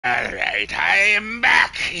Alright, I am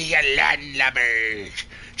back, ye landlubbers.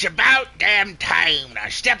 It's about damn time to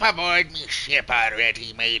step aboard me ship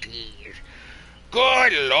already, mateys.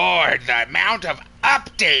 Good lord, the amount of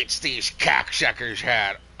updates these cocksuckers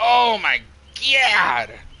had. Oh my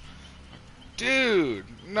god. Dude,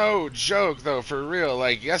 no joke though, for real.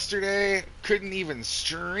 Like, yesterday, couldn't even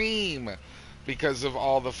stream because of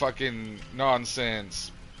all the fucking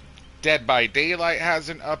nonsense. Dead by Daylight has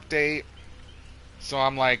an update. So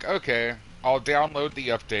I'm like, okay, I'll download the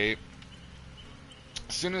update.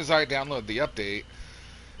 As soon as I download the update,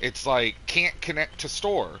 it's like, can't connect to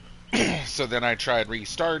store. So then I tried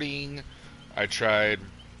restarting. I didn't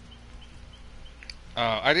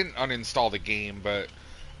uninstall the game, but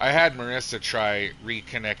I had Marissa try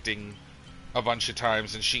reconnecting a bunch of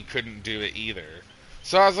times, and she couldn't do it either.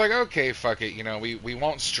 So I was like, okay, fuck it, we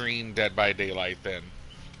won't stream Dead by Daylight then.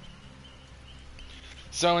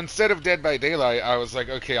 So instead of Dead by Daylight, I was like,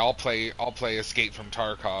 okay, I'll play Escape from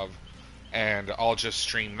Tarkov, and I'll just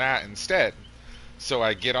stream that instead. So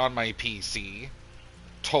I get on my PC,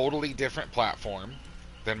 totally different platform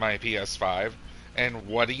than my PS5, and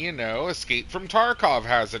what do you know? Escape from Tarkov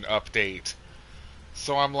has an update.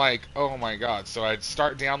 So I'm like, oh my god. So I'd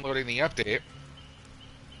start downloading the update,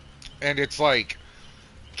 and it's like,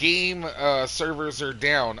 game servers are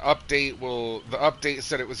down. The update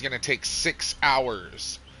said it was going to take 6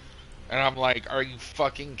 hours. And I'm like, are you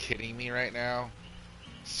fucking kidding me right now?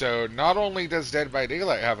 So not only does Dead by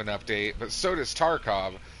Daylight have an update, but so does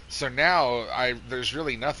Tarkov. So now there's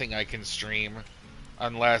really nothing I can stream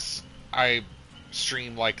unless I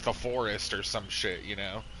stream like The Forest or some shit,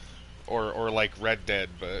 or like Red Dead,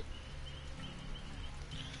 but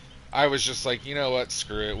I was just like, you know what,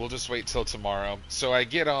 screw it, we'll just wait till tomorrow. So I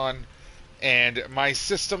get on, and my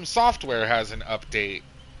system software has an update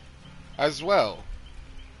as well.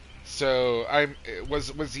 So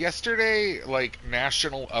was yesterday like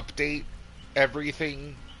National Update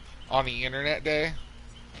Everything on the Internet Day?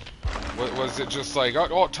 Was it just like,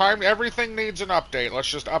 everything needs an update, let's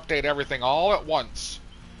just update everything all at once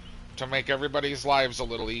to make everybody's lives a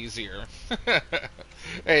little easier?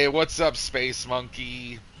 Hey, what's up, Space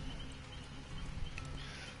Monkey?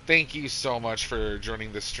 Thank you so much for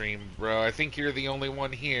joining the stream, bro. I think you're the only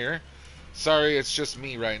one here. Sorry, it's just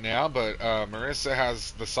me right now, but Marissa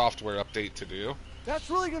has the software update to do. That's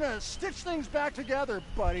really gonna stitch things back together,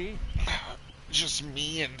 buddy. Just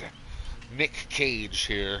me and Nick Cage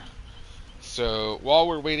here. So, while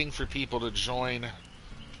we're waiting for people to join,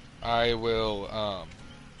 I will,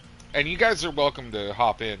 and you guys are welcome to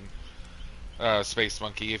hop in, Space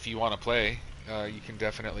Monkey, if you want to play. You can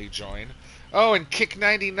definitely join. Oh, and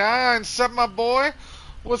Kick99, sup, my boy?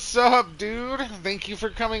 What's up, dude? Thank you for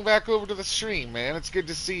coming back over to the stream, man. It's good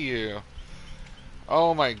to see you.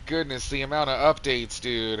 Oh my goodness, the amount of updates,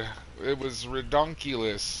 dude. It was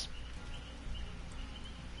redonkulous.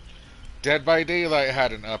 Dead by Daylight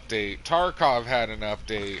had an update. Tarkov had an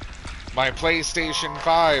update. My PlayStation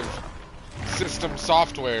 5 system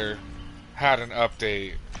software had an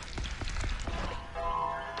update.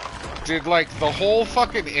 Did, like, the whole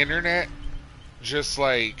fucking internet just,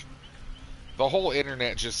 like, the whole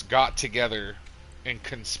internet just got together and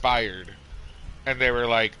conspired. And they were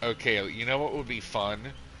like, okay, you know what would be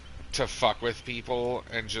fun? To fuck with people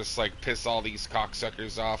and just, like, piss all these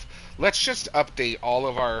cocksuckers off? Let's just update all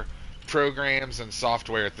of our programs and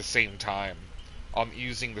software at the same time,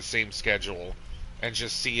 using the same schedule, and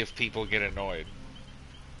just see if people get annoyed.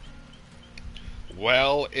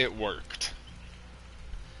 Well, it worked.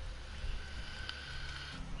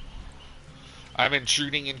 I'm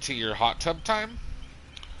intruding into your hot tub time?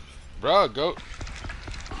 Bruh, go.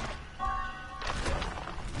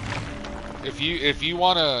 If you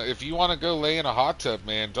wanna go lay in a hot tub,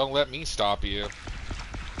 man, don't let me stop you.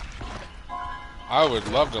 I would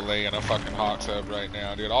love to lay in a fucking hot tub right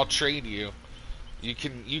now, dude. I'll trade you. You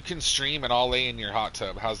can stream and I'll lay in your hot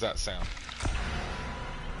tub. How's that sound?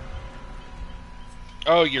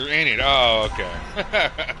 Oh, you're in it. Oh, okay.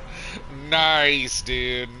 Nice,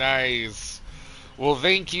 dude. Nice. Well,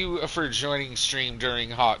 thank you for joining stream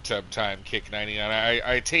during hot tub time, Kick99.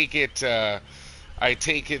 I take it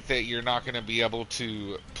that you're not going to be able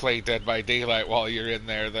to play Dead by Daylight while you're in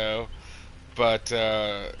there, though. But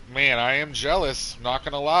man, I am jealous. Not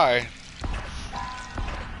going to lie.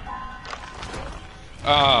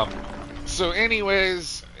 So,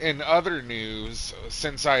 anyways, in other news,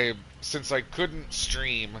 since I couldn't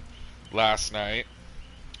stream last night,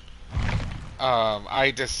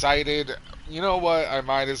 I decided, you know what, I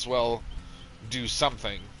might as well do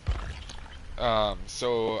something.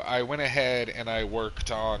 So I went ahead and I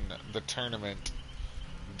worked on the tournament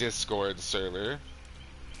Discord server.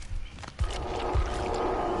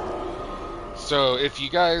 So if you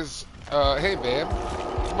guys, hey babe,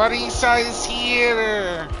 Marisa is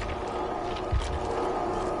here.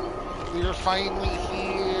 You're finally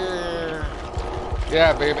here.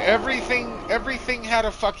 Yeah, babe. Everything had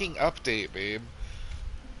a fucking update, babe.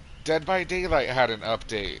 Dead by Daylight had an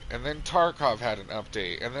update, and then Tarkov had an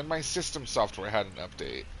update, and then my system software had an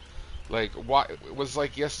update. Like, why was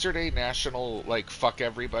like yesterday National like fuck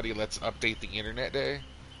everybody, let's update the internet day?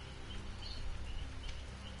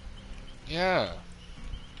 Yeah.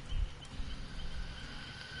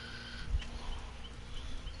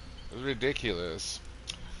 Ridiculous.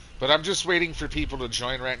 But I'm just waiting for people to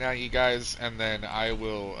join right now, you guys, and then I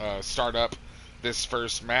will start up this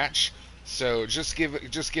first match. So just give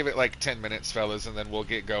it like 10 minutes, fellas, and then we'll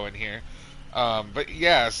get going here. But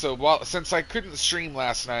yeah, so since I couldn't stream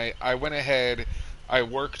last night, I went ahead, I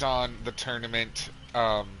worked on the tournament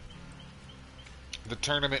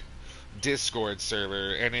Discord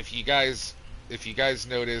server, and if you guys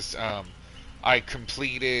notice, I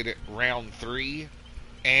completed round 3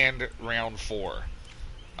 and round 4.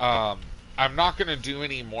 I'm not going to do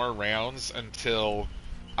any more rounds until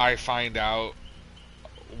I find out,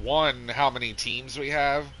 1, how many teams we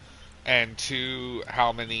have, and 2,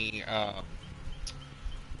 how many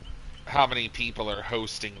people are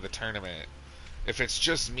hosting the tournament. If it's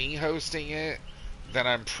just me hosting it, then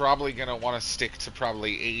I'm probably going to want to stick to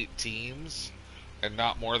probably 8 teams and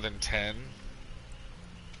not more than 10.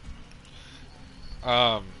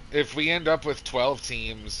 If we end up with 12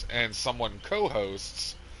 teams and someone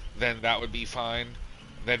co-hosts, then that would be fine.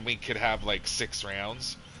 Then we could have like 6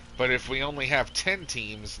 rounds. But if we only have 10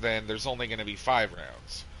 teams, then there's only going to be 5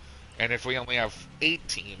 rounds. And if we only have 8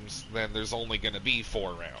 teams, then there's only going to be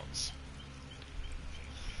 4 rounds.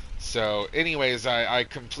 So anyways, I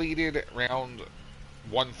completed round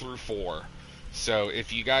 1 through 4. So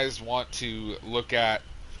if you guys want to look at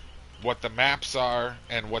what the maps are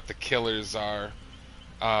and what the killers are,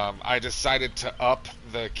 I decided to up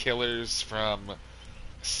the killers from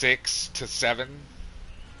 6 to 7.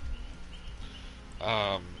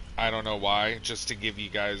 I don't know why, just to give you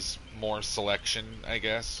guys more selection, I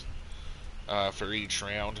guess, for each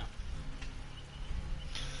round.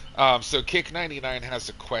 So Kick99 has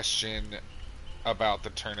a question about the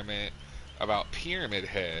tournament, about Pyramid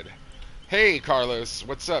Head. Hey Carlos,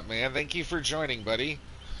 what's up, man? Thank you for joining, buddy.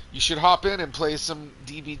 You should hop in and play some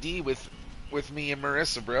DBD with me and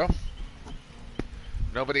Marissa, bro.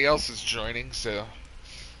 Nobody else is joining, so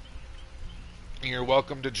you're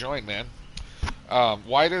welcome to join, man.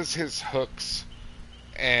 Why does his hooks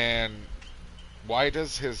 / end Mori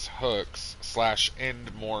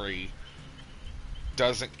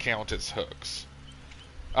doesn't count as hooks?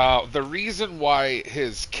 The reason why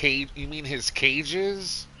his cage, you mean his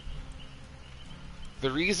cages? The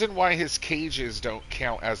reason why his cages don't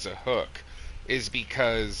count as a hook is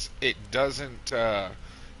because it doesn't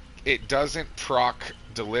proc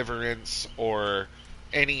deliverance or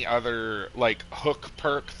any other like hook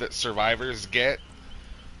perk that survivors get,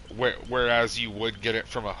 whereas you would get it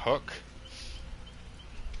from a hook.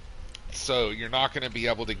 So you're not going to be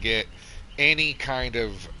able to get any kind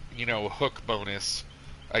of, hook bonus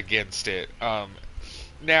against it.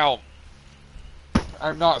 Now,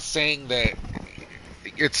 I'm not saying that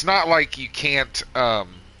it's not like you can't.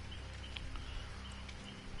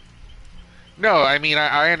 No, I mean,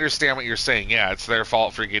 I understand what you're saying. Yeah, it's their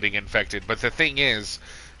fault for getting infected. But the thing is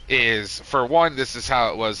for one, this is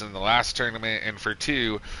how it was in the last tournament, and for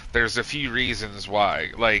 2, there's a few reasons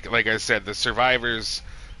why. Like I said, the survivors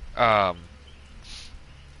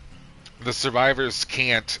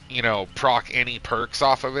can't, proc any perks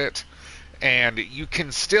off of it, and you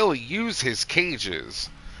can still use his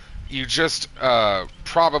cages. You just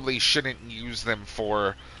probably shouldn't use them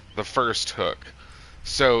for the first hook.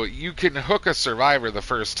 So you can hook a survivor the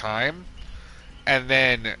first time, and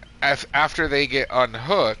then after they get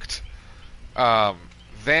unhooked,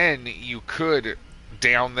 then you could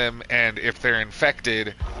down them, and if they're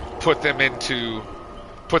infected, put them into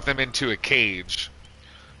a cage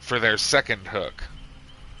for their second hook.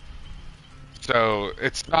 So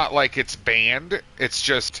it's not like it's banned. It's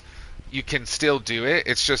just you can still do it.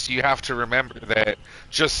 It's just you have to remember that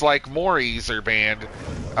just like Moris are banned.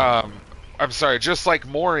 Just like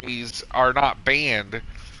Moris are not banned,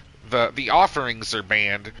 the offerings are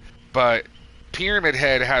banned, but Pyramid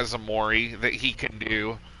Head has a Mori that he can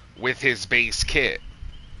do with his base kit.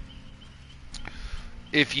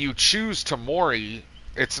 If you choose to Mori,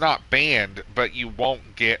 it's not banned, but you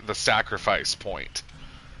won't get the sacrifice point.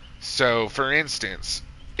 So, for instance,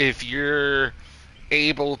 if you're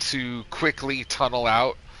able to quickly tunnel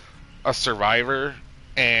out a survivor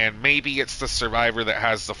and maybe it's the survivor that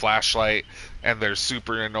has the flashlight and they're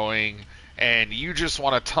super annoying, and you just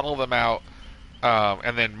want to tunnel them out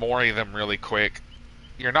and then mori them really quick.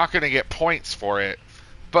 You're not going to get points for it,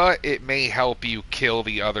 but it may help you kill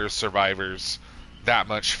the other survivors that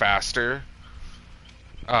much faster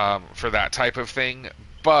for that type of thing.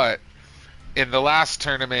 But in the last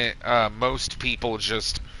tournament, most people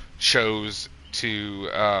just chose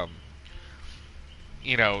to,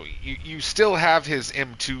 you still have his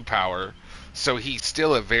M2 power, so he's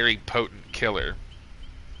still a very potent killer.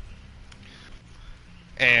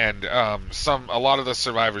 And a lot of the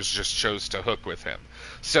survivors just chose to hook with him.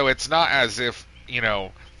 So it's not as if,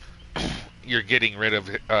 you're getting rid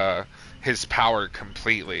of his power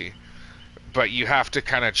completely, but you have to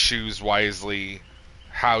kind of choose wisely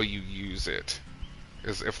how you use it,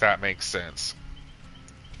 if that makes sense.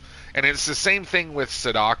 And it's the same thing with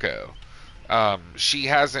Sadako. She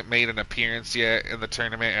hasn't made an appearance yet in the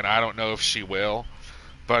tournament, and I don't know if she will,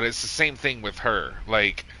 but it's the same thing with her.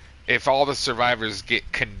 Like, if all the survivors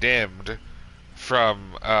get condemned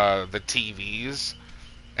from the TVs,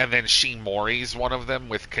 and then she moris one of them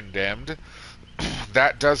with condemned,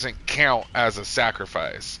 that doesn't count as a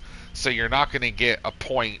sacrifice. So you're not going to get a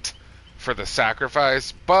point for the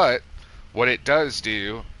sacrifice, but what it does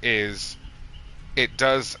do is it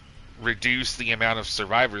does reduce the amount of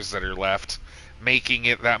survivors that are left, making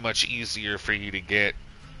it that much easier for you to get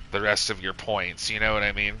the rest of your points. You know what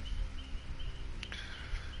I mean?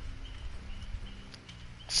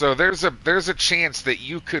 So there's a chance that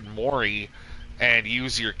you could mori and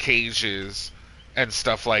use your cages and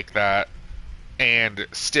stuff like that and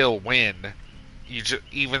still win.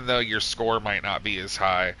 Even though your score might not be as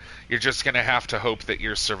high, you're just going to have to hope that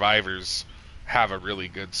your survivors have a really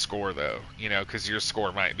good score, though, because your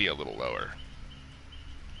score might be a little lower.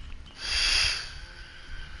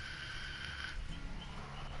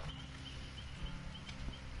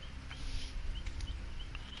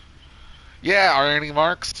 Yeah, Irony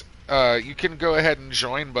Marks, you can go ahead and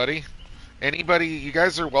join, buddy. Anybody, you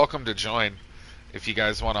guys are welcome to join if you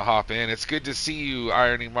guys want to hop in. It's good to see you,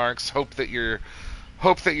 Irony Marks. Hope that you're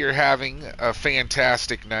having a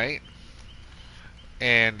fantastic night.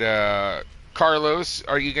 And Carlos,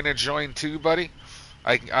 are you gonna join too, buddy?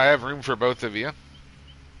 I have room for both of you.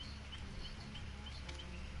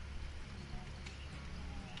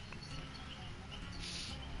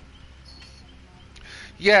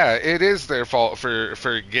 Yeah, it is their fault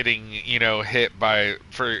for getting, hit by,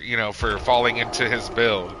 for falling into his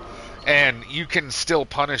build. And you can still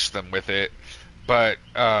punish them with it, but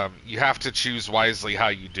you have to choose wisely how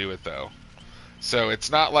you do it, though. So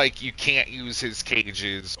it's not like you can't use his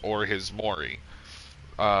cages or his mori.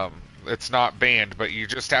 It's not banned, but you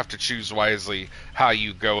just have to choose wisely how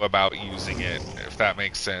you go about using it, if that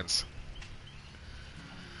makes sense.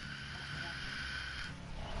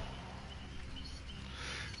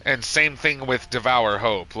 And same thing with Devour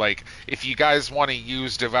Hope. Like, if you guys want to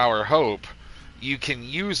use Devour Hope, you can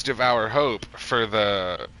use Devour Hope for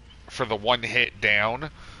the one hit down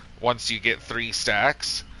once you get 3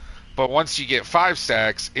 stacks. But once you get 5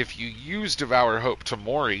 stacks, if you use Devour Hope to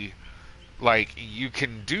mori, like, you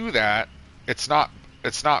can do that. It's not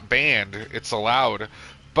banned, it's allowed,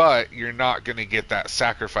 but you're not going to get that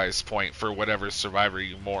sacrifice point for whatever survivor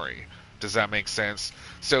you mori. Does that make sense?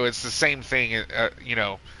 So it's the same thing,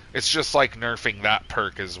 it's just like nerfing that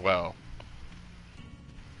perk as well.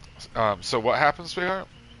 So what happens, sweetheart?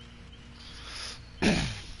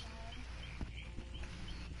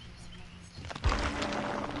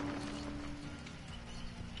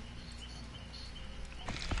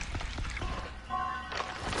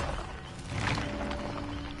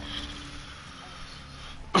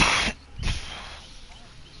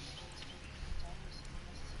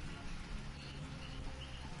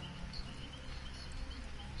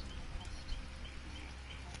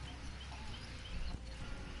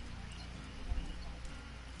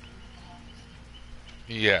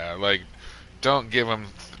 Yeah, like, don't give them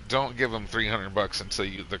 $300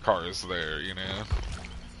 until the car is there,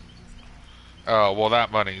 Oh, well,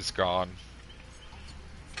 that money's gone.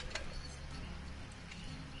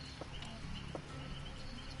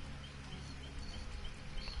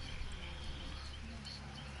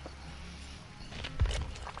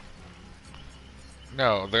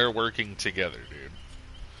 No, they're working together, dude.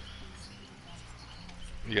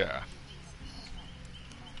 Yeah.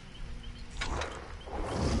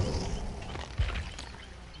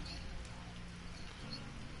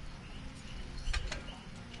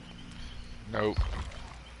 Nope.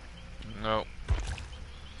 Nope.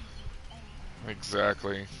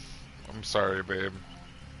 Exactly. I'm sorry, babe.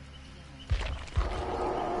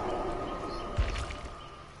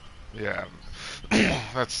 Yeah,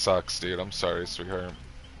 that sucks, dude. I'm sorry, sweetheart.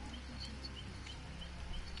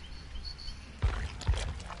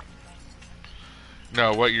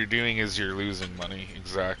 No, what you're doing is you're losing money.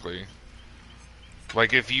 Exactly.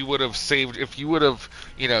 Like if you would have saved, if you would have,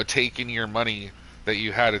 taken your money that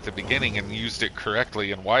you had at the beginning and used it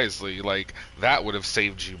correctly and wisely, like that would have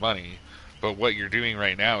saved you money. But what you're doing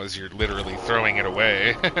right now is you're literally throwing it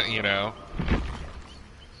away, you know?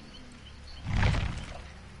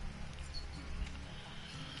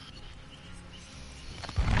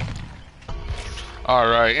 All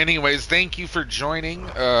right. Anyways, thank you for joining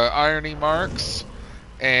Irony Marks.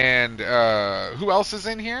 And who else is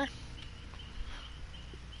in here?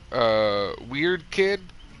 Weird Kid.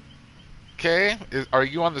 Okay. Are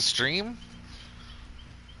you on the stream?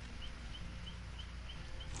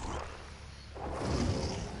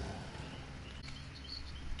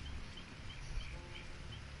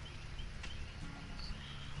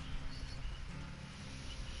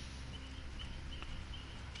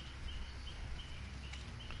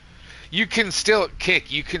 You can still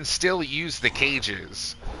kick. You can still use the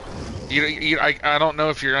cages. I don't know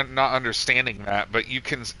if you're not understanding that, but you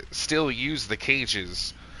can still use the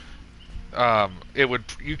cages.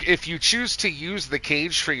 If you choose to use the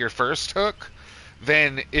cage for your first hook,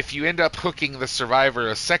 then if you end up hooking the survivor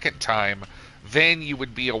a second time, then you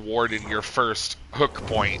would be awarded your first hook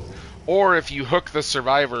point. Or if you hook the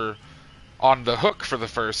survivor on the hook for the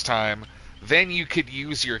first time, then you could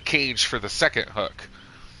use your cage for the second hook.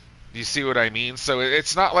 You see what I mean? So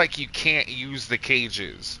it's not like you can't use the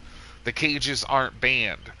cages. The cages aren't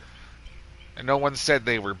banned. No one said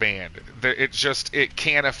they were banned. It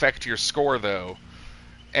can affect your score though,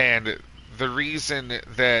 and the reason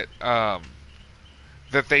that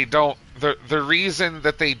the reason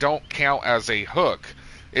that they don't count as a hook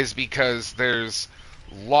is because there's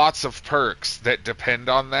lots of perks that depend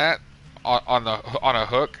on that on a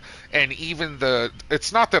hook, and even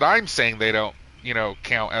it's not that I'm saying they don't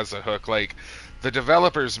count as a hook. Like the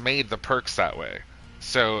developers made the perks that way.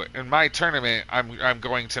 So in my tournament, I'm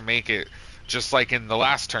going to make it just like in the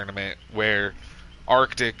last tournament where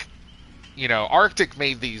Arctic, Arctic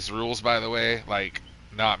made these rules, by the way, like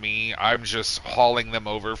not me. I'm just hauling them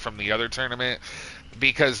over from the other tournament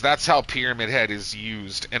because that's how Pyramid Head is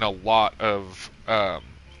used in a lot of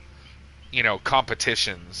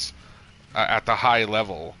competitions at the high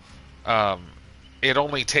level. Um, it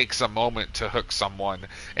only takes a moment to hook someone.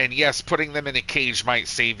 And yes, putting them in a cage might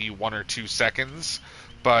save you 1 or 2 seconds,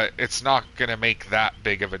 but it's not going to make that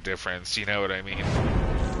big of a difference. You know what I mean?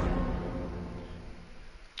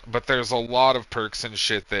 But there's a lot of perks and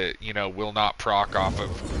shit that, will not proc off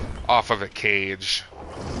of a cage.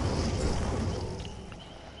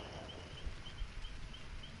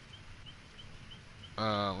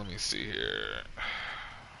 Let me see here.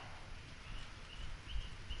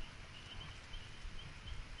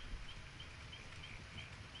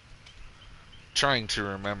 Trying to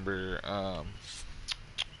remember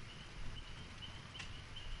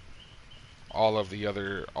all of the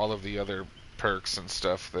other perks and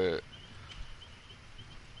stuff that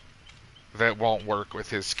won't work with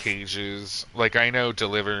his cages. Like I know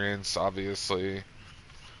Deliverance, obviously,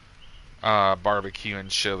 barbecue and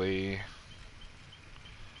chili,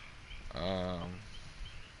 um,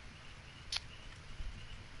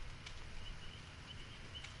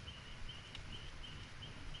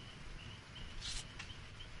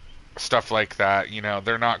 stuff like that.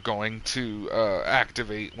 They're not going to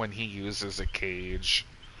activate when he uses a cage.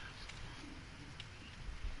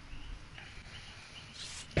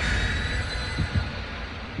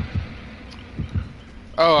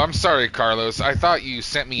 Oh, I'm sorry, Carlos. I thought you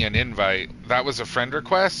sent me an invite. That was a friend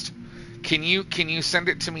request? Can you send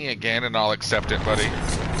it to me again and I'll accept it, buddy?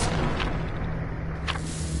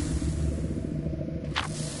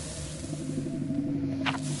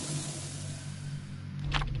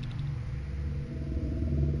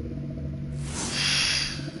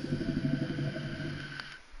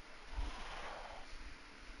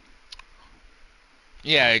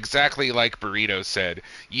 Yeah, exactly like Burrito said.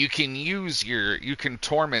 You can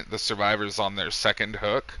torment the survivors on their second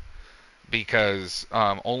hook because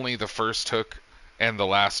only the first hook and the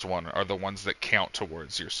last one are the ones that count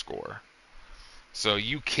towards your score. So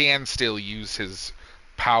you can still use his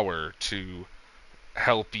power to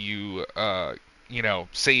help you,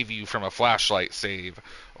 save you from a flashlight save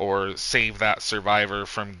or save that survivor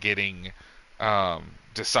from getting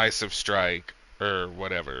decisive strike or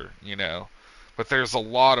whatever. But there's a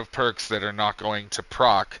lot of perks that are not going to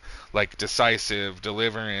proc, like decisive,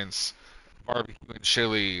 deliverance, barbecue and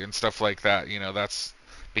chili, and stuff like that. That's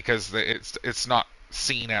because it's not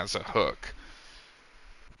seen as a hook.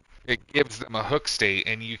 it gives them a hook state,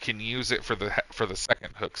 and you can use it for the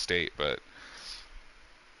second hook state. But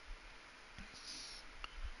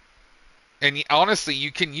honestly,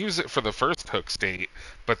 you can use it for the first hook state,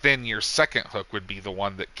 but then your second hook would be the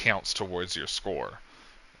one that counts towards your score.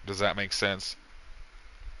 Does that make sense?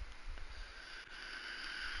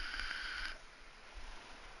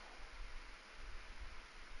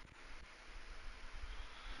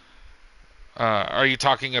 Are you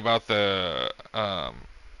talking about the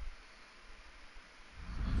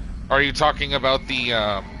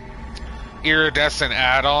iridescent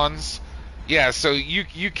add-ons? Yeah, so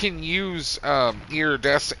you can use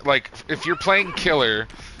iridescent, like if you're playing killer,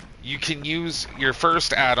 you can use your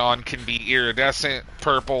first add-on can be iridescent,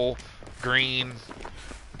 purple, green,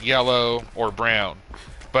 yellow, or brown.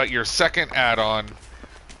 But your second add-on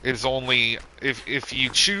is only if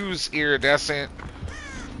you choose iridescent,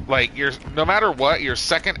 like no matter what, your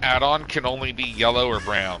second add-on can only be yellow or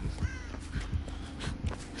brown.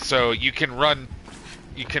 So you can run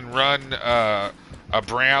a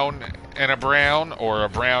brown and a brown, or a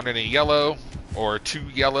brown and a yellow, or 2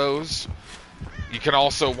 yellows. You can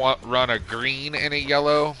also run a green and a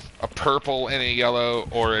yellow, a purple and a yellow,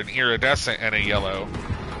 or an iridescent and a yellow.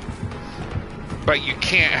 But you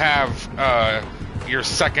can't have your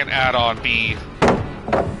second add-on be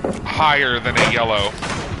higher than a yellow.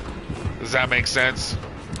 Does that make sense?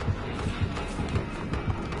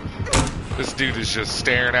 This dude is just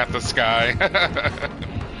staring at the sky.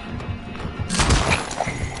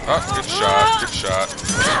 Oh, good shot, good shot.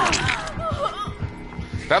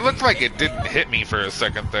 That looked like it didn't hit me for a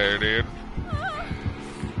second there, dude.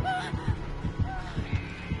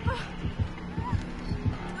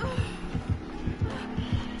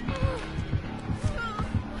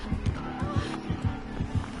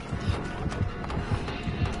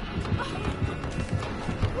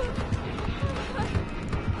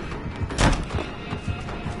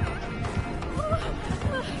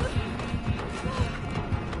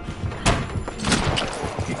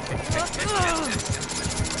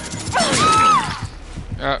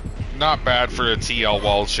 Not bad for a TL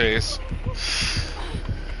wall chase.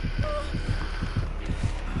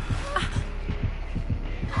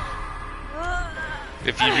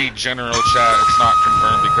 If you read general chat, it's not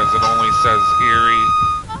confirmed because it only says Erie,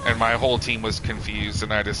 and my whole team was confused,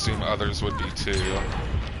 and I'd assume others would be too.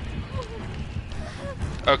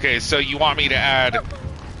 Okay, so you want me to add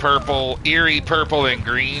purple, Erie, purple, and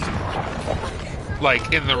green?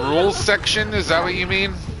 Like in the rules section, is that what you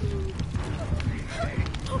mean?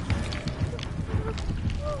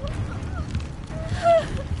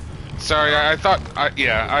 Sorry, I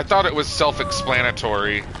thought it was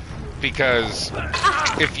self-explanatory, because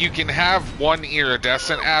if you can have one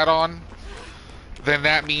iridescent add-on, then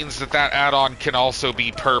that means that add-on can also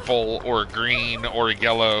be purple or green or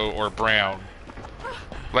yellow or brown.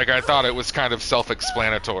 Like, I thought it was kind of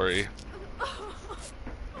self-explanatory.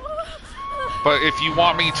 But if you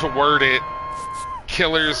want me to word it,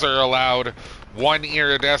 killers are allowed one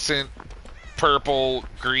iridescent, purple,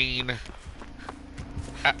 green,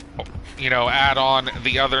 add on.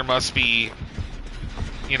 The other must be,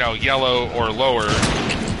 yellow or lower.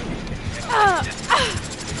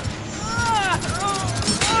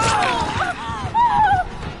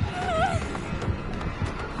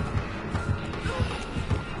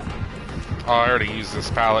 Oh, I already used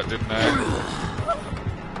this pallet, didn't I?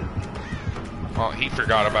 Well, he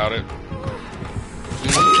forgot about it.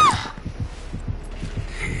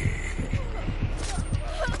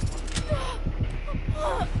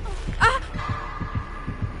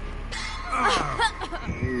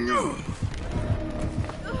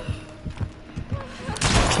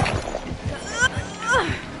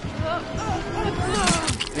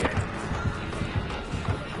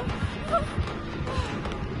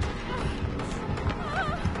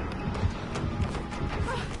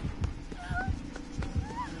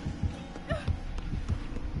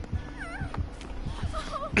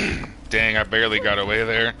 Dang, I barely got away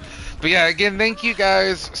there. But yeah, again, thank you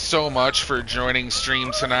guys so much for joining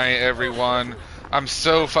stream tonight, everyone. I'm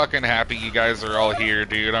so fucking happy you guys are all here,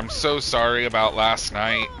 dude. I'm so sorry about last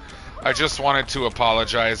night. I just wanted to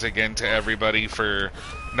apologize again to everybody for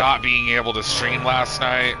not being able to stream last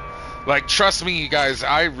night. Like, trust me, you guys,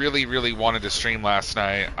 I really, really wanted to stream last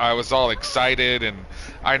night. I was all excited, and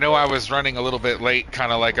I know I was running a little bit late,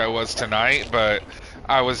 kind of like I was tonight, but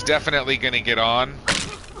I was definitely going to get on.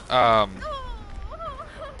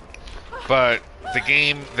 But the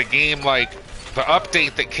game, like, the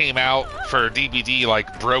update that came out for DBD,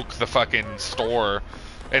 like, broke the fucking store,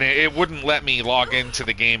 and it wouldn't let me log into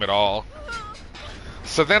the game at all.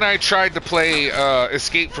 So then I tried to play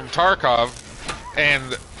Escape from Tarkov,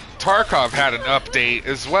 and Tarkov had an update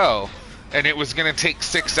as well, and it was gonna take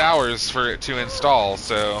 6 hours for it to install,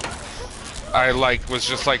 so I was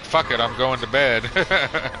just like, fuck it, I'm going to bed.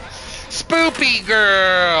 Spoopy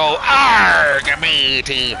girl, arg,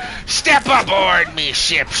 matey, step aboard me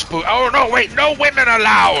ship, oh no, wait, no women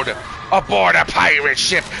allowed aboard a pirate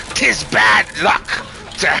ship. 'Tis bad luck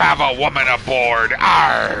to have a woman aboard,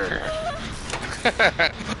 arg.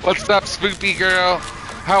 What's up, Spoopy girl?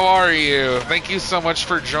 How are you? Thank you so much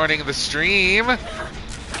for joining the stream.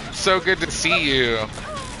 So good to see you.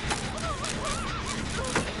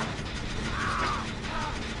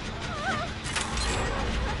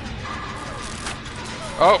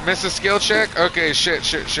 Oh, miss a skill check? Okay, shit.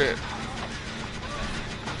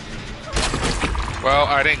 Well,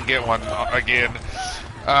 I didn't get one again.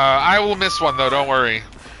 I will miss one though, don't worry.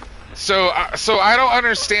 So I don't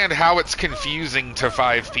understand how it's confusing to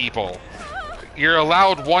 5 people. You're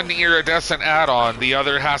allowed one iridescent add-on, the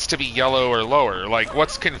other has to be yellow or lower. Like,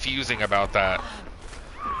 what's confusing about that?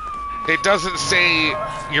 It doesn't say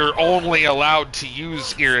you're only allowed to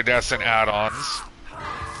use iridescent add-ons.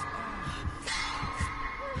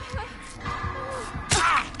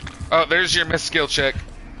 Oh, there's your miss skill check.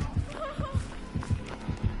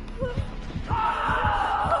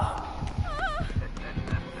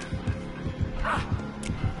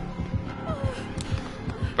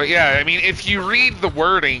 But yeah, I mean, if you read the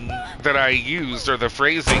wording that I used, or the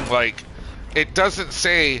phrasing, like, it doesn't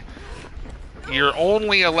say you're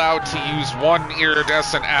only allowed to use one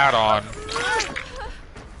iridescent add-on,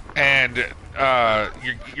 and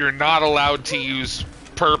you're not allowed to use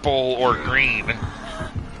purple or green.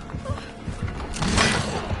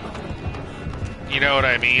 You know what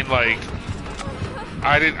I mean? Like,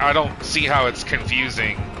 I don't see how it's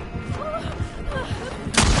confusing.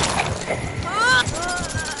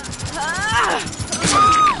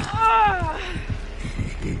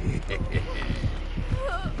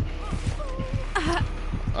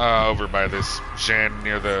 Over by this gen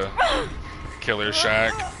near the killer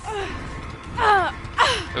shack.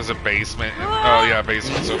 There's a basement. Oh yeah,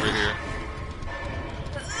 basement's over here.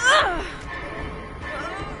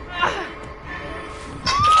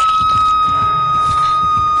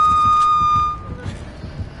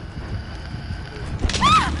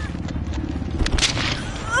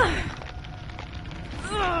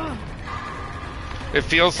 It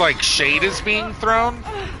feels like shade is being thrown?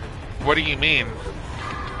 What do you mean?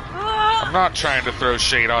 I'm not trying to throw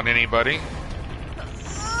shade on anybody.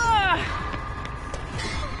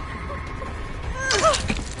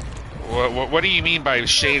 What do you mean by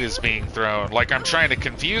shade is being thrown? Like I'm trying to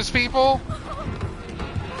confuse people?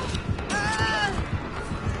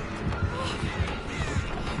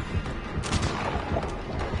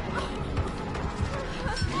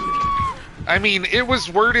 I mean, it was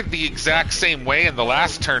worded the exact same way in the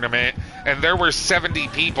last tournament, and there were 70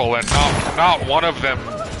 people, and not one of them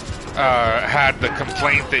had the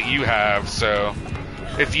complaint that you have. So,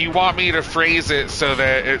 if you want me to phrase it so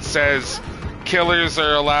that it says killers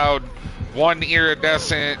are allowed one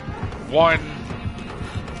iridescent, one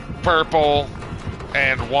purple,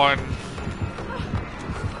 and one...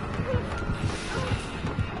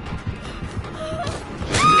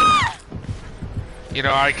 You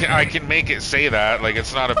know, I can make it say that, like,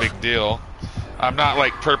 it's not a big deal. I'm not,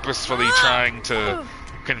 like, purposefully trying to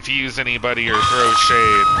confuse anybody or throw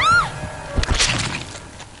shade.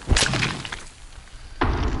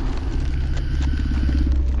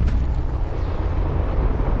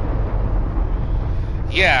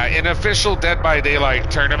 Yeah, in official Dead by Daylight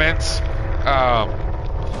tournaments,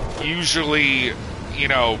 usually, you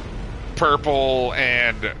know, purple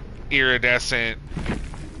and iridescent,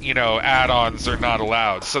 you know, add-ons are not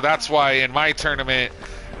allowed. So that's why in my tournament,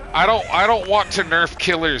 I don't want to nerf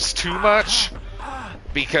killers too much,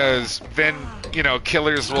 because then, you know,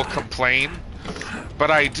 killers will complain. But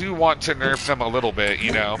I do want to nerf them a little bit,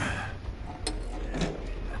 you know.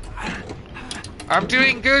 I'm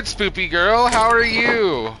doing good, Spoopy girl. How are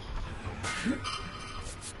you?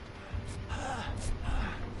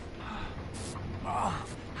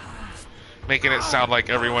 Making it sound like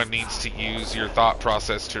everyone needs to use your thought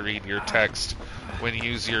process to read your text when you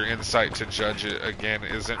use your insight to judge it, again,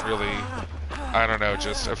 isn't really, I don't know,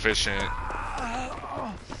 just efficient.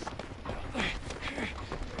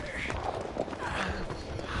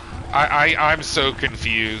 I'm so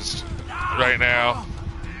confused right now.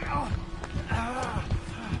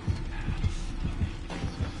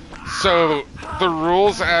 So, the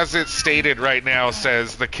rules as it's stated right now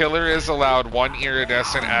says the killer is allowed one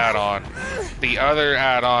iridescent add-on. The other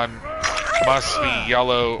add-on must be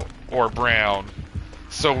yellow or brown.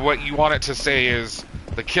 So what you want it to say is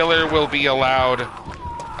the killer will be allowed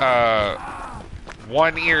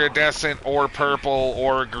one iridescent or purple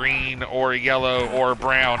or green or yellow or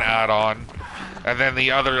brown add-on, and then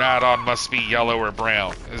the other add-on must be yellow or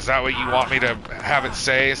brown. Is that what you want me to have it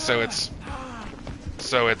say, so it's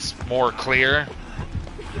more clear?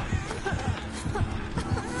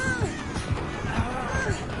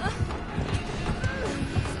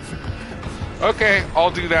 Okay,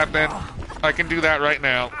 I'll do that then. I can do that right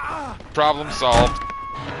now. Problem solved.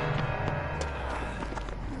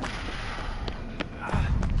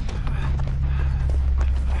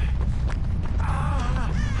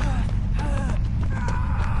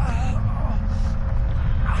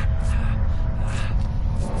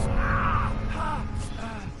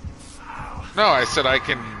 No, I said I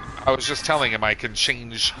can. I was just telling him I can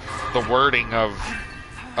change the wording of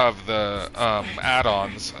the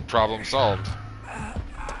add-ons. Problem solved.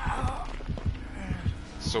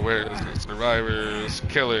 So where is it? Survivors,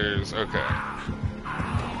 killers. Okay.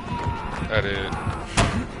 Edit.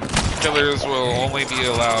 Killers will only be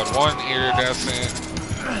allowed one iridescent,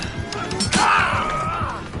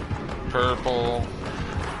 purple,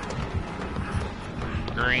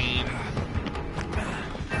 green,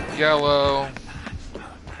 yellow,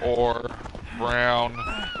 or brown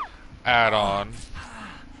add-on.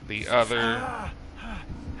 The other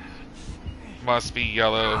must be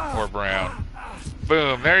yellow or brown.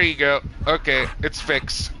 Boom, there you go. Okay, it's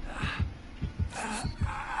fixed.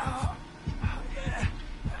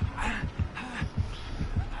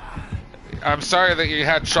 I'm sorry that you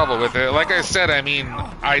had trouble with it. Like I said, I mean,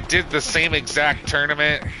 I did the same exact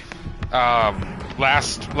tournament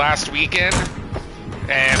last weekend,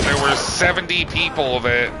 and there were 70 people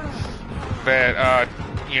that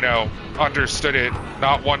you know, understood it.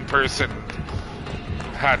 Not one person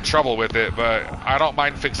had trouble with it, but I don't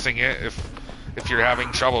mind fixing it if you're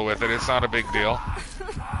having trouble with it. It's not a big deal.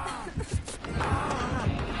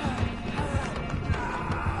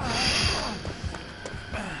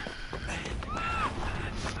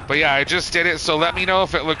 But yeah, I just did it, so let me know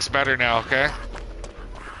if it looks better now, okay?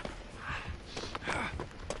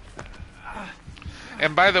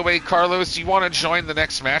 And by the way, Carlos, you want to join the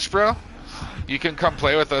next match, bro? You can come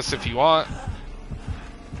play with us if you want.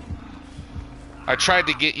 I tried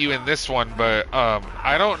to get you in this one, but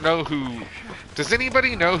I don't know who... Does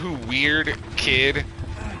anybody know who Weird Kid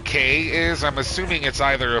K is? I'm assuming it's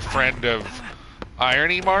either a friend of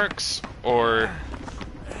Irony Marks or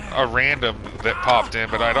a random that popped in,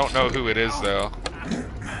 but I don't know who it is, though.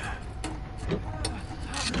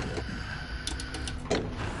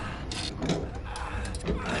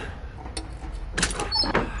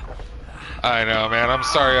 I know, man. I'm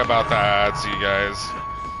sorry about the ads, you guys.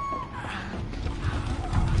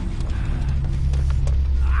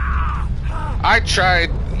 I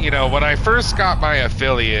tried, you know, when I first got my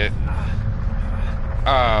affiliate,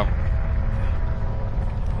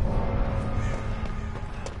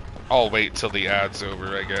 I'll wait till the ad's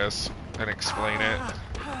over, I guess, and explain it.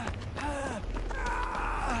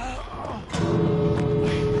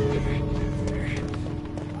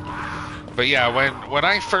 But yeah, when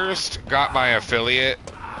I first got my affiliate,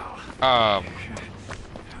 I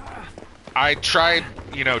tried,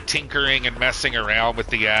 you know, tinkering and messing around with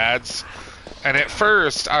the ads. And at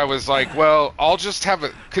first, I was like, well, I'll just have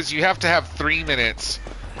it, because you have to have 3 minutes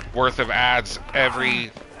worth of ads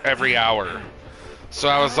every hour. So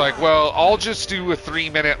I was like, well, I'll just do a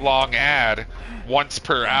 3-minute long ad once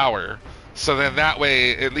per hour. So then that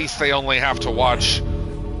way, at least they only have to watch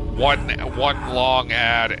one long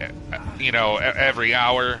ad, you know, every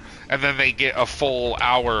hour, and then they get a full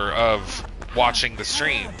hour of watching the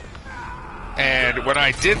stream. And when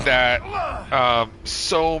I did that,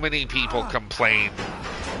 so many people complained.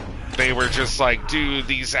 They were just like, dude,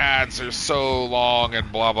 these ads are so long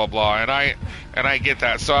and blah blah blah. And I get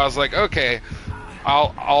that. So I was like, okay,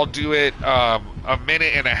 I'll do it a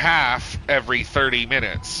minute and a half every 30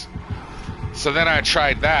 minutes. So then I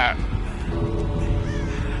tried that.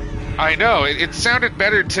 I know, it sounded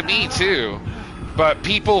better to me too, but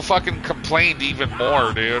people fucking complained even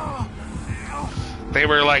more, dude. They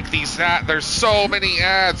were like, there's so many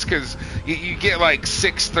ads, because you get like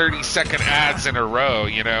 6 30-second ads in a row,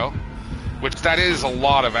 you know? Which, that is a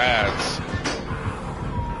lot of ads.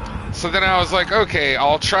 So then I was like, okay,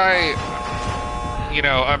 I'll try, you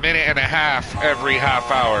know, a minute and a half every half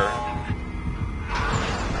hour.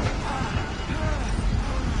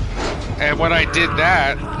 And when I did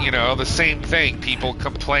that, you know, the same thing. People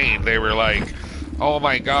complained. They were like, oh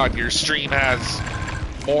my god, your stream has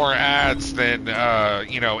more ads than,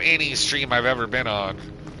 you know, any stream I've ever been on.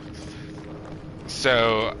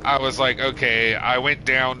 So I was like, okay, I went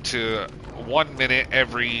down to 1 minute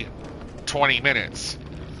every 20 minutes.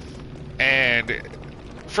 And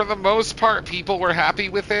for the most part, people were happy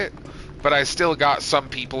with it, but I still got some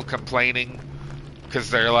people complaining because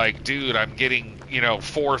they're like, dude, I'm getting,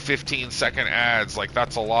 4 15-second ads. Like,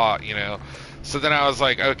 that's a lot, So then I was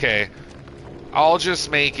like, okay, I'll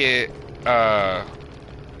just make it,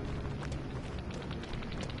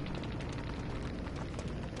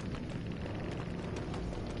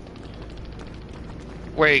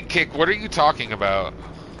 Wait, Kick, what are you talking about?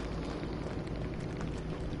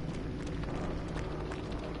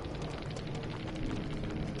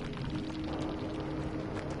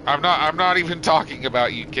 I'm not even talking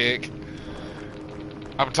about you, Kick.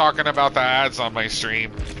 I'm talking about the ads on my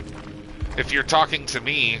stream. If you're talking to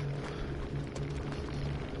me,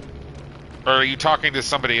 or are you talking to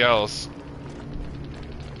somebody else?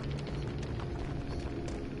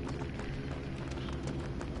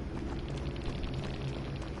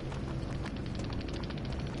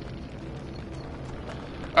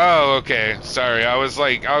 Oh, okay. Sorry, I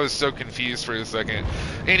was so confused for a second.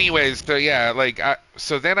 Anyways, so yeah,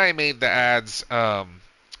 so then I made the ads. I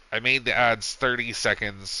made the ads 30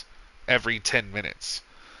 seconds every 10 minutes.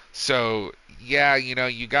 So yeah,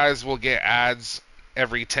 you guys will get ads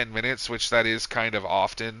every 10 minutes, which that is kind of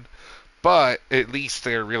often, but at least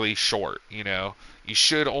they're really short. You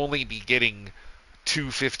should only be getting 2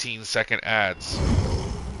 15-second ads,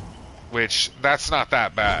 which that's not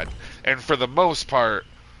that bad. And for the most part,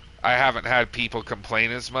 I haven't had people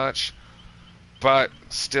complain as much, but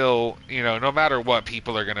still, no matter what,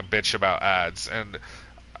 people are going to bitch about ads. And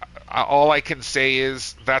all I can say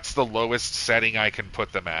is that's the lowest setting I can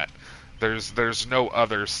put them at. There's no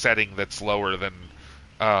other setting that's lower than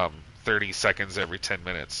 30 seconds every 10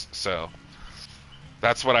 minutes. So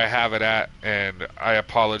that's what I have it at, and I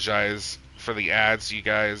apologize for the ads, you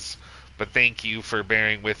guys. But thank you for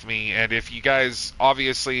bearing with me. And if you guys,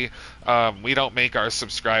 obviously, we don't make our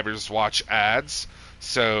subscribers watch ads.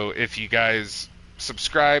 So if you guys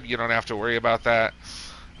subscribe, you don't have to worry about that.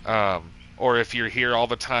 Or if you're here all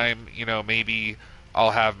the time, maybe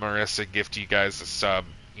I'll have Marissa gift you guys a sub,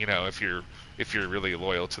 if you're really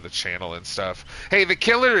loyal to the channel and stuff. Hey, the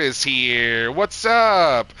killer is here. What's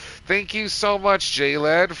up? Thank you so much,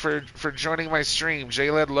 JLed, for joining my stream.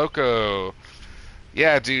 JLed Loco.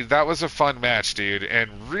 Yeah, dude, that was a fun match, dude,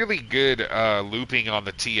 and really good looping on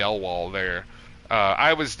the TL wall there.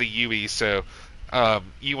 I was the Yui, so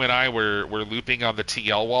you and I were looping on the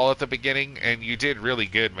TL wall at the beginning, and you did really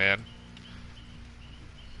good, man.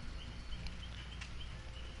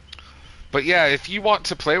 But yeah, if you want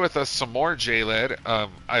to play with us some more, JLed,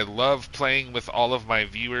 I love playing with all of my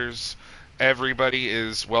viewers. Everybody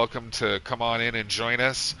is welcome to come on in and join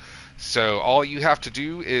us. So all you have to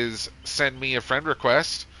do is send me a friend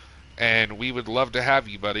request, and we would love to have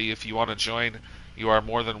you, buddy. If you want to join, you are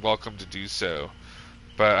more than welcome to do so.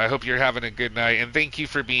 But I hope you're having a good night, and thank you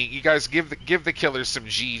for being. You guys give the killer some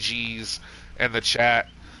GGs in the chat.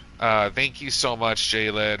 Thank you so much,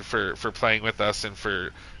 JLed, for playing with us and for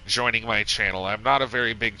joining my channel. I'm not a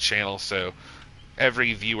very big channel, so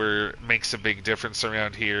every viewer makes a big difference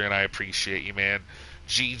around here, and I appreciate you, man.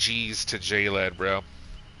 GGs to JLed, bro.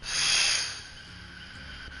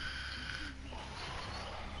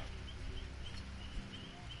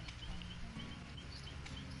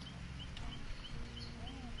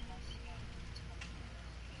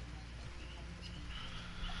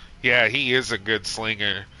 Yeah, he is a good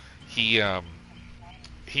slinger. He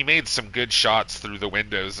made some good shots through the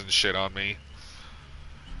windows and shit on me.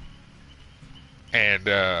 And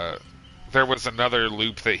there was another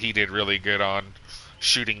loop that he did really good on,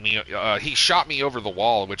 shooting me. He shot me over the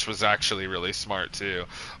wall, which was actually really smart too.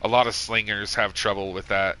 A lot of slingers have trouble with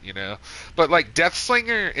that, But like Death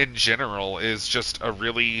Slinger in general is just a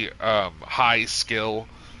really high skill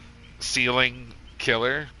ceiling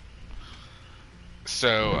killer.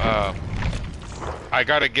 So I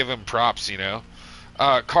gotta give him props,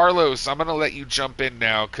 Carlos, I'm gonna let you jump in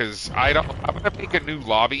now because I'm gonna make a new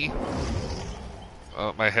lobby.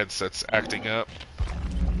 Oh, my headset's acting up.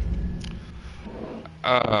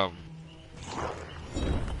 I'm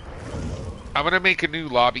gonna make a new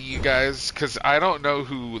lobby, you guys, because I don't know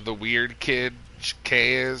who the weird kid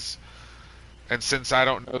K is, and since I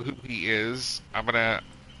don't know who he is, I'm gonna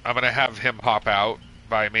have him hop out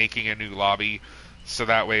by making a new lobby, so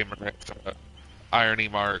that way Marissa, Irony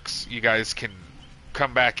Marks, you guys can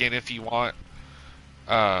come back in if you want.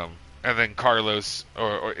 And then Carlos,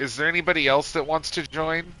 or is there anybody else that wants to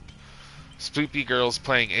join? Spoopy Girl's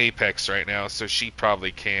playing Apex right now, so she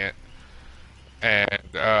probably can't. And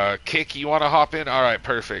Kick, you want to hop in? All right,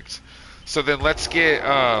 perfect. So then let's get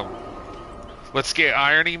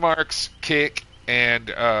Irony Marks, Kick, and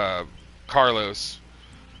Carlos.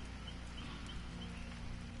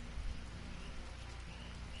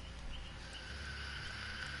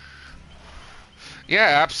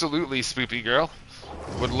 Yeah, absolutely, Spoopy Girl.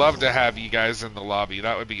 Would love to have you guys in the lobby.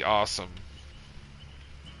 That would be awesome.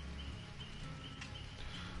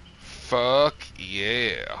 Fuck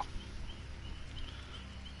yeah.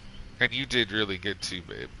 And you did really good too,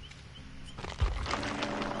 babe.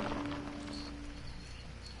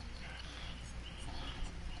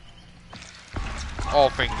 All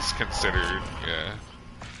things considered, yeah.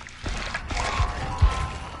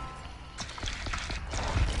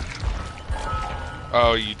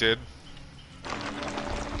 Oh, you did? Oops,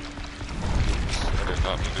 I did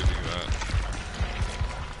not mean to do that.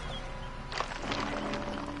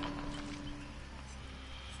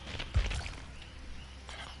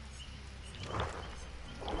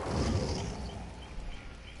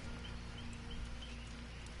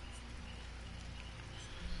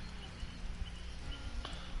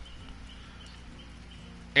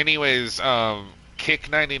 Anyways, Kick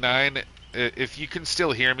 99, if you can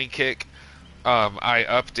still hear me, Kick, I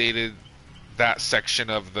updated that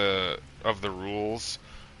section of the rules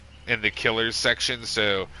in the killers section,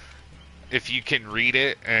 so if you can read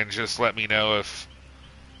it and just let me know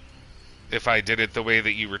if I did it the way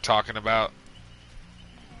that you were talking about.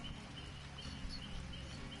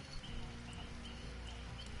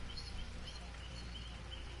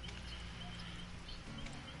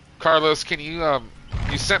 Carlos, can you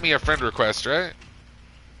you sent me a friend request, right?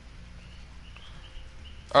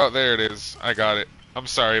 Oh, there it is. I got it. I'm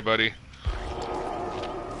sorry, buddy.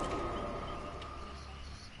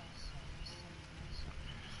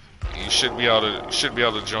 You should be able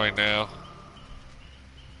to join now.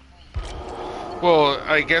 Well,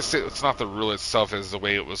 I guess it's not the rule itself as the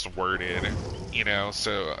way it was worded, you know,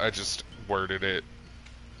 so I just worded it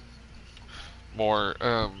more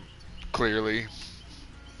clearly.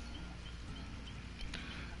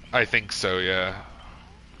 I think so, yeah.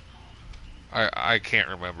 I can't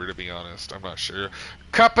remember, to be honest. I'm not sure.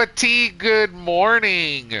 Cup of tea, good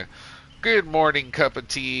morning. Good morning, Cup of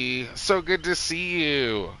tea. So good to see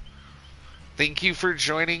you. Thank you for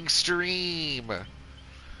joining stream.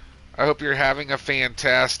 I hope you're having a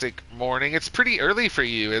fantastic morning. It's pretty early for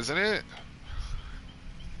you, isn't it?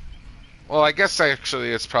 Well, I guess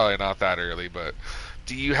actually it's probably not that early, but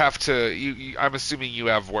do you have to, I'm assuming you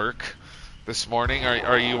have work this morning.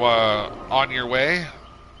 Are you on your way?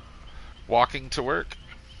 Walking to work?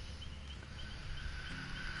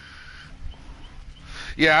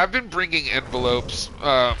 Yeah, I've been bringing envelopes,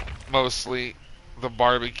 mostly the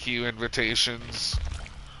barbecue invitations.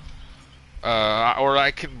 Or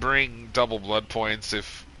I can bring double blood points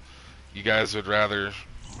if you guys would rather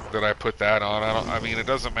that I put that on. I mean, it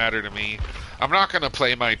doesn't matter to me. I'm not gonna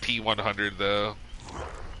play my P100 though.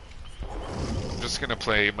 I'm just gonna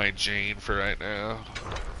play my Jane for right now.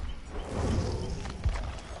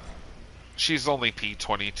 She's only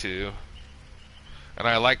P22. And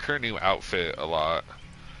I like her new outfit a lot.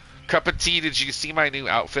 Cup of tea, did you see my new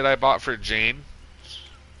outfit I bought for Jane?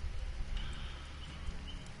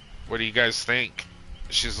 What do you guys think?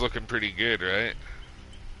 She's looking pretty good, right?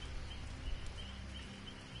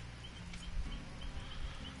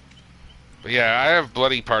 But yeah, I have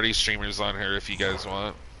bloody party streamers on her if you guys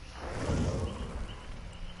want.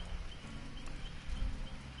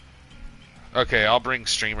 Okay, I'll bring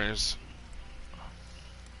streamers.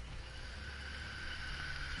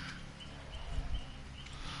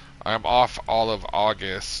 I'm off all of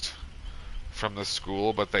August from the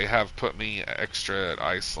school, but they have put me extra at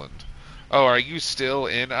Iceland. Oh, are you still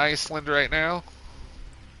in Iceland right now?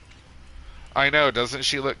 I know, doesn't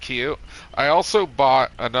she look cute? I also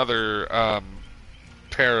bought another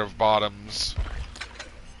pair of bottoms.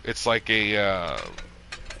 It's like a,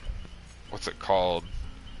 what's it called?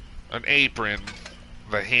 An apron.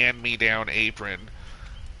 The hand-me-down apron.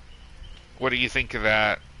 What do you think of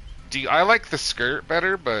that? I like the skirt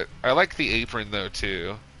better, but I like the apron though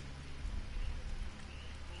too.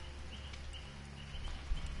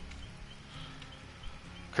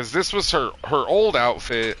 Cause this was her old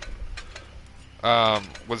outfit.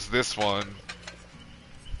 Was this one?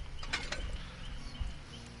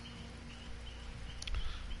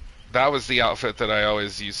 That was the outfit that I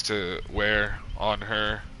always used to wear on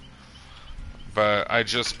her. But I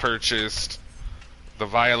just purchased the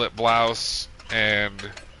violet blouse and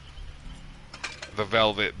the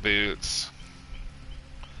velvet boots.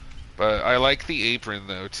 But I like the apron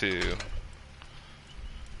though too,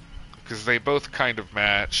 because they both kind of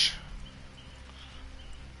match.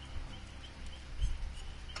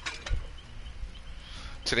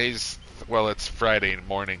 Today's, well, it's Friday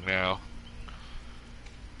morning now.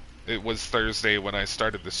 It was Thursday when I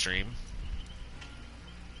started the stream.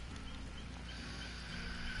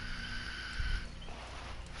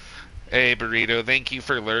 Hey, Burrito, thank you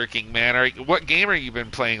for lurking, man. What game are you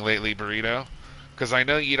been playing lately, Burrito? Because I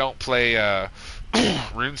know you don't play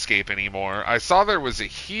RuneScape anymore. I saw there was a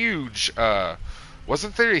huge,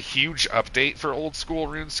 wasn't there a huge update for old school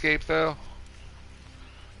RuneScape though?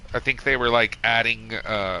 I think they were like adding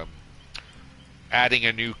a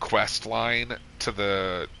new quest line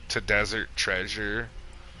to Desert Treasure.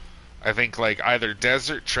 I think like either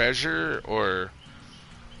Desert Treasure or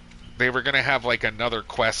they were gonna have like another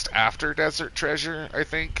quest after Desert Treasure, I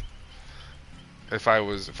think. If I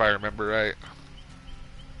remember right.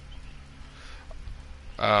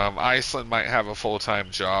 Iceland might have a full-time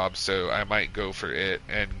job, so I might go for it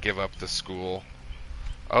and give up the school.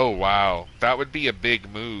 Oh wow, that would be a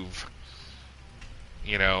big move.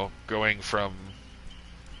 You know, going from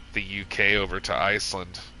the UK over to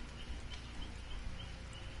Iceland.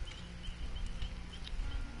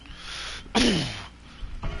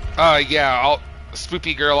 Yeah,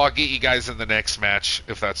 Spoopy Girl, I'll get you guys in the next match,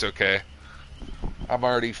 if that's okay. I'm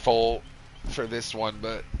already full for this one,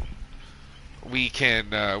 but we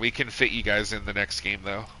can fit you guys in the next game,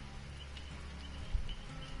 though.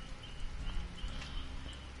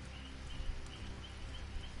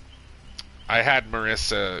 I had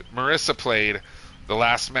Marissa. Marissa played the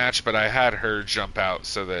last match, but I had her jump out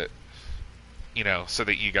so that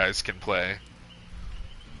you guys can play.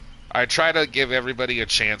 I try to give everybody a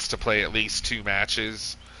chance to play at least 2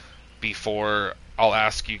 matches before I'll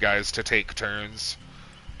ask you guys to take turns,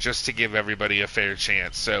 just to give everybody a fair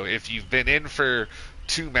chance. So if you've been in for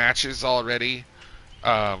 2 matches already,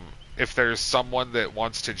 if there's someone that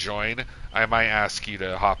wants to join, I might ask you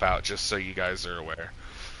to hop out just so you guys are aware.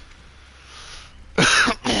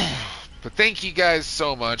 But thank you guys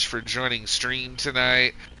so much for joining stream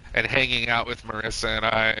tonight and hanging out with Marissa and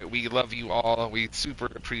I. We love you all. We super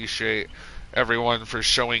appreciate everyone for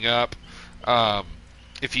showing up.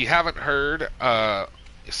 If you haven't heard,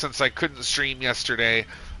 since I couldn't stream yesterday,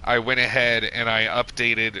 I went ahead and I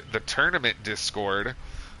updated the tournament Discord.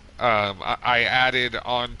 I added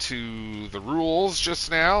onto the rules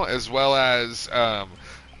just now, as well as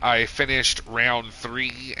I finished round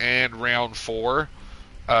 3 and round 4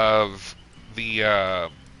 of the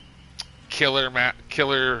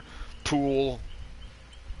killer pool.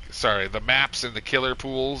 Sorry, the maps and the killer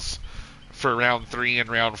pools for round 3 and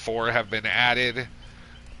round 4 have been added.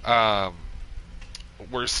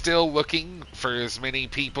 We're still looking for as many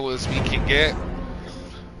people as we can get.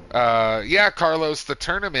 Yeah, Carlos, the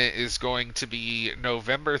tournament is going to be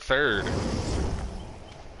November 3rd.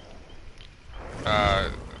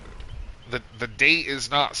 The date is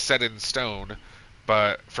not set in stone,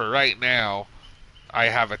 but for right now, I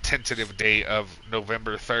have a tentative date of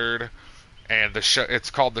November 3rd, and it's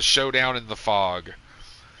called the Showdown in the Fog.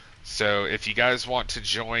 So if you guys want to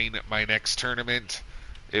join my next tournament,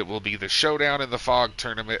 it will be the Showdown in the Fog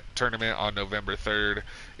tournament on November 3rd.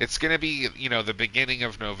 It's going to be, the beginning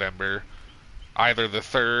of November, either the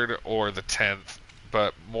 3rd or the 10th,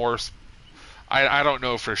 but more, I don't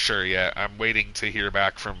know for sure yet. I'm waiting to hear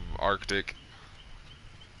back from Arctic.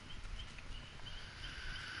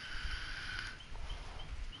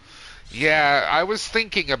 Yeah, I was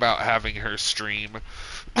thinking about having her stream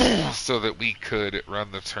so that we could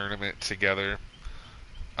run the tournament together.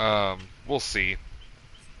 We'll see.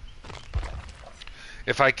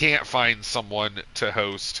 If I can't find someone to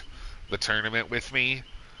host the tournament with me,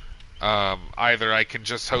 either I can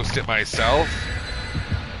just host it myself,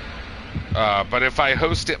 but if I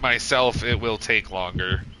host it myself, it will take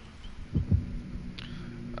longer.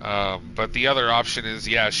 But the other option is,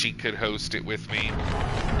 yeah, she could host it with me.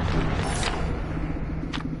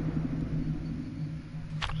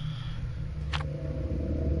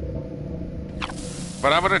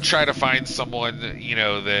 But I'm gonna try to find someone,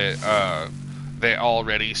 that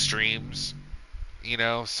already streams,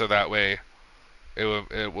 so that way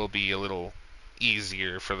it will be a little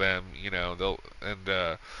easier for them,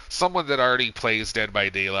 someone that already plays Dead by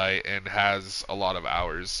Daylight and has a lot of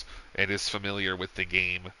hours and is familiar with the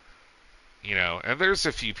game, and there's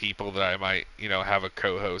a few people that I might, have a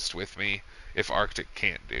co-host with me if Arctic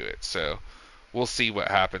can't do it. So we'll see what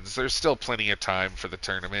happens. There's still plenty of time for the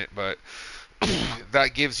tournament, but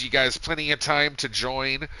that gives you guys plenty of time to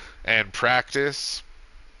join and practice.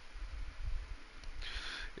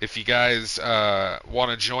 If you guys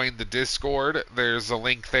want to join the Discord, there's a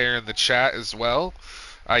link there in the chat as well.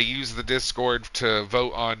 I use the Discord to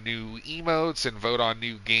vote on new emotes and vote on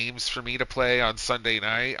new games for me to play on Sunday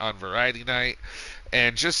night, on Variety Night.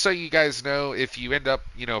 And just so you guys know, if you end up,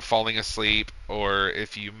 falling asleep, or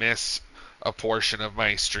if you miss a portion of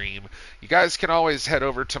my stream, you guys can always head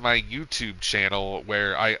over to my YouTube channel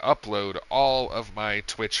where I upload all of my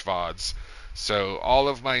Twitch VODs. So all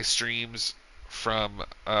of my streams from,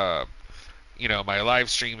 my live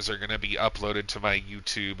streams are going to be uploaded to my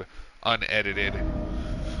YouTube unedited.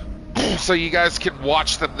 So you guys can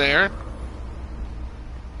watch them there.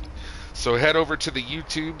 So head over to the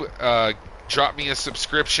YouTube, drop me a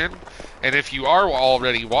subscription, and if you are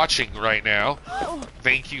already watching right now,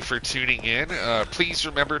 thank you for tuning in. Please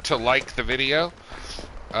remember to like the video.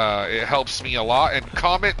 It helps me a lot, and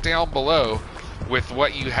comment down below with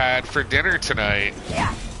what you had for dinner tonight.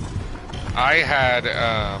 I had,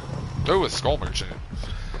 a Skull Merchant.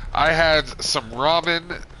 I had some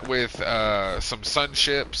ramen with some sun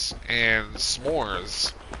chips and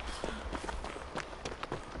s'mores.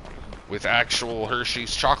 With actual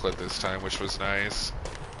Hershey's chocolate this time, which was nice.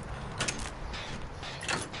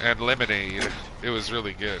 And lemonade. It was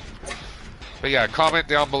really good. But yeah, comment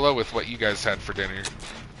down below with what you guys had for dinner.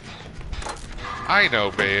 I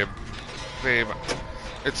know, babe. Babe,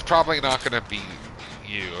 it's probably not gonna be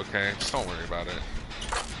you, okay? Just don't worry about it.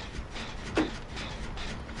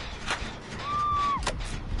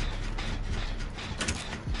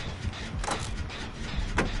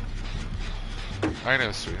 I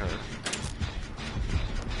know, sweetheart.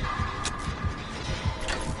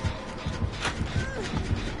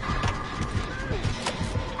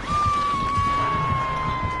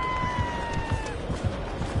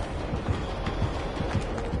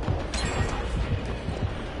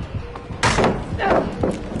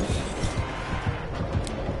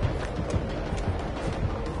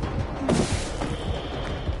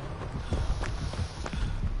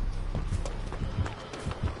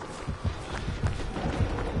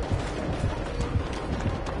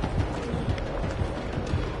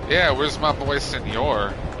 Yeah, where's my boy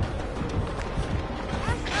Senor?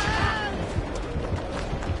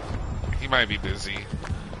 He might be busy.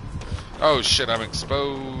 Oh shit, I'm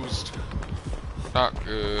exposed. Not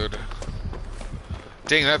good.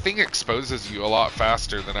 Dang, that thing exposes you a lot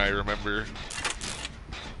faster than I remember.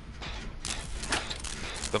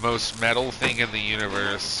 The most metal thing in the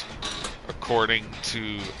universe, according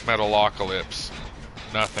to Metalocalypse.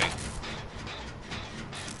 Nothing.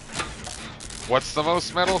 What's the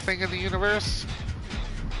most metal thing in the universe?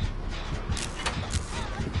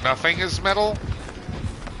 Nothing is metal?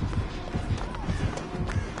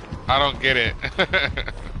 I don't get it.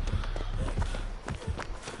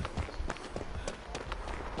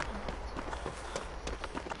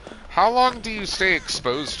 How long do you stay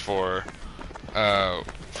exposed for?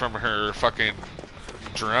 From her fucking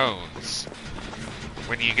drones?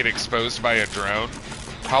 When you get exposed by a drone?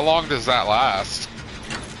 How long does that last?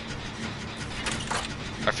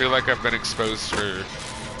 I feel like I've been exposed for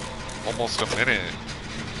almost a minute.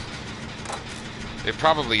 It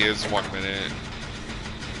probably is 1 minute.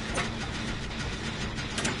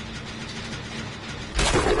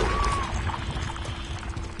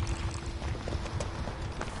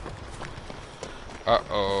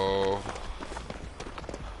 Uh-oh.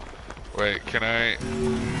 Wait, can I...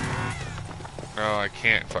 No, I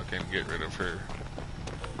can't fucking get rid of her.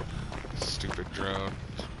 Stupid drone.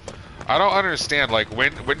 I don't understand, like,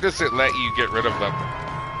 when does it let you get rid of them?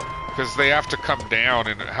 Because they have to come down,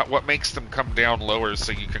 and what makes them come down lower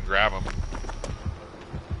so you can grab them?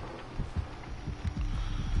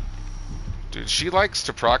 Dude, she likes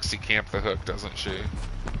to proxy camp the hook, doesn't she?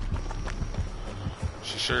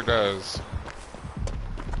 She sure does.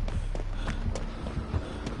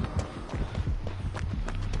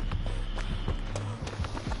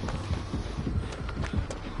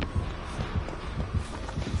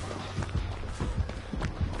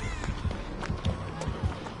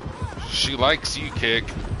 She likes you, Kick.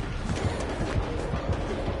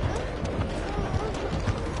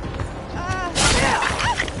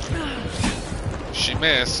 She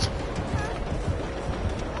missed.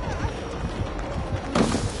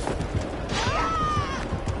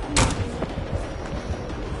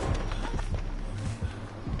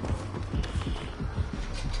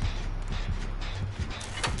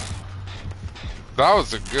 That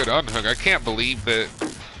was a good unhook. I can't believe that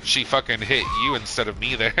she fucking hit you instead of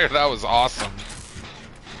me there. That was awesome.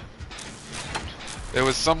 It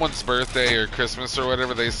was someone's birthday or Christmas or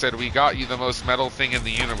whatever. They said, we got you the most metal thing in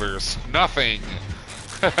the universe. Nothing.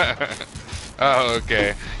 Oh,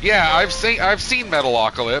 okay. Yeah, I've seen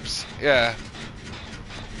Metalocalypse. Yeah.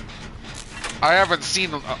 I haven't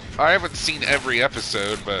seen every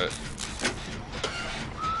episode, but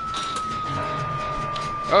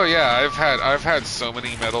oh yeah, I've had so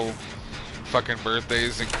many metal fucking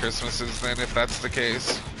birthdays and Christmases then, if that's the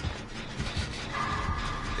case.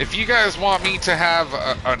 If you guys want me to have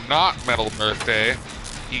a not metal birthday,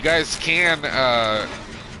 you guys can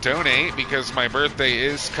donate, because my birthday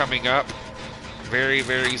is coming up very,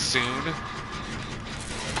 very soon.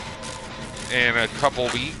 In a couple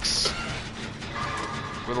weeks.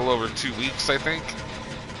 A little over 2 weeks, I think.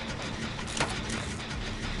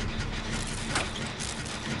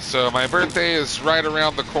 So my birthday is right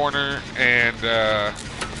around the corner, and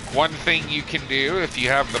one thing you can do if you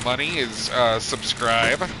have the money is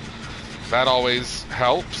subscribe. That always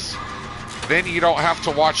helps. Then you don't have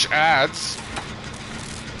to watch ads.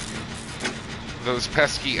 Those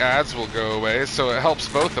pesky ads will go away, so it helps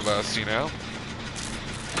both of us, you know?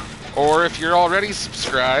 Or if you're already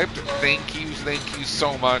subscribed, thank you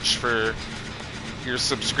so much for your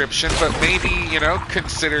subscription, but maybe, you know,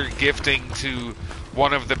 consider gifting to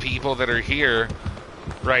one of the people that are here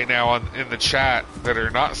right now in the chat that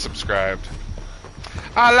are not subscribed.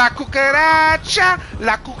 A la cucaracha,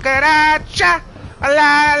 la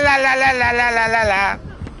la la la la la la la la la.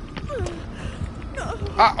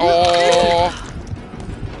 Uh-oh.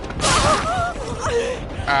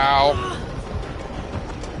 Ow.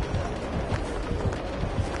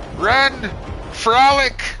 Run!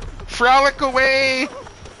 Frolic! Frolic away!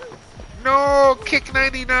 No! Kick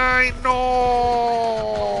 99!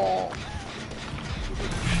 No!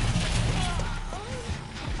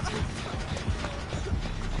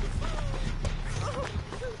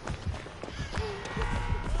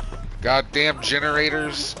 Goddamn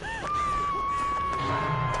generators.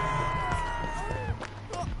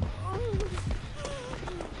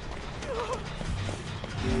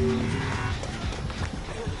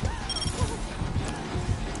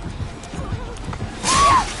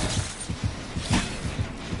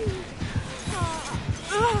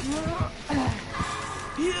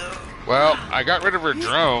 Well, I got rid of her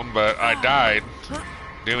drone, but I died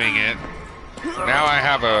doing it. Now I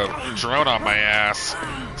have a drone on my ass.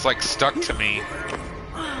 It's like stuck to me.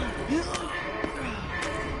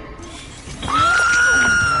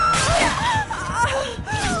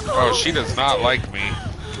 Oh, she does not like me.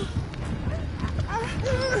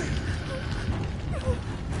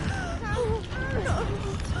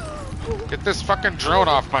 Get this fucking drone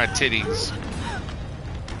off my titties.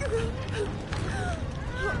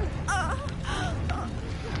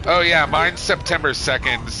 Oh yeah, mine's September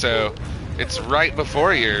 2nd, so it's right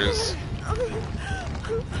before yours.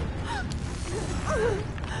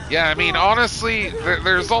 Yeah, I mean, honestly,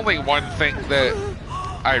 there's only one thing that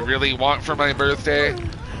I really want for my birthday,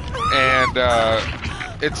 and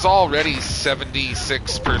it's already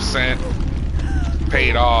 76%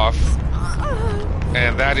 paid off,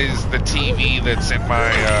 and that is the TV that's in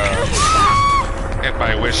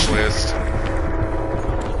my wish list.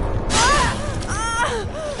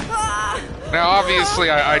 Now, obviously,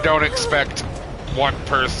 I don't expect one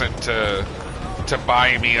person to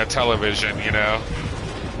buy me a television, you know?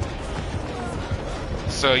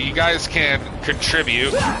 So you guys can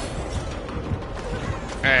contribute,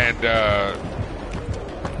 and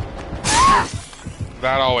that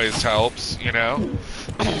always helps, you know?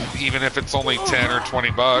 Even if it's only 10 or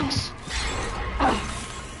 20 bucks.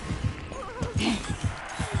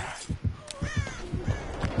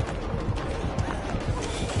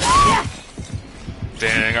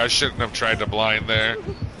 Dang, I shouldn't have tried to blind there.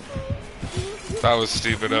 That was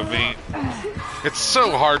stupid of me. It's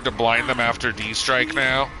so hard to blind them after D-Strike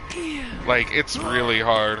now. Like, it's really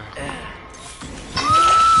hard.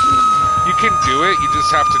 You can do it, you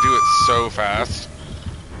just have to do it so fast.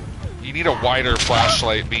 You need a wider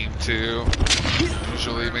flashlight beam, too.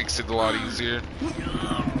 Usually it makes it a lot easier.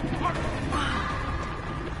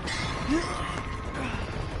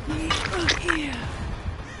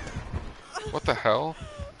 What the hell?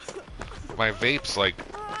 My vape's like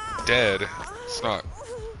dead. It's not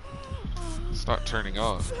turning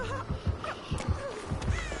on.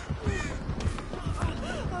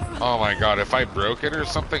 Oh my god, if I broke it or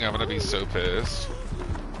something, I'm gonna be so pissed.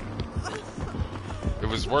 It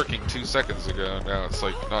was working 2 seconds ago, and now it's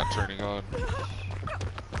like not turning on.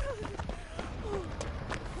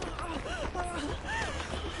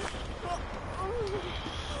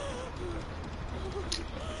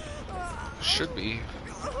 Should be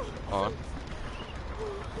on.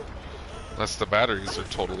 Unless the batteries are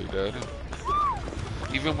totally dead.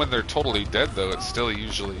 Even when they're totally dead, though, it still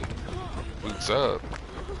usually boots up.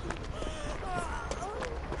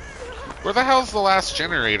 Where the hell's the last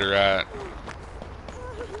generator at?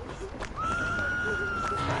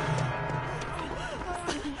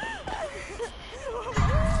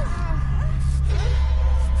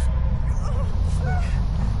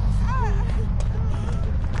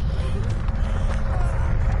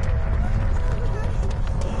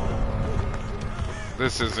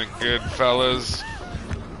 This isn't good, fellas.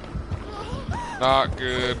 Not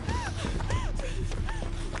good.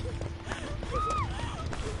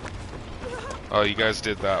 Oh, you guys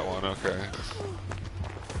did that one, okay.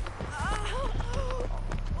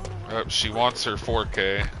 Oh, she wants her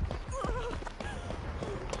 4K.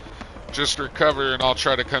 Just recover and I'll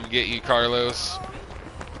try to come get you, Carlos.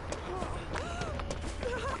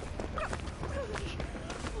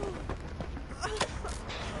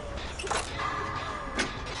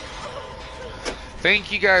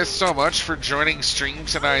 Thank you guys so much for joining stream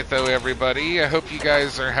tonight, though, everybody. I hope you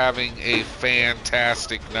guys are having a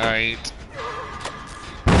fantastic night.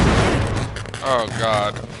 Oh,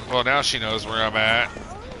 God. Well, now she knows where I'm at.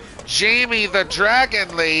 Jamie, the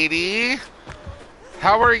Dragon Lady.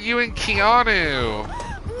 How are you and Keanu?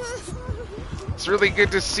 It's really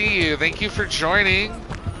good to see you. Thank you for joining.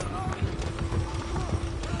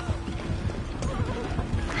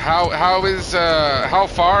 How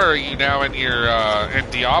far are you now in your in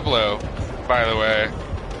Diablo, by the way?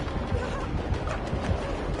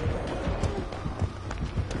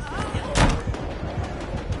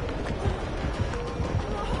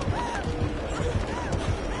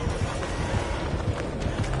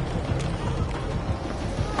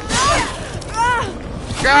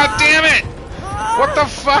 God damn it! What the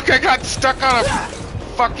fuck? I got stuck on a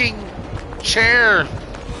fucking chair.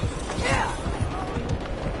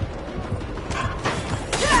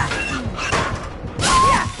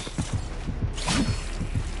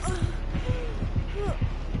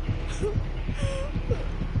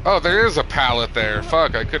 Oh, there is a pallet there.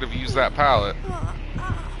 Fuck, I could have used that pallet.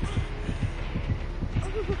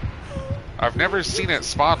 I've never seen it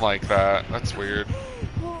spawn like that. That's weird.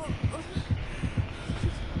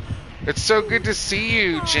 It's so good to see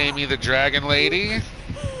you, Jamie the Dragon Lady.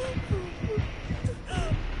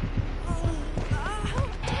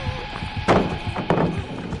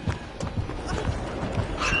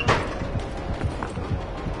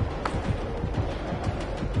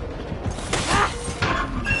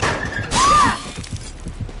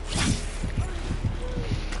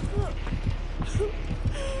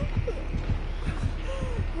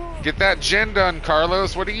 Get that gen done,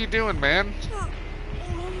 Carlos. What are you doing, man?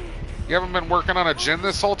 You haven't been working on a gen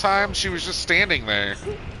this whole time? She was just standing there.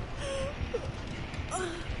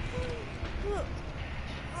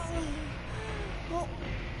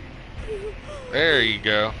 There you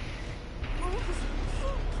go.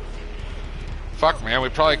 Fuck, man. We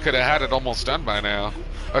probably could have had it almost done by now.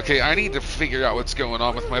 Okay, I need to figure out what's going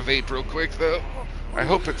on with my vape real quick, though. I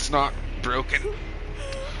hope it's not broken.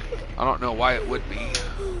 I don't know why it would be.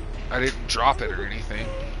 I didn't drop it or anything.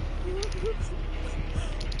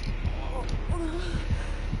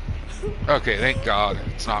 Okay, thank God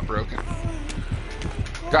it's not broken.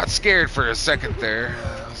 Got scared for a second there.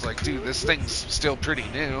 I was like, dude, this thing's still pretty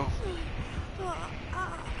new.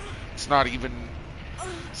 It's not even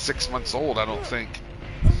 6 months old, I don't think.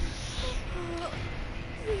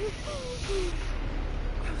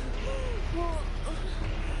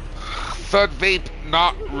 Thud Vape,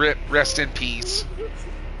 not rip, rest in peace.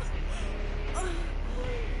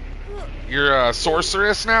 You're a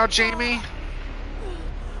sorceress now, Jamie?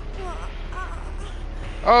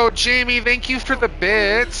 Oh, Jamie, thank you for the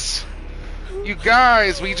bits. You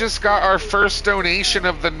guys, we just got our first donation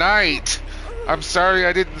of the night. I'm sorry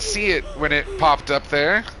I didn't see it when it popped up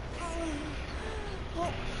there.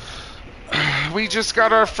 We just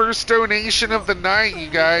got our first donation of the night, you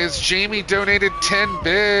guys. Jamie donated 10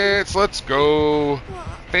 bits. Let's go.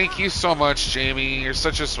 Thank you so much, Jamie. You're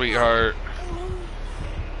such a sweetheart.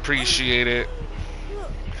 Appreciate it.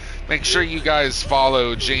 Make sure you guys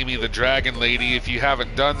follow Jamie the Dragon Lady if you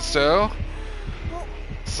haven't done so.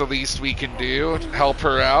 It's the least we can do. Help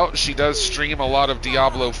her out. She does stream a lot of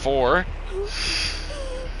Diablo 4.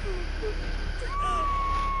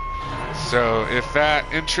 So if that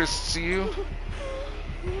interests you,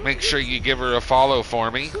 make sure you give her a follow for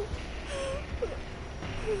me.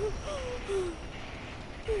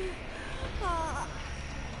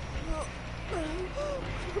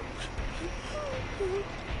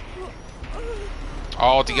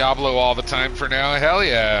 All Diablo all the time for now. Hell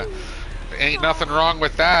yeah. Ain't nothing wrong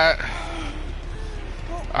with that.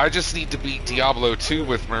 I just need to beat Diablo 2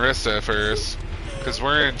 with Marissa first, because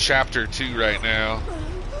we're in chapter 2 right now.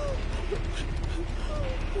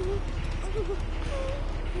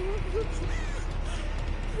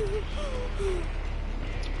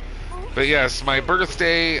 But yes, my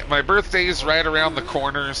birthday is right around the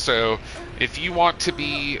corner, so if you want to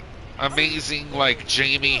be amazing like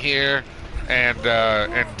Jamie here and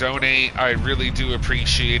donate, I really do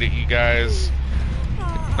appreciate it, you guys.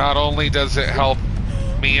 Not only does it help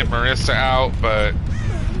me and Marissa out, but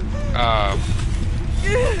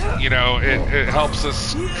You know, it helps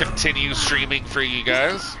us continue streaming for you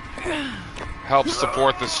guys. Helps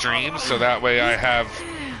support the stream, so that way I have,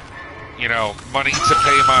 you know, money to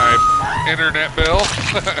pay my internet bill,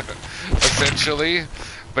 essentially.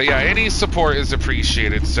 But yeah, any support is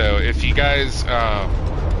appreciated. So if you guys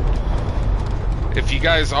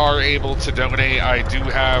are able to donate, I do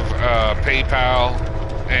have PayPal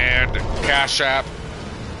and Cash App.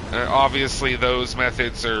 Obviously, those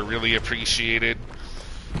methods are really appreciated.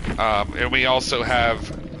 And we also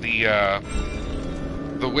have the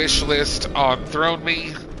wish list on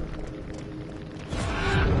ThroneMe.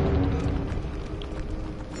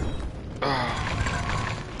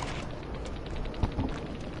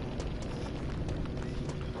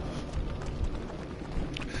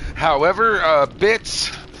 However,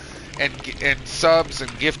 bits and subs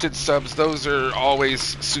and gifted subs, those are always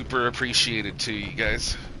super appreciated to you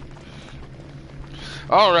guys.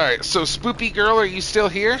 Alright, so Spoopy Girl, are you still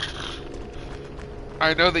here?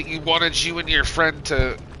 I know that you wanted you and your friend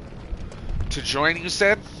to join, you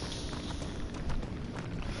said?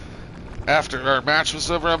 After our match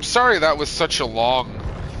was over. I'm sorry that was such a long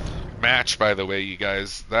match, by the way, you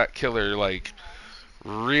guys. That killer, like,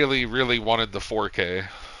 really, really wanted the 4K.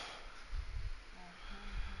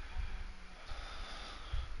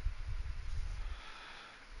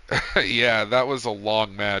 Yeah, that was a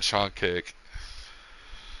long match, huh, Kick?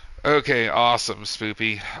 Okay, awesome,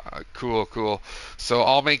 Spoopy. Cool, cool. So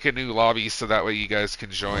I'll make a new lobby so that way you guys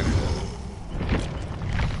can join.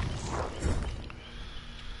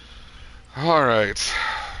 Alright.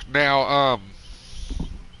 Now,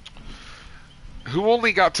 who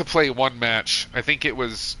only got to play one match? I think it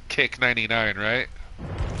was Kick 99, right?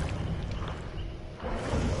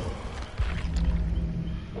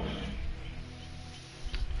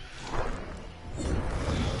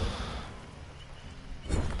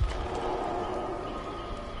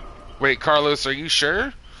 Wait, Carlos, are you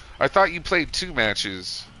sure? I thought you played 2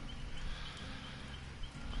 matches.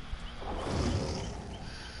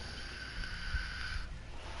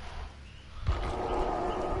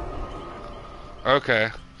 Okay.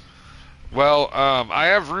 Well, I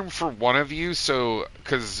have room for one of you, so,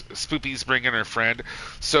 because Spoopy's bringing her friend.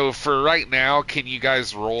 So for right now, can you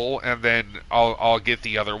guys roll, and then I'll get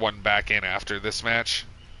the other one back in after this match?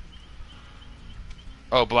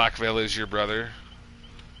 Oh, Blackville is your brother.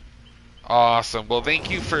 Awesome. Well,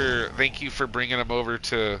 thank you for bringing him over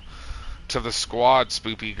to the squad,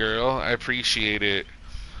 Spoopy Girl. I appreciate it.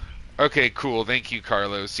 Okay, cool. Thank you,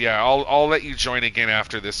 Carlos. Yeah, I'll let you join again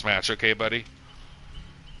after this match. Okay, buddy?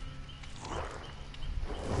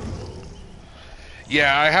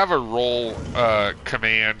 Yeah, I have a roll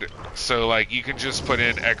command, so like you can just put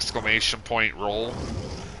in ! roll,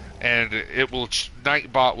 and it will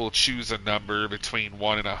Nightbot will choose a number between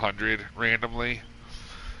 1 and 100 randomly.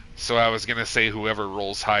 So I was gonna say whoever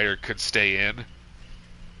rolls higher could stay in.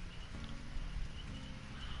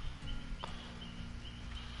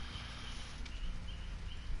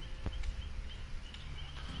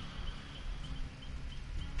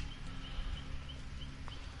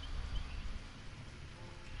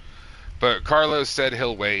 But Carlos said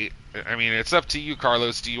he'll wait. I mean, it's up to you,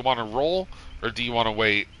 Carlos. Do you want to roll, or do you want to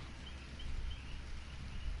wait?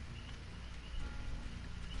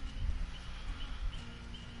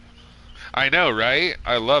 I know, right?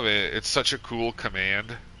 I love it. It's such a cool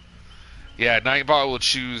command. Yeah, Nightbot will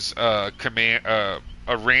choose a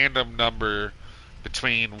random number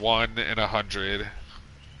between 1 and 100.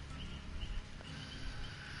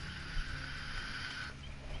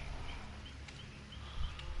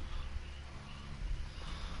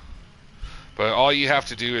 But all you have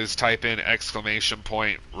to do is type in !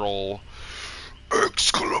 roll. ! roll.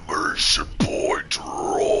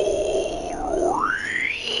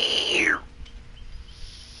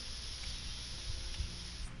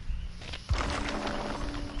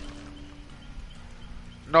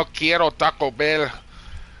 No quiero Taco Bell.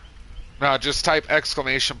 No, just type !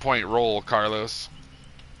 roll, Carlos. !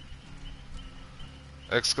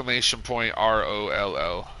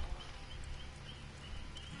 ROLL.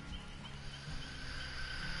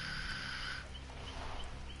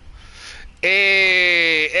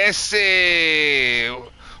 Hey, ese.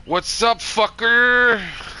 What's up, fucker?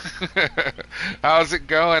 How's it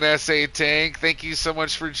going, SA Tank? Thank you so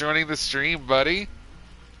much for joining the stream, buddy.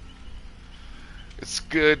 It's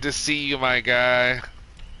good to see you, my guy.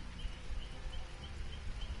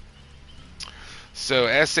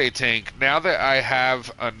 So, SA Tank, now that I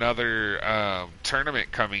have another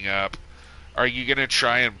tournament coming up, are you going to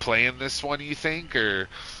try and play in this one, you think? Or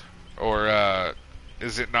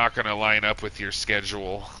is it not going to line up with your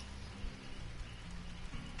schedule?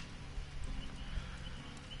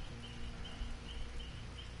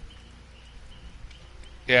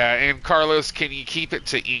 Yeah, and Carlos, can you keep it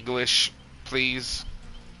to English, please?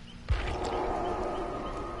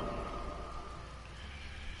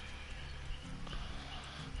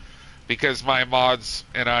 Because my mods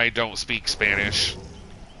and I don't speak Spanish.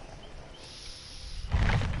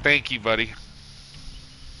 Thank you, buddy.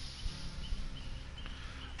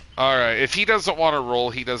 Alright, if he doesn't want to roll,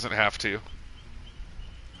 he doesn't have to.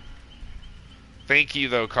 Thank you,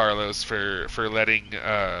 though, Carlos, for letting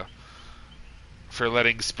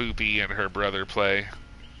Spoopy and her brother play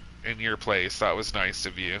in your place. That was nice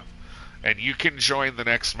of you. And you can join the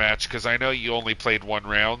next match, because I know you only played one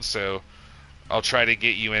round, so I'll try to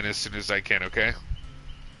get you in as soon as I can, okay?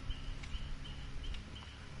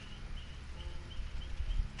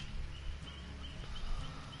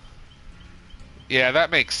 Yeah,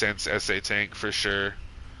 that makes sense, SA Tank, for sure.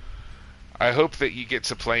 I hope that you get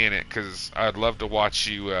to play in it, because I'd love to watch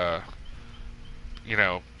you,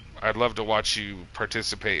 I'd love to watch you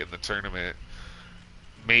participate in the tournament.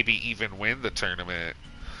 Maybe even win the tournament.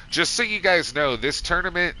 Just so you guys know, this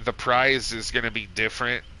tournament, the prize is going to be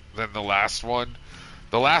different than the last one.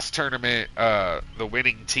 The last tournament, the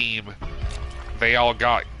winning team, they all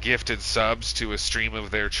got gifted subs to a stream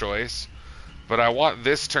of their choice. But I want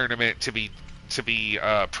this tournament to be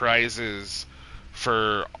prizes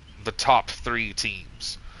for the top 3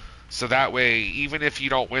 teams. So that way, even if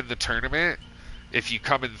you don't win the tournament, if you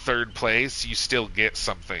come in 3rd place, you still get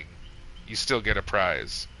something. You still get a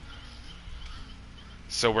prize.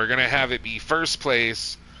 So we're going to have it be 1st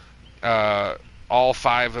place. All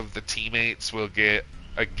 5 of the teammates will get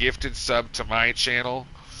a gifted sub to my channel.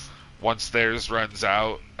 Once theirs runs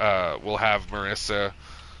out, we'll have Marissa,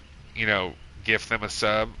 gift them a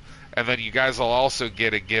sub. And then you guys will also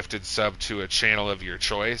get a gifted sub to a channel of your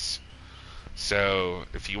choice. So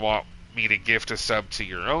if you want me to gift a sub to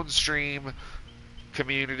your own stream,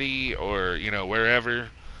 community, or, wherever.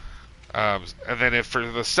 And then if for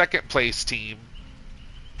the 2nd place team,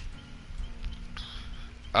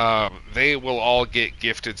 they will all get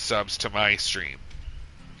gifted subs to my stream.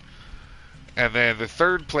 And then the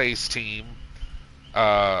 3rd place team,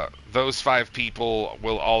 those 5 people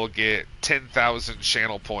will all get 10,000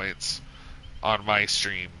 channel points on my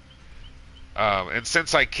stream. And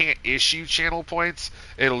since I can't issue channel points,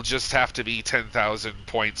 it'll just have to be 10,000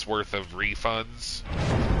 points worth of refunds.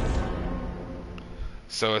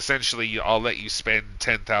 So essentially, I'll let you spend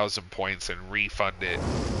 10,000 points and refund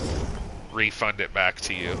it back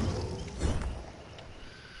to you.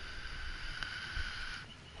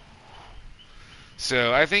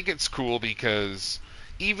 So I think it's cool because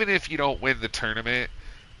even if you don't win the tournament,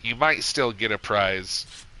 you might still get a prize,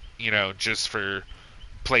 just for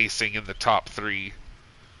placing in the top 3.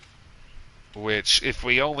 Which, if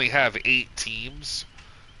we only have 8 teams,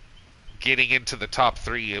 getting into the top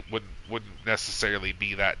 3, it wouldn't necessarily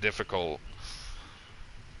be that difficult.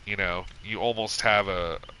 You almost have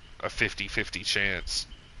a 50-50 chance.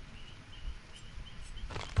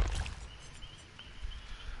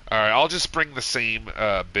 Alright, I'll just bring the same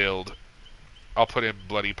build. I'll put in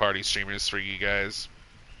Bloody Party streamers for you guys.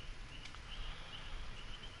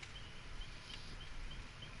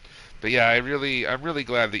 But yeah, I'm really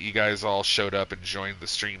glad that you guys all showed up and joined the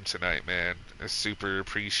stream tonight, man. I super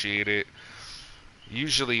appreciate it.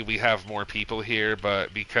 Usually we have more people here,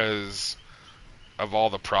 but because of all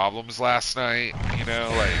the problems last night,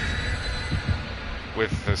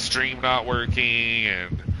 with the stream not working,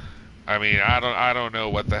 and I don't know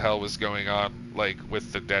what the hell was going on,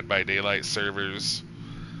 with the Dead by Daylight servers.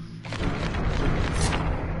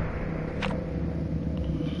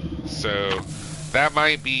 So that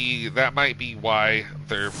might be why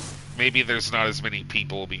maybe there's not as many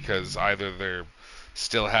people, because either they're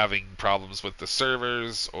still having problems with the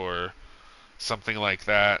servers or something like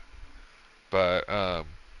that. But I'm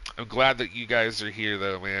glad that you guys are here,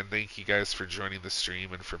 though, man. Thank you guys for joining the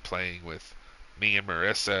stream and for playing with me and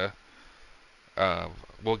Marissa.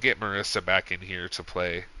 We'll get Marissa back in here to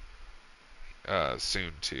play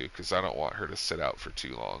soon, too, because I don't want her to sit out for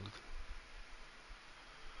too long.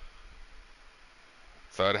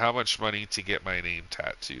 Thought, how much money to get my name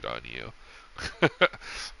tattooed on you?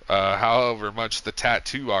 However much the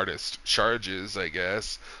tattoo artist charges, I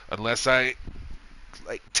guess. Unless I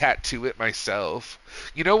tattoo it myself.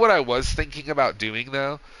 You know what I was thinking about doing,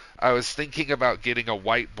 though? I was thinking about getting a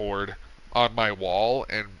whiteboard on my wall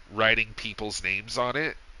and writing people's names on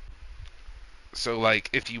it. So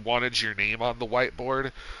if you wanted your name on the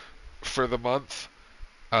whiteboard for the month,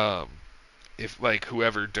 if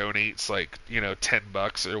whoever donates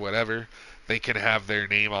 $10 or whatever, they can have their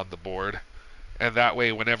name on the board. And that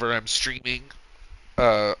way, whenever I'm streaming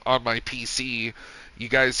on my PC, you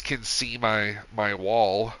guys can see my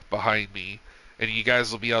wall behind me, and you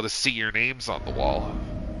guys will be able to see your names on the wall.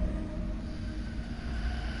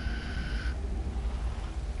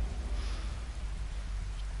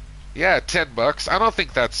 Yeah, $10. I don't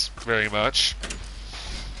think that's very much.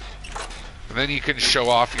 And then you can show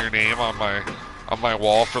off your name on my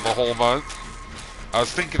wall for the whole month. I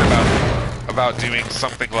was thinking about doing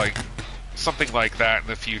something like that in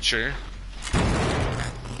the future.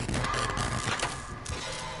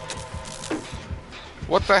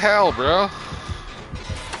 What the hell, bro?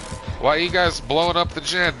 Why are you guys blowing up the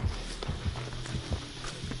gin?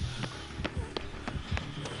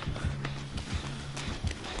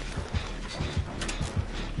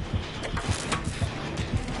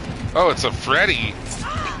 Oh, it's a Freddy.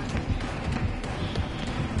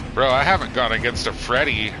 Bro, I haven't gone against a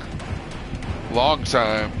Freddy long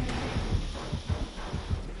time.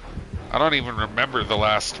 I don't even remember the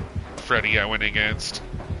last Freddy I went against.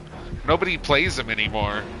 Nobody plays him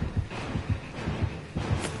anymore.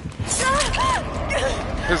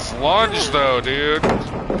 His lunge, though, dude.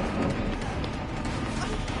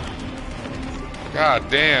 God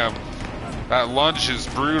damn. That lunge is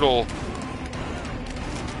brutal.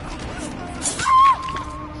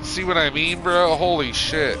 See what I mean, bro? Holy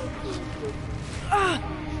shit.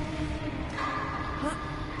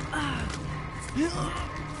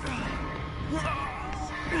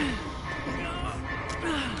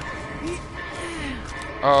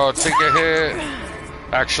 Oh, take a hit.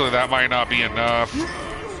 Actually, that might not be enough.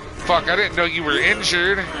 Fuck, I didn't know you were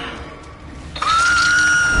injured. Dang,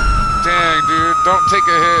 dude. Don't take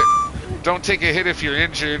a hit. Don't take a hit if you're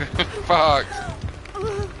injured. Fuck.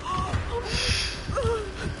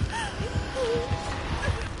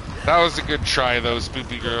 That was a good try, though,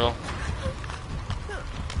 Spoopy Girl.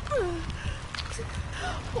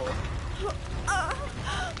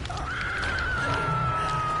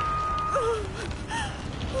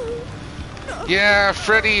 Yeah,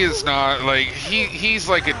 Freddy is not, like, he's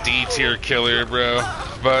like a D tier killer, bro.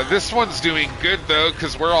 But this one's doing good, though,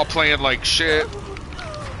 because we're all playing like shit.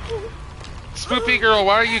 Spoopy Girl,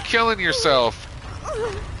 why are you killing yourself?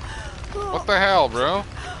 What the hell, bro?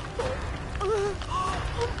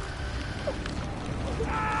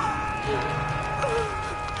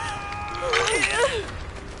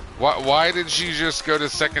 Why did you just go to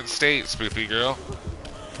second state, Spoopy Girl?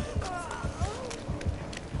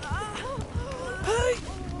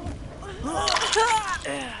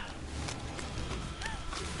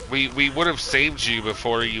 We would have saved you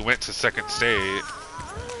before you went to second state.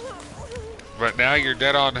 But now you're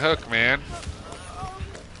dead on hook, man.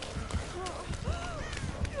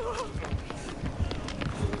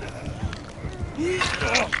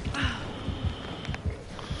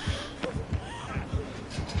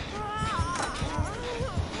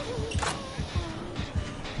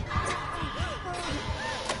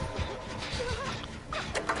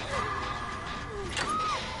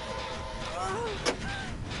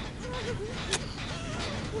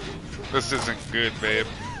 This isn't good, babe.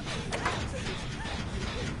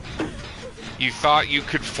 You thought you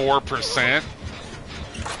could 4%?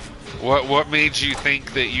 What made you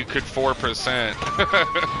think that you could 4%?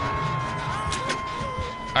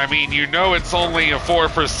 I mean, you know it's only a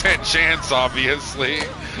 4% chance, obviously.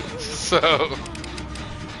 So,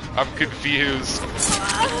 I'm confused.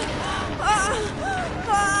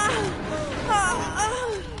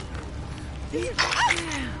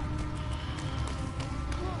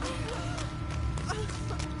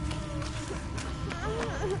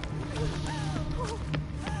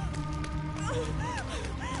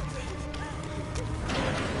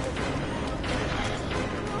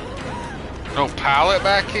 No pallet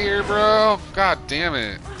back here, bro? God damn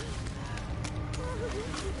it.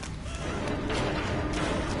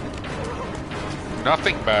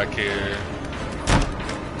 Nothing back here.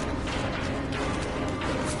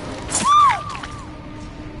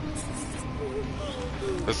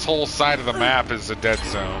 This whole side of the map is a dead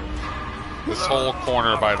zone. This whole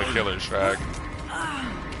corner by the killer shack.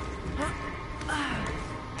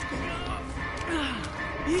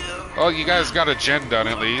 Oh, you guys got a gen done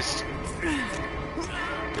at least.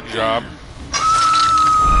 Good job.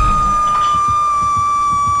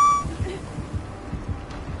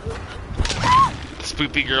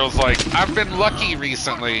 Spoopy Girl's like, I've been lucky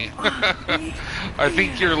recently. I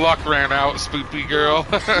think your luck ran out, Spoopy Girl.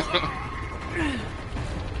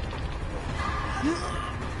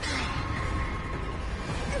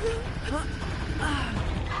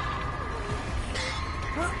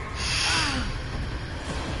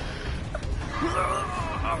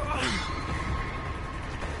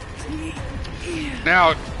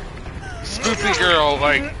 Now, Spoopy Girl,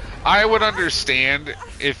 like, I would understand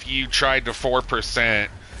if you tried to 4%,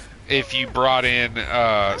 if you brought in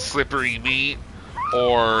slippery meat,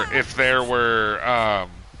 or if there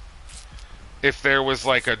was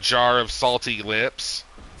like a jar of salty lips,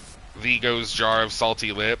 Vigo's jar of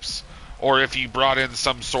salty lips, or if you brought in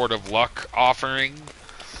some sort of luck offering,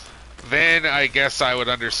 then I guess I would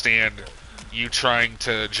understand you trying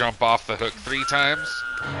to jump off the hook 3 times.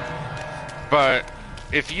 But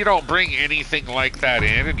if you don't bring anything like that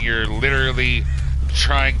in and you're literally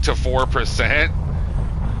trying to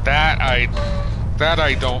 4%, that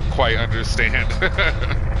I don't quite understand.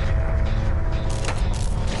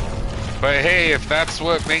 But hey, if that's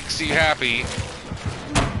what makes you happy.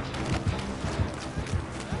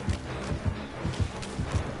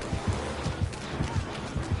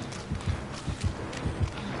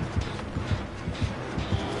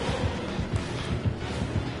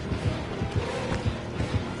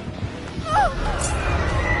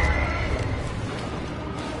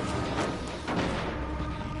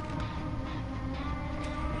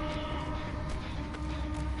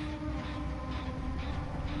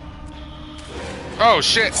 Oh,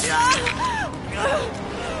 shit.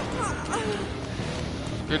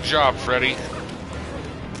 Good job, Freddy.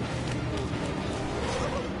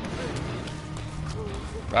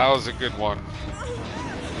 That was a good one.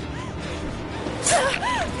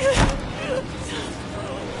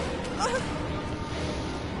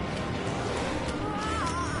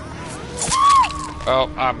 Oh,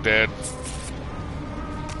 I'm dead.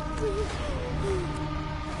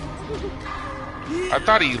 I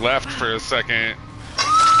thought he left for a second.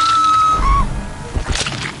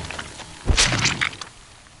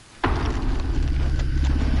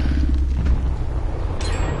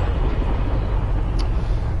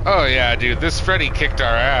 Oh yeah, dude, this Freddy kicked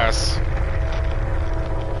our ass.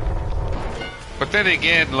 But then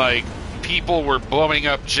again, like, people were blowing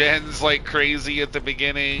up gens like crazy at the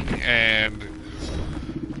beginning, and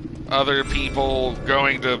other people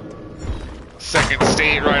going to second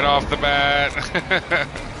state right off the bat.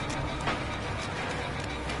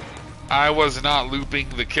 I was not looping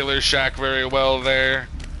the Killer Shack very well there.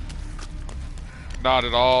 Not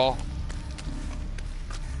at all.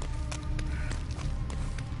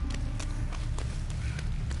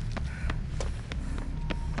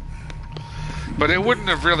 But it wouldn't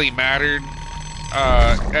have really mattered,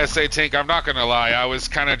 SA Tank, I'm not gonna lie, I was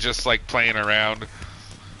kind of just like playing around.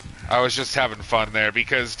 I was just having fun there,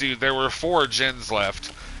 because, dude, there were 4 gens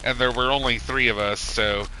left, and there were only 3 of us,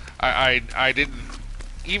 so I didn't,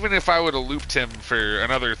 even if I would have looped him for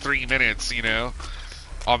another 3 minutes, you know,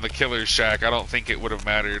 on the Killer Shack, I don't think it would have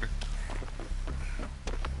mattered.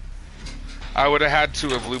 I would have had to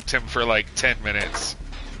have looped him for like 10 minutes.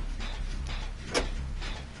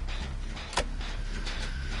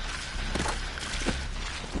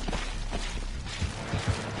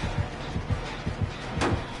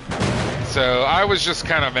 So I was just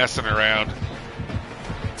kind of messing around.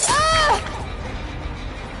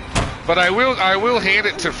 But I will hand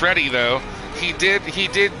it to Freddy though. He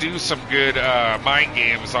did do some good mind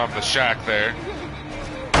games on the shack there.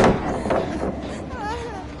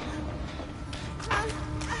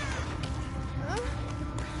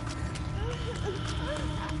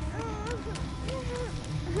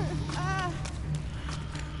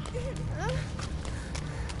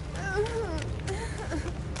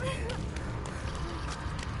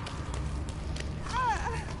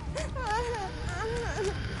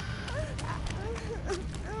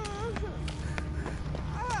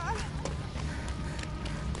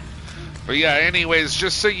 But yeah, anyways,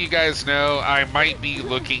 just so you guys know, I might be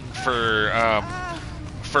looking for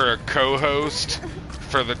a co-host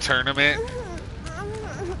for the tournament.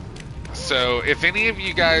 So if any of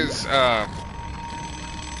you guys,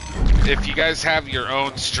 if you guys have your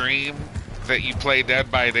own stream that you play Dead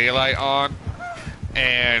by Daylight on,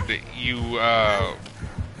 and you,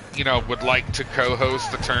 you know, would like to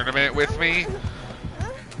co-host the tournament with me,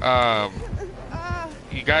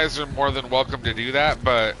 you guys are more than welcome to do that,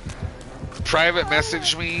 but private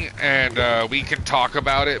message me and we can talk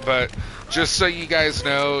about it. But just so you guys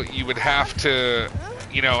know, you would have to,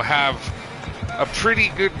 you know, have a pretty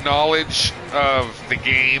good knowledge of the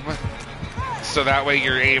game, so that way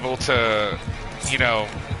you're able to, you know,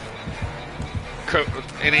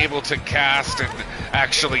 and able to cast and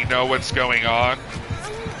actually know what's going on.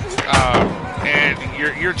 And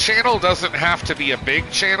your channel doesn't have to be a big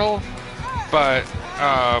channel, but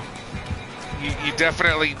you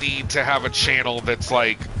definitely need to have a channel that's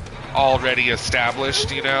like already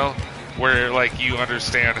established, you know, where like you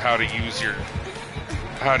understand how to use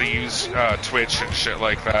Twitch and shit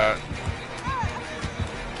like that.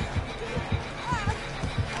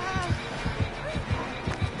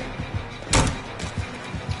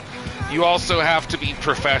 You also have to be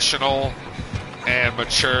professional and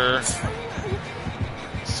mature.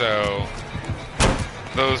 So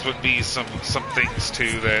those would be some things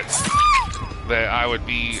too that I would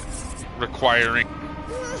be requiring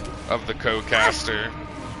of the co-caster.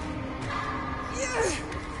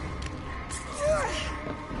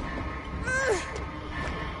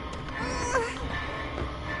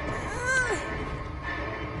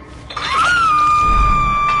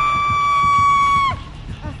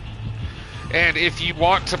 And if you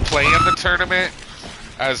want to play in the tournament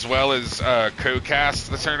as well as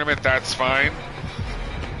co-cast the tournament, that's fine.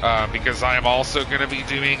 Because I am also going to be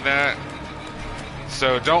doing that.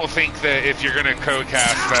 So don't think that if you're going to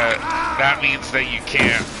co-cast that means that you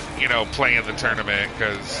can't, you know, play in the tournament,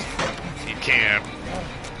 because you can.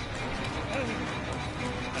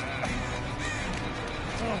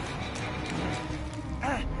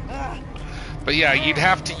 But yeah, you'd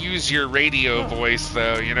have to use your radio voice,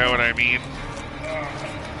 though, you know what I mean?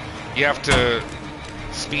 You have to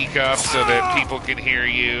speak up so that people can hear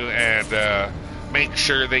you, and make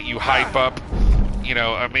sure that you hype up, you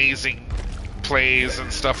know, amazing plays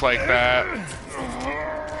and stuff like that.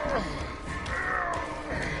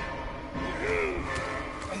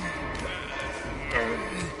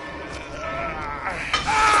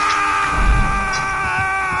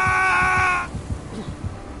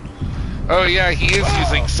 Oh yeah, he is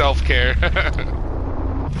using self-care.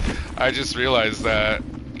 I just realized that.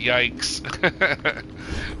 Yikes.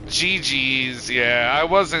 GG's, yeah, I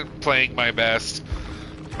wasn't playing my best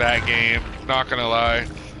that game, not gonna lie.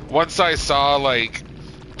 Once I saw, like,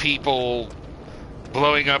 people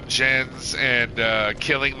blowing up gens and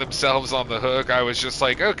killing themselves on the hook, I was just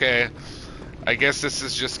like, okay, I guess this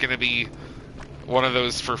is just gonna be one of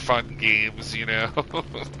those for fun games, you know?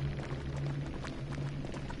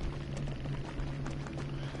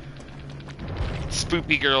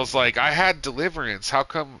 Spoopy Girl's like, I had deliverance. How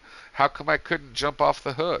come I couldn't jump off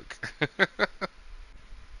the hook?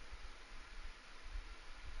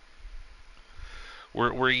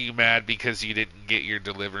 Were you mad because you didn't get your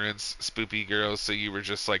deliverance, Spoopy Girl? So you were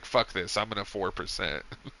just like, fuck this, I'm gonna 4%.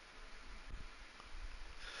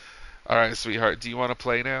 Alright, sweetheart, do you want to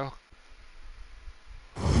play now?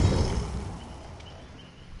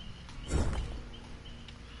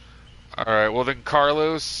 Alright, well then,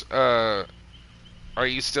 Carlos, are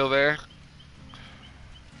you still there?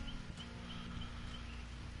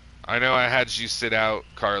 I know I had you sit out,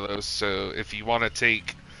 Carlos, so if you want to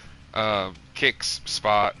take Kick's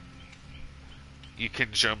spot, you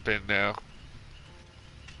can jump in now.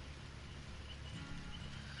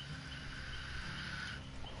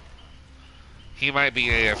 He might be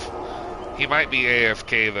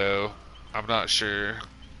AFK though. I'm not sure.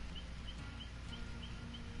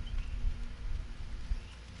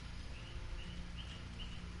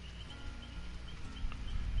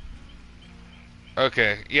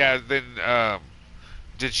 Okay, yeah, then,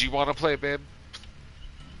 did you want to play, babe?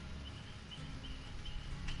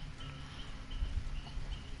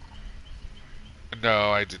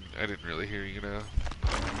 No, I didn't really hear you now.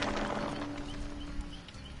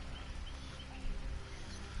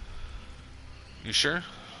 You sure?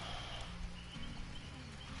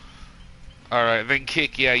 Alright, then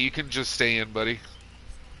Kick, yeah, you can just stay in, buddy.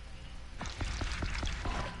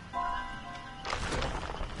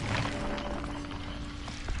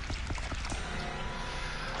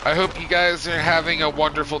 I hope you guys are having a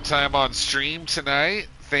wonderful time on stream tonight.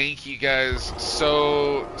 Thank you guys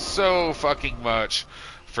so fucking much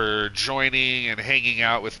for joining and hanging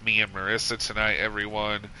out with me and Marissa tonight,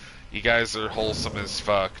 everyone. You guys are wholesome as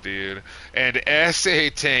fuck, dude. And SA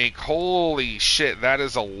Tank, holy shit, that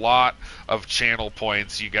is a lot of channel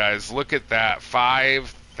points, you guys. Look at that,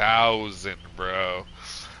 5,000, bro.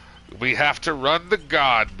 We have to run the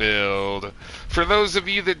God build. For those of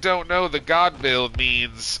you that don't know, the God build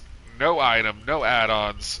means no item, no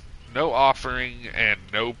add-ons, no offering, and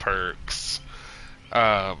no perks.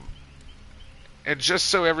 And just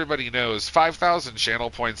so everybody knows, 5,000 channel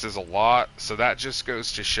points is a lot, so that just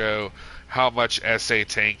goes to show how much SA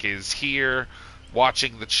Tank is here,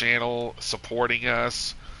 watching the channel, supporting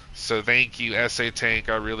us. So thank you, SA Tank.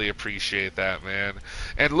 I really appreciate that, man.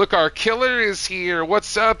 And look, our killer is here.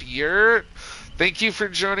 What's up, Yurt? Thank you for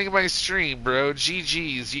joining my stream, bro.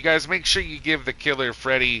 GG's. You guys make sure you give the killer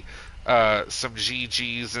Freddy some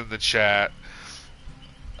GG's in the chat.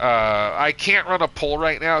 I can't run a poll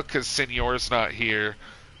right now because Senor's not here.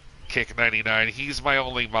 Kick99. He's my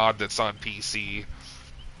only mod that's on PC.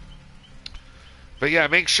 But yeah,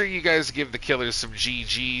 make sure you guys give the killer some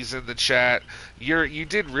GG's in the chat. You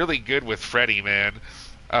did really good with Freddy, man.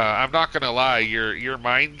 I'm not gonna lie, your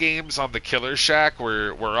mind games on the Killer Shack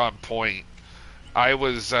were on point. I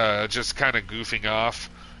was just kind of goofing off.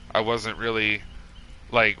 I wasn't really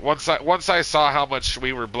like once I saw how much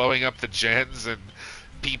we were blowing up the gens and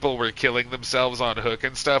people were killing themselves on hook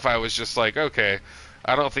and stuff. I was just like, okay,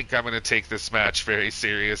 I don't think I'm gonna take this match very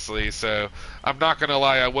seriously. So I'm not gonna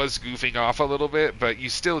lie, I was goofing off a little bit, but you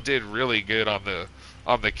still did really good on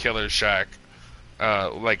the Killer Shack,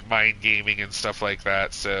 like mind gaming and stuff like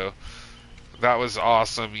that. So that was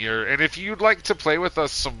awesome. And if you'd like to play with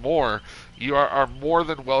us some more, you are more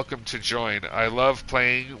than welcome to join. I love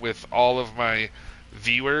playing with all of my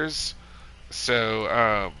viewers.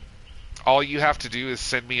 So all you have to do is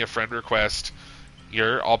send me a friend request.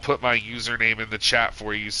 I'll put my username in the chat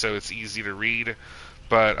for you so it's easy to read.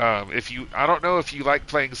 But I don't know if you like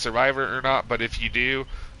playing Survivor or not, but if you do,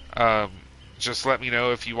 just let me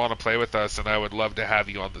know if you want to play with us, and I would love to have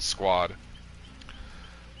you on the squad.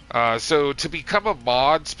 So to become a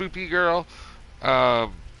mod, Spoopy Girl,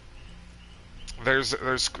 there's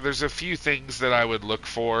a few things that I would look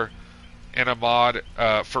for in a mod.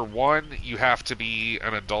 For one, you have to be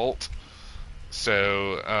an adult.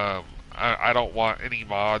 So I don't want any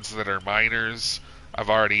mods that are minors. I've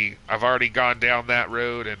already gone down that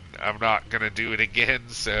road, and I'm not gonna do it again.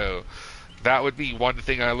 So that would be one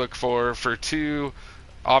thing I look for. For two,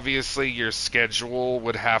 obviously your schedule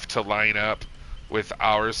would have to line up with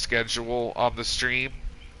our schedule on the stream.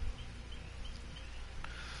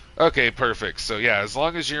 Okay, perfect. So yeah, as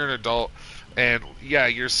long as you're an adult, and yeah,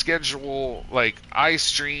 your schedule, like I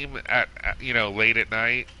stream at late at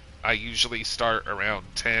night. I usually start around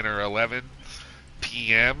 10 or 11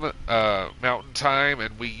 p.m. Mountain Time,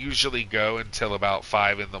 and we usually go until about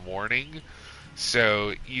 5 in the morning.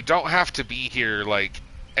 So you don't have to be here like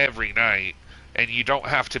every night, and you don't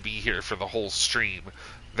have to be here for the whole stream.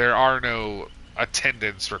 There are no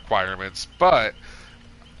attendance requirements, but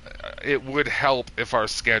it would help if our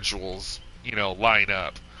schedules, line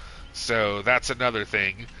up. So that's another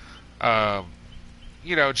thing.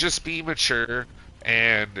 Just be mature,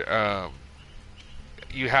 and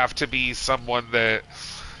you have to be someone that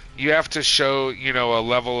you have to show, a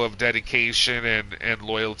level of dedication and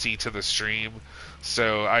loyalty to the stream.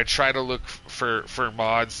 So I try to look for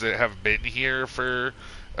mods that have been here for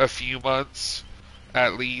a few months,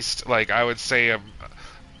 at least. Like, I would say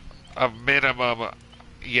a minimum,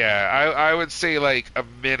 yeah, I would say like a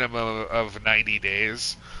minimum of 90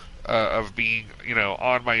 days of being,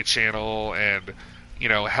 on my channel and,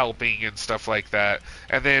 helping and stuff like that.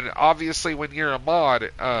 And then obviously when you're a mod,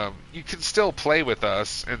 you can still play with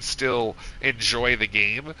us and still enjoy the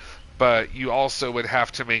game, but you also would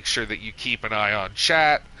have to make sure that you keep an eye on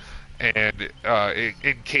chat, and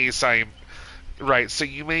in case I'm right, so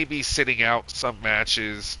you may be sitting out some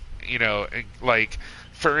matches, like,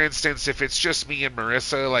 for instance, if it's just me and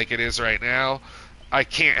Marissa like it is right now, I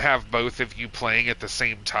can't have both of you playing at the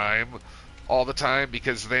same time all the time,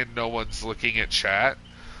 because then no one's looking at chat.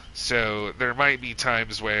 So there might be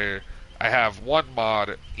times where I have one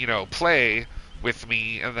mod, play with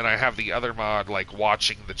me, and then I have the other mod like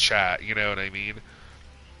watching the chat, you know what I mean?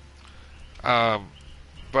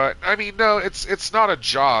 But I mean, no, it's not a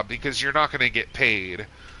job, because you're not going to get paid.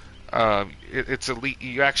 It's elite.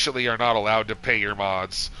 You actually are not allowed to pay your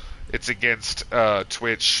mods. It's against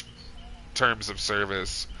Twitch terms of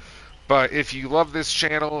service. But if you love this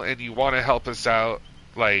channel and you want to help us out,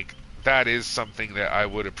 like, that is something that I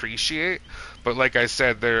would appreciate. But like I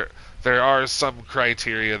said, there are some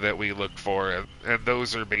criteria that we look for, and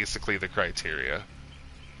those are basically the criteria.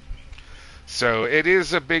 So it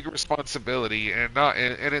is a big responsibility, and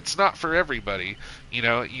it's not for everybody.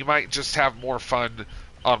 You might just have more fun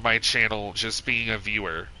on my channel just being a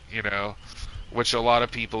viewer, which a lot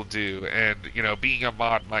of people do. And being a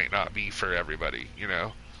mod might not be for everybody,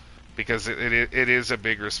 because it is a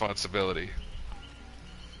big responsibility.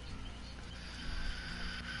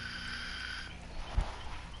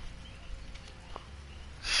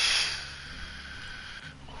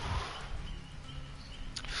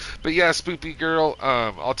 But yeah, Spoopy Girl,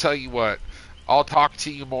 I'll tell you what, I'll talk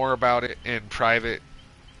to you more about it in private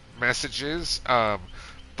messages.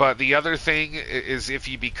 But the other thing is, if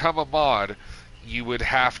you become a mod, you would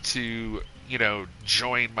have to,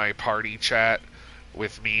 join my party chat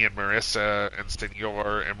with me and Marissa and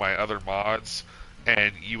Senor and my other mods,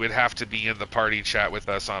 and you would have to be in the party chat with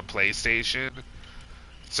us on PlayStation.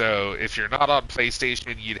 So if you're not on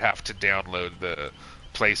PlayStation, you'd have to download the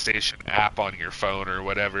PlayStation app on your phone or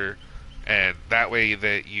whatever, and that way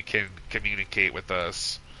that you can communicate with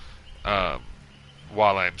us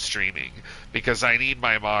while I'm streaming, because I need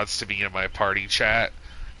my mods to be in my party chat,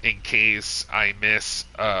 in case I miss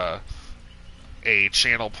a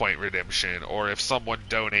channel point redemption, or if someone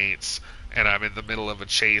donates and I'm in the middle of a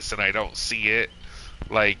chase and I don't see it,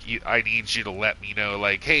 like, I need you to let me know,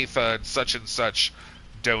 like, hey, Thud, such and such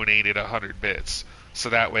donated 100 bits, so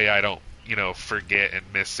that way I don't, forget and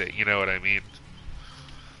miss it, you know what I mean?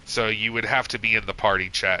 So you would have to be in the party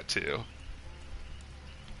chat, too.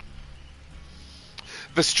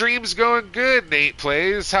 The stream's going good, Nate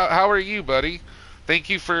Plays. How are you, buddy? Thank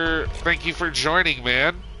you for joining,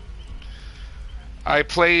 man. I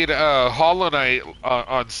played Hollow Knight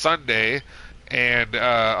on Sunday, and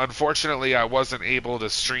unfortunately I wasn't able to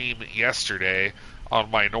stream yesterday on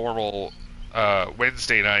my normal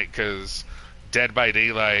Wednesday night because Dead by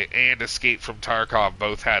Daylight and Escape from Tarkov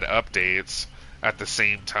both had updates at the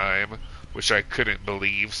same time, which I couldn't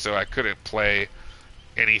believe, so I couldn't play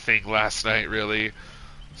anything last night, really.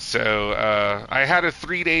 So I had a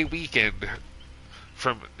 3-day weekend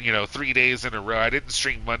from 3 days in a row. I didn't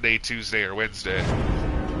stream Monday, Tuesday, or Wednesday.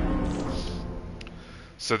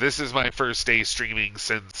 So this is my first day streaming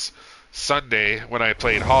since Sunday when I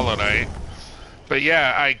played Hollow Knight. But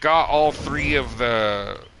yeah, I got all three of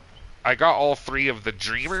the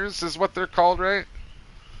dreamers, is what they're called, right?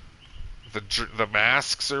 The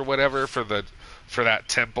masks or whatever for that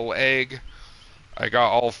temple egg. I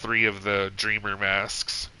got all 3 of the dreamer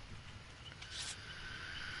masks.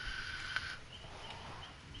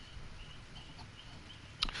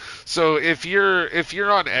 So if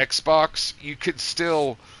you're on Xbox, you could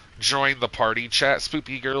still join the party chat,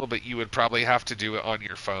 Spoopy Girl, but you would probably have to do it on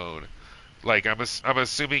your phone. Like, I'm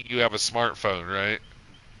assuming you have a smartphone, right?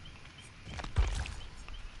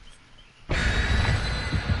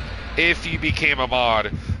 If you became a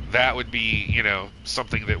mod, that would be,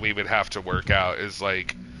 something that we would have to work out, is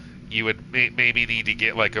like, you would maybe need to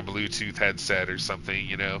get like a Bluetooth headset or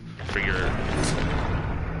something, for your,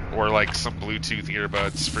 or like some Bluetooth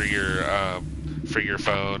earbuds for your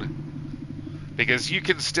phone, because you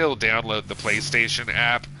can still download the PlayStation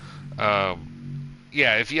app.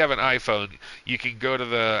 Yeah, if you have an iPhone, you can go to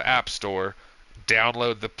the App Store,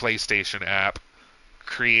 download the PlayStation app,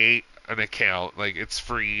 create an account, like, it's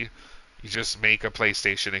free. You just make a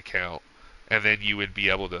PlayStation account, and then you would be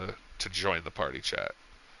able to join the party chat.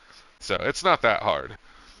 So it's not that hard.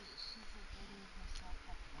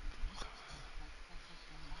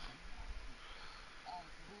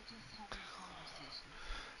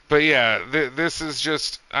 But yeah, this is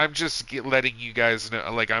just, I'm just letting you guys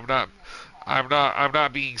know, like, I'm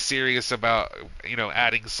not being serious about,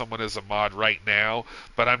 adding someone as a mod right now,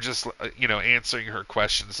 but I'm just, answering her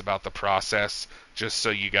questions about the process, just so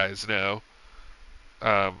you guys know.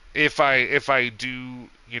 If I do,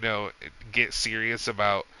 get serious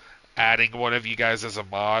about adding one of you guys as a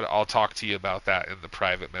mod, I'll talk to you about that in the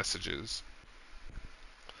private messages.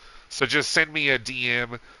 So just send me a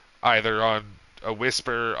DM either on a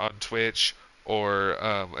whisper on Twitch or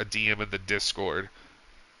a DM in the Discord.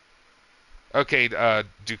 Okay,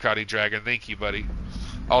 Ducati Dragon, thank you, buddy.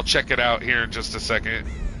 I'll check it out here in just a second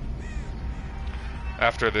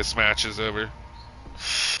after this match is over.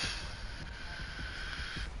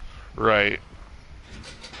 Right.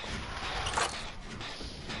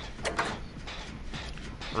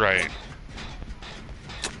 Right.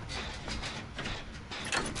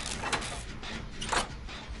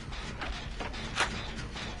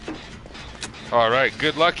 Alright,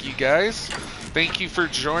 good luck, you guys. Thank you for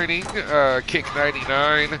joining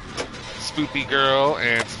Kick99, Spoopy Girl,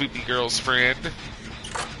 and Spoopy Girl's friend.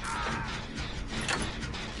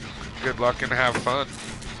 Good luck and have fun.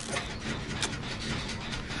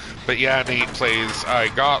 But yeah, Nate Plays, I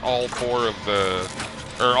got all 3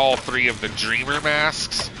 of the Dreamer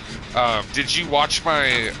masks. Did you watch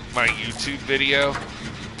my YouTube video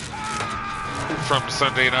from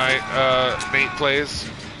Sunday night, Nate Plays?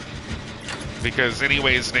 Because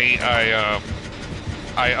anyways, Nate, I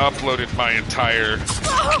uploaded my entire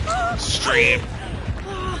stream.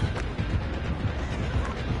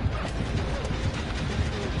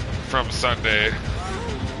 From Sunday.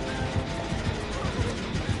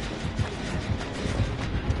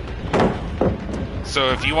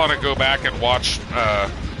 So if you want to go back and watch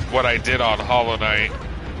what I did on Hollow Knight,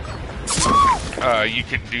 you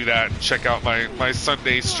can do that and check out my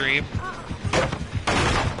Sunday stream.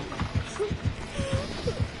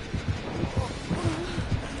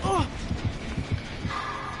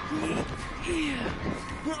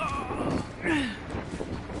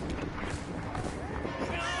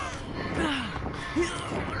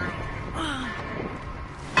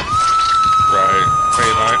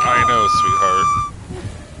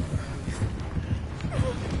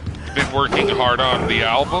 Working hard on the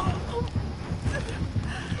album.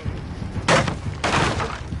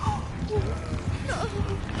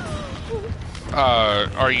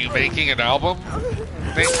 Are you making an album,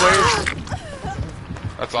 Nickplace?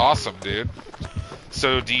 That's awesome, dude.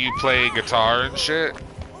 So, do you play guitar and shit?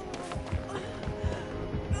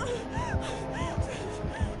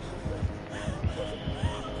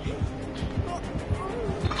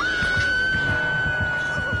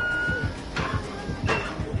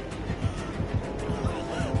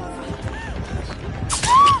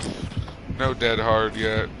 No dead hard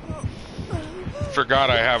yet. Forgot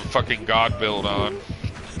I have fucking God build on.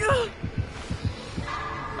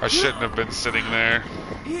 I shouldn't have been sitting there.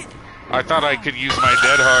 I thought I could use my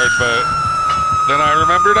dead hard, but then I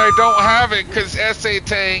remembered I don't have it because SA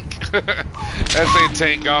Tank. SA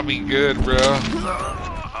Tank got me good, bro.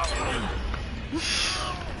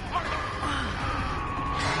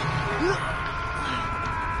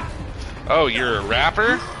 Oh, you're a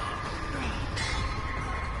rapper?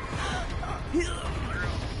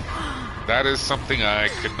 That is something I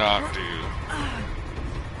could not do.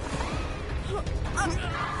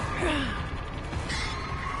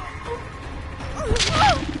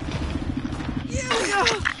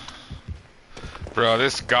 Bro,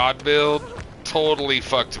 this God build totally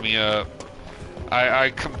fucked me up.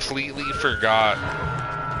 I completely forgot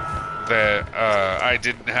that I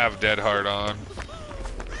didn't have Dead Hard on.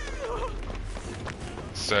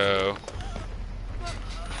 So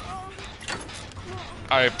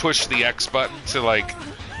I push the X button to like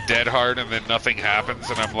dead hard and then nothing happens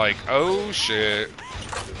and I'm like, oh shit.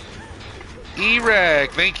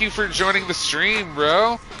 E-Reg, thank you for joining the stream,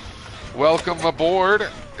 bro. Welcome aboard.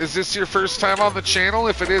 Is this your first time on the channel?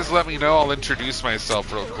 If it is, let me know. I'll introduce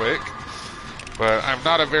myself real quick. But I'm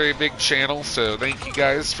not a very big channel, so thank you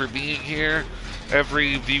guys for being here.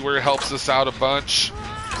 Every viewer helps us out a bunch.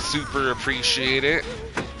 Super appreciate it.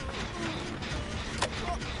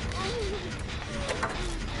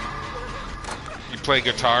 Play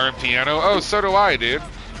guitar and piano. Oh, so do I, dude.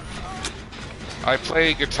 I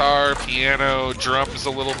play guitar, piano, drums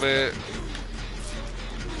a little bit.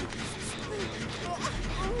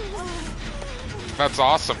 That's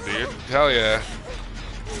awesome, dude. Hell yeah.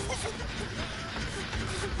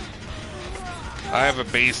 I have a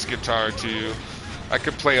bass guitar too. I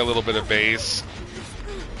could play a little bit of bass.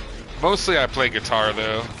 Mostly I play guitar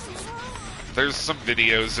though. There's some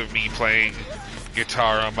videos of me playing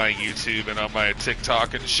guitar on my YouTube and on my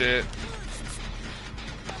TikTok and shit.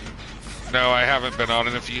 No, I haven't been on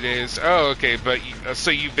in a few days. Oh, okay, but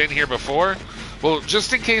so you've been here before? Well,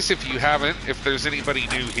 just in case if you haven't, if there's anybody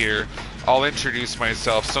new here, I'll introduce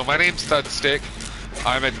myself. So my name's Thudstick.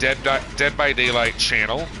 I'm a Dead by Daylight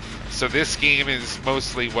channel. So this game is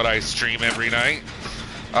mostly what I stream every night.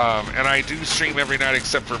 And I do stream every night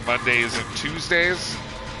except for Mondays and Tuesdays.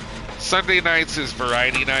 Sunday nights is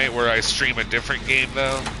variety night where I stream a different game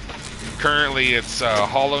though. Currently it's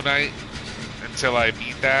Hollow Knight until I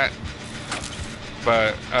beat that.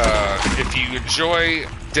 But if you enjoy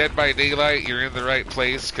Dead by Daylight, you're in the right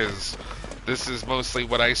place because this is mostly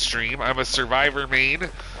what I stream. I'm a Survivor main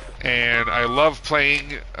and I love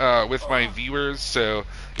playing with my viewers. So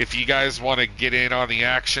if you guys want to get in on the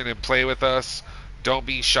action and play with us, don't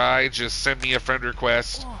be shy. Just send me a friend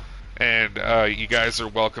request. And you guys are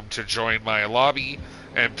welcome to join my lobby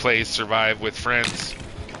and play Survive with friends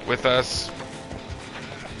with us.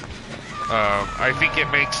 I think it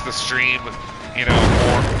makes the stream, you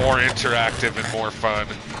know, more interactive and more fun.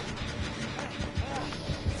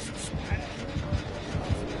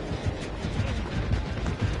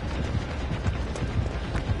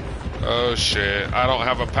 Oh shit! I don't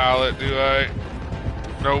have a pallet, do I?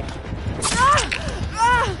 Nope.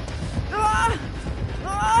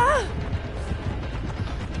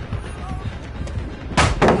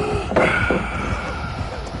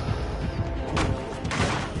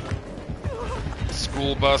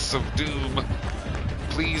 School bus of doom.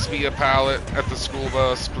 Please be a pallet at the school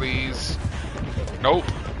bus, please. Nope.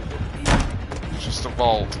 It's just a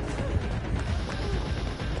vault.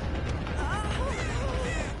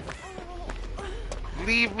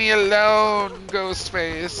 Leave me alone,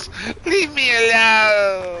 Ghostface. Leave me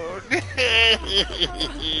alone.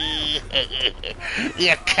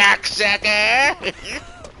 You cocksucker.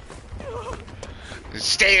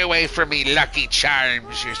 Stay away from me, Lucky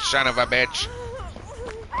Charms, you son of a bitch.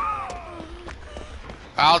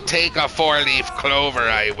 I'll take a 4-leaf clover,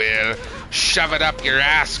 I will. Shove it up your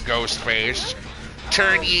ass, Ghostface.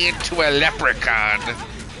 Turn ye into a leprechaun.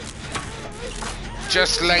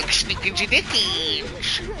 Just like Sneakingy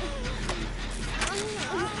Dickies.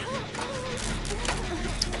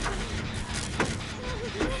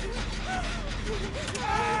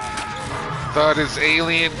 Thought is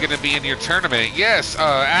Alien gonna be in your tournament? Yes,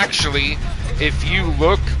 actually, if you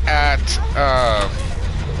look at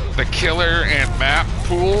the killer and map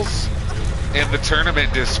pools in the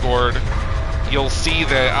tournament Discord, you'll see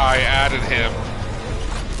that I added him.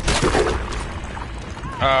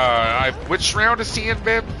 Which round is he in,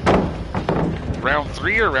 babe? Round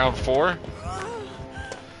 3 or round 4?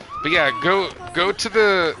 But yeah, go to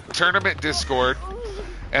the tournament Discord,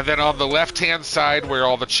 and then on the left-hand side where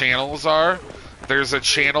all the channels are, there's a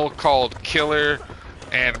channel called Killer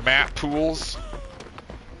and Map Pools,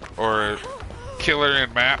 or Killer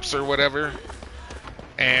and Maps or whatever.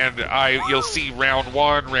 And you'll see round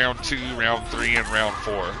 1, round 2, round 3, and round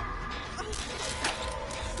 4.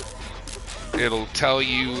 It'll tell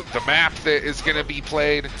you the map that is going to be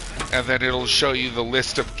played, and then it'll show you the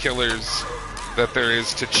list of killers that there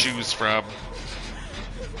is to choose from.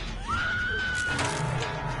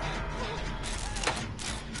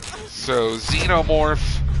 So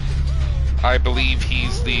Xenomorph, I believe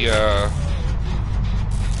he's the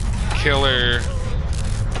killer.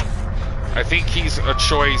 I think he's a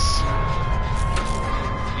choice.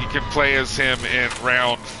 You can play as him in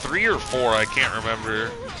round 3 or 4, I can't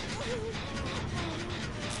remember.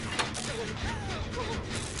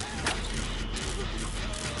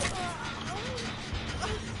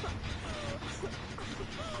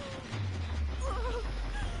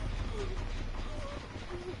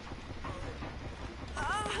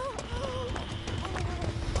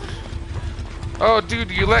 Oh, dude,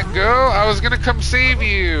 you let go? I was gonna come save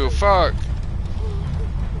you. Fuck.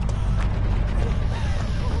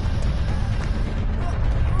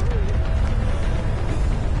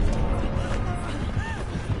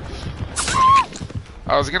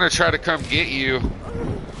 I was gonna try to come get you.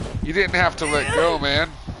 You didn't have to let go, man.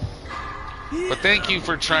 But thank you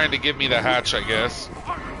for trying to give me the hatch, I guess.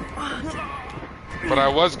 But I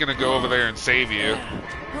was gonna go over there and save you.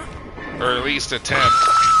 Or at least attempt.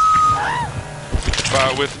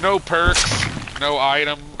 But with no perks, no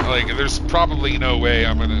item, like, there's probably no way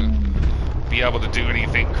I'm gonna be able to do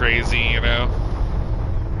anything crazy, you know?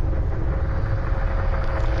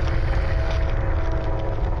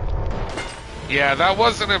 Yeah, that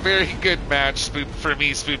wasn't a very good match for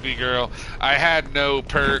me, Spoopy Girl. I had no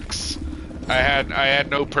perks. I had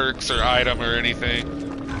no perks or item or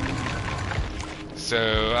anything.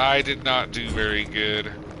 So I did not do very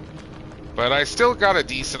good. But I still got a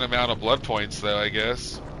decent amount of blood points, though, I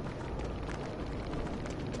guess.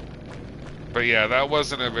 But yeah, that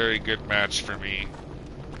wasn't a very good match for me.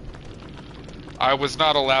 I was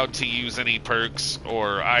not allowed to use any perks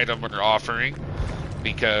or item or offering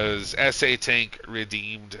because SA Tank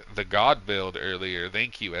redeemed the God build earlier.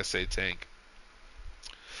 Thank you, SA Tank.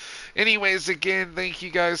 Anyways, again, thank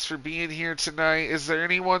you guys for being here tonight. Is there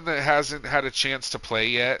anyone that hasn't had a chance to play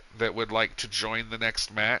yet that would like to join the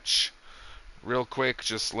next match? Real quick,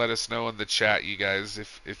 just let us know in the chat, you guys,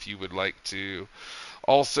 if you would like to.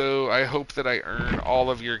 Also, I hope that I earn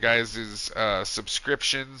all of your guys'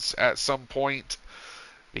 subscriptions at some point,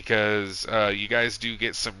 because you guys do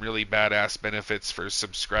get some really badass benefits for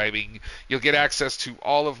subscribing. You'll get access to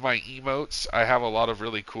all of my emotes. I have a lot of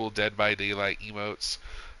really cool Dead by Daylight emotes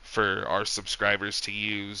for our subscribers to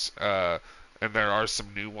use. And there are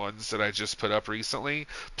some new ones that I just put up recently.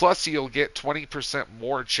 Plus, you'll get 20%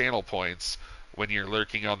 more channel points when you're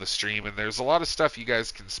lurking on the stream. And there's a lot of stuff you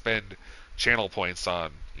guys can spend channel points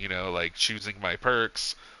on. You know, like choosing my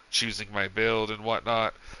perks, choosing my build, and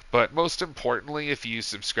whatnot. But most importantly, if you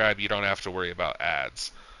subscribe, you don't have to worry about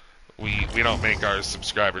ads. We don't make our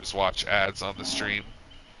subscribers watch ads on the stream.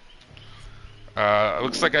 It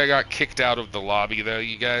looks like I got kicked out of the lobby, though,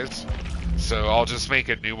 you guys. So I'll just make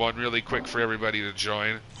a new one really quick for everybody to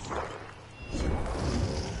join.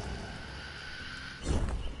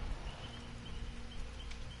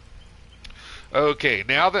 Okay,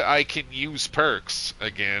 now that I can use perks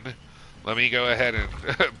again, let me go ahead and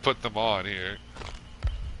put them on here.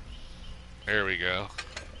 There we go.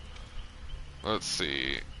 Let's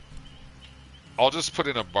see. I'll just put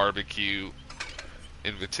in a barbecue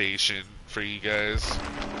invitation for you guys.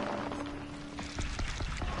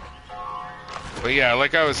 But yeah,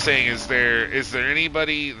 like I was saying, is there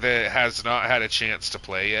anybody that has not had a chance to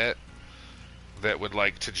play yet that would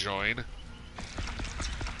like to join?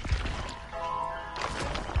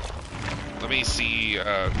 Let me see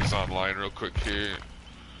who's online real quick here.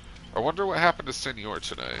 I wonder what happened to Senor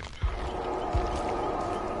tonight.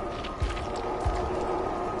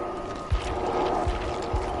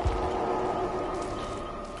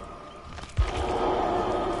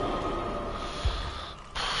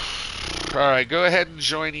 Alright, go ahead and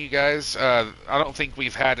join you guys. I don't think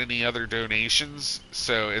we've had any other donations,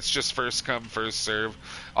 so it's just first come, first serve.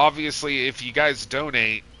 Obviously, if you guys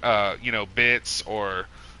donate, bits or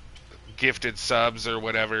gifted subs or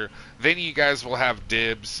whatever, then you guys will have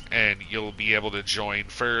dibs and you'll be able to join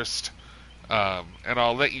first. And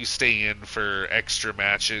I'll let you stay in for extra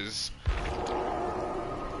matches.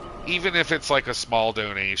 Even if it's like a small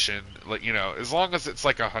donation, as long as it's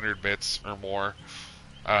like 100 bits or more,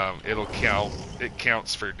 it'll count. It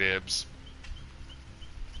counts for dibs.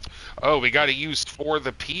 Oh, we got to use for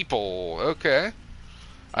the people. Okay.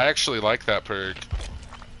 I actually like that perk.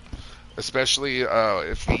 Especially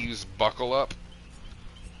if you use Buckle Up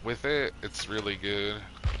with it, it's really good.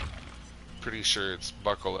 Pretty sure it's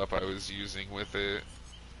Buckle Up I was using with it.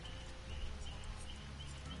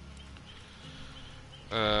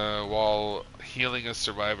 While healing a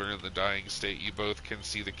survivor in the dying state, you both can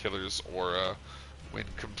see the killer's aura. When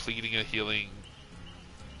completing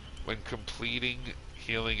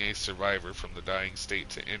healing a survivor from the dying state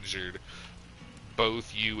to injured,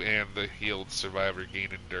 both you and the healed survivor gain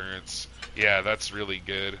endurance. Yeah, that's really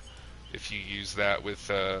good if you use that with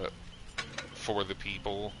for the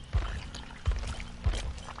people.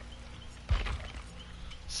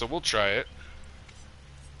 So we'll try it.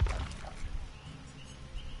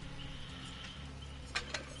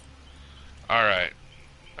 Alright.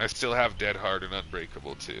 I still have Dead Hard and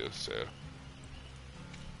Unbreakable too, so.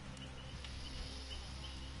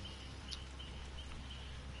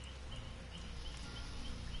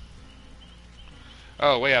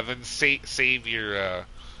 Oh, well, yeah, then save your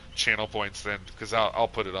channel points then, because I'll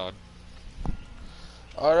put it on.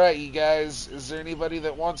 Alright, you guys, is there anybody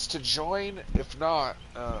that wants to join? If not,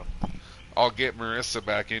 I'll get Marissa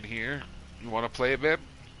back in here. You want to play a bit?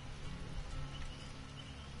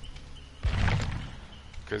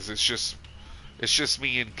 Because it's just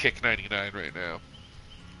me and Kick 99 right now.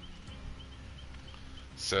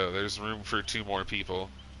 So there's room for 2 more people.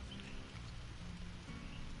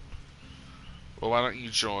 Well, why don't you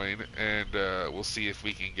join, and we'll see if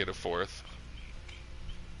we can get a 4th.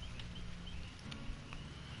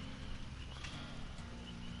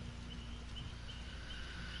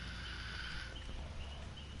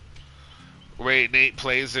 Wait, Nate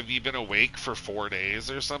plays, have you been awake for 4 days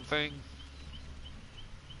or something?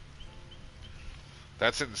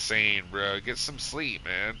 That's insane, bro. Get some sleep,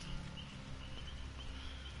 man.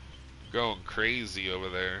 Going crazy over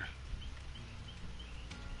there.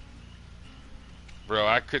 Bro,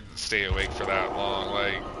 I couldn't stay awake for that long,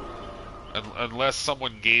 like, unless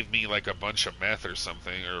someone gave me, like, a bunch of meth or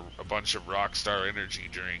something, or a bunch of Rockstar energy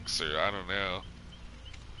drinks, or I don't know.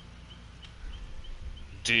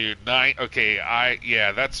 Dude,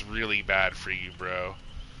 yeah, that's really bad for you, bro.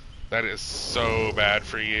 That is so bad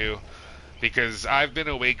for you. Because I've been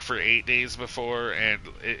awake for 8 days before, and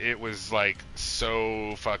it was, like,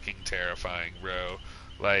 so fucking terrifying, bro.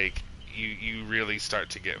 Like, you really start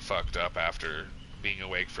to get fucked up after being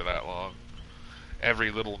awake for that long. Every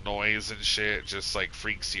little noise and shit just, like,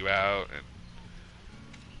 freaks you out, and...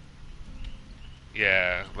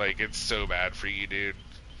 yeah, like, it's so bad for you, dude.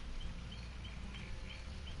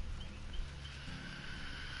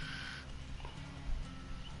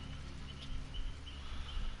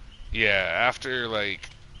 Yeah,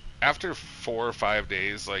 after 4 or 5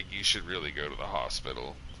 days, like, you should really go to the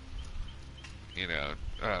hospital. You know,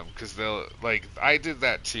 because they'll, like, I did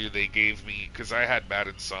that too. They gave me, because I had bad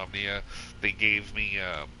insomnia, they gave me,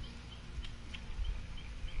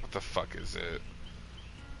 what the fuck is it?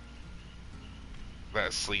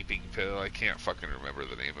 That sleeping pill. I can't fucking remember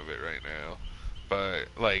the name of it right now. But,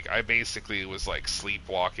 like, I basically was, like,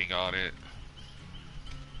 sleepwalking on it.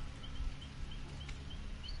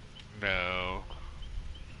 No,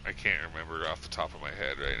 I can't remember off the top of my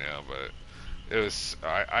head right now, but it was,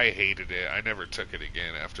 I hated it. I never took it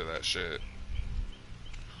again after that shit.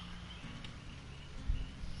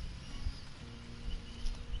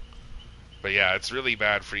 But yeah, it's really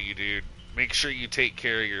bad for you, dude. Make sure you take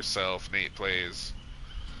care of yourself, Nate Plays.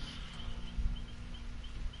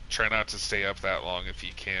 Try not to stay up that long if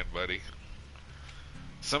you can, buddy.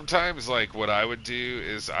 Sometimes, like, what I would do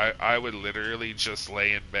is I would literally just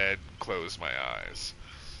lay in bed and close my eyes.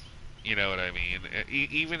 You know what I mean?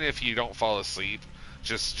 Even if you don't fall asleep,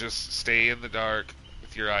 just stay in the dark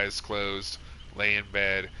with your eyes closed, lay in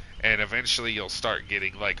bed, and eventually you'll start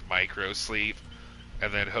getting, like, micro sleep,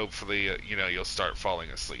 and then hopefully, you'll start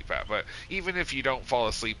falling asleep. But even if you don't fall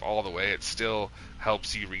asleep all the way, it still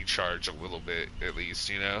helps you recharge a little bit, at least,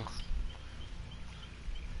 you know?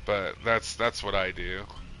 But that's what I do,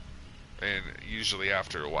 and usually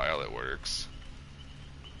after a while it works.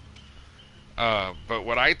 But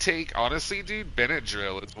what I take, honestly, dude,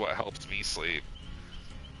 Benadryl is what helps me sleep.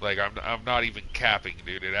 Like, I'm not even capping,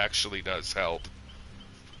 dude. It actually does help.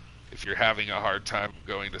 If you're having a hard time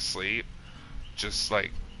going to sleep, just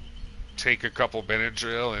like take a couple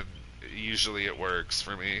Benadryl and usually it works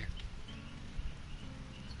for me.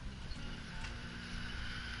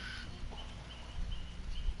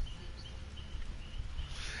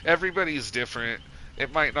 Everybody's different.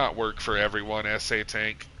 It might not work for everyone, SA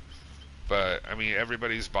Tank, but I mean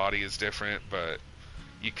everybody's body is different. But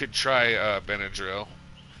you could try Benadryl.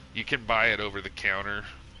 You can buy it over the counter.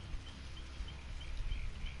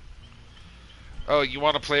 Oh, you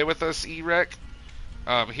want to play with us, Erec?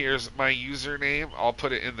 Here's my username. I'll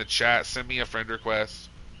put it in the chat. Send me a friend request.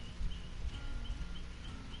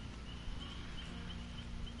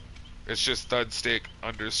 It's just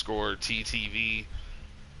thudstick_TTV.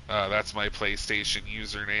 That's my PlayStation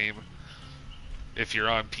username. If you're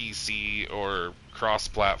on PC or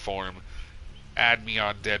cross-platform, add me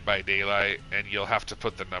on Dead by Daylight, and you'll have to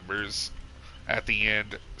put the numbers at the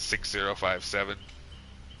end, 6057.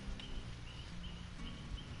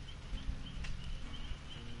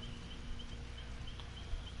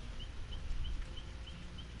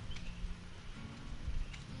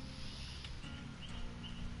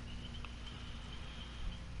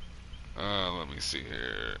 Let me see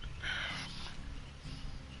here.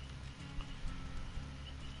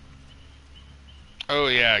 Oh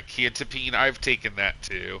yeah, Kiatapine, I've taken that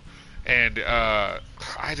too. And I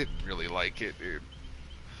didn't really like it, dude.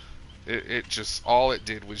 It just, all it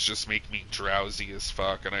did was just make me drowsy as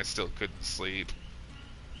fuck, and I still couldn't sleep.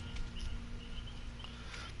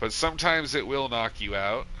 But sometimes it will knock you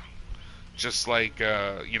out. Just like,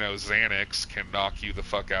 Xanax can knock you the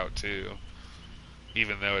fuck out too.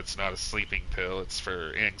 Even though it's not a sleeping pill, it's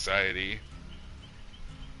for anxiety.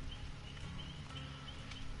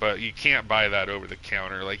 But you can't buy that over the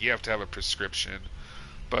counter. Like, you have to have a prescription.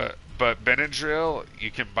 But Benadryl, you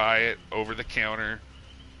can buy it over the counter.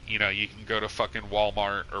 You know, you can go to fucking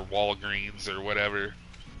Walmart or Walgreens or whatever,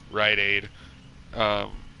 Rite Aid,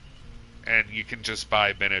 and you can just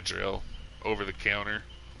buy Benadryl over the counter.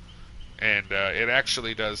 And it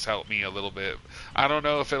actually does help me a little bit. I don't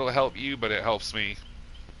know if it'll help you, but it helps me.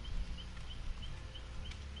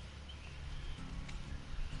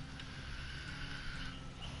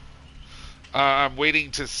 I'm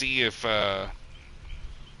waiting to see if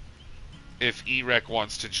Erec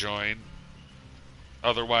wants to join.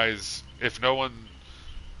 Otherwise, if no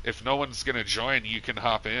one's gonna join, you can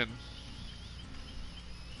hop in.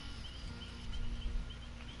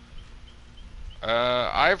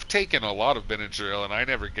 I've taken a lot of Benadryl and I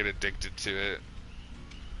never get addicted to it.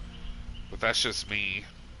 But that's just me.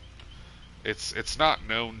 It's not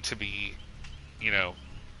known to be,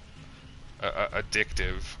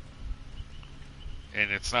 addictive. And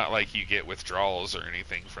it's not like you get withdrawals or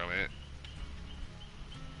anything from it.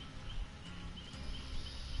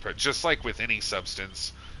 But just like with any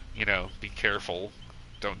substance, be careful.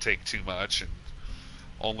 Don't take too much and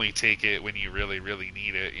only take it when you really, really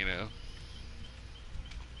need it,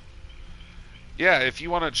 Yeah, if you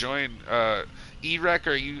want to join, Erec,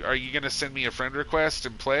 are you gonna send me a friend request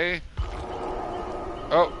and play?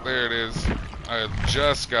 Oh, there it is. I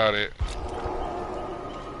just got it.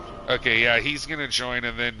 Okay, yeah, he's gonna join,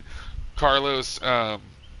 and then Carlos.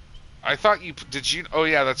 I thought oh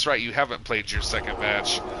yeah, that's right. You haven't played your second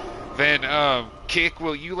match. Then, Kick,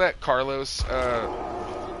 will you let Carlos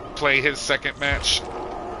play his second match?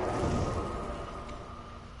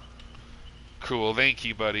 Cool, thank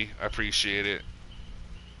you, buddy. I appreciate it.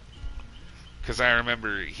 Because I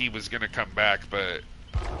remember he was going to come back, but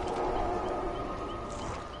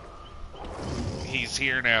he's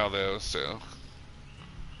here now, though, so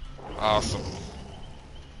awesome.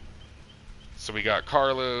 So we got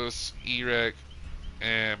Carlos, Erec,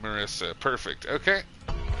 and Marissa. Perfect. Okay.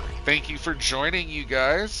 Thank you for joining, you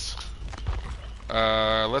guys.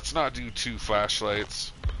 Let's not do 2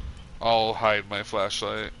 flashlights. I'll hide my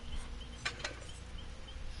flashlight.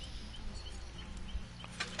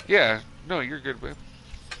 Yeah, no, you're good, babe.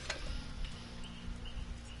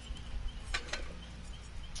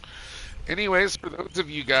 Anyways, for those of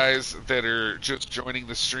you guys that are just joining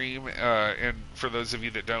the stream, and for those of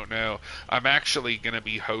you that don't know, I'm actually going to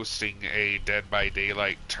be hosting a Dead by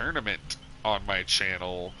Daylight tournament on my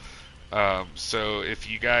channel. So if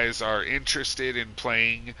you guys are interested in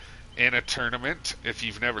playing in a tournament, if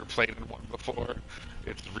you've never played in one before,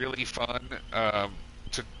 it's really fun.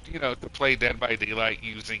 To play Dead by Daylight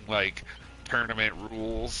using like tournament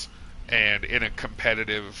rules and in a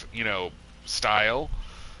competitive, style.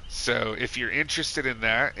 So if you're interested in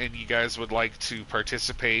that and you guys would like to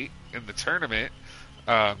participate, in the tournament,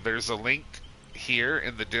 there's a link here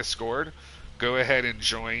in the Discord. Go ahead and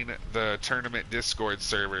join the tournament Discord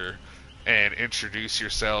server and introduce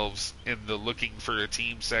yourselves in the looking for a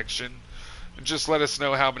team section. And just let us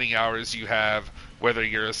know how many hours you have, whether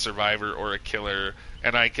you're a survivor or a killer,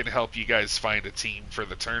 and I can help you guys find a team for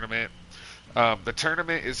the tournament. The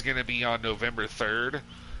tournament is going to be on November 3rd.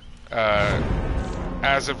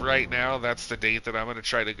 As of right now, that's the date that I'm going to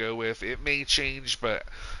try to go with. It may change, but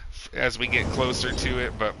as we get closer to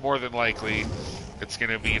it, but more than likely, it's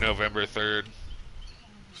going to be November 3rd.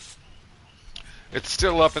 It's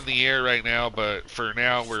still up in the air right now, but for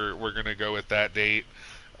now, we're going to go with that date.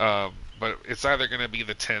 But it's either going to be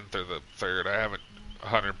the 10th or the 3rd. I haven't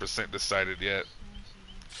 100% decided yet.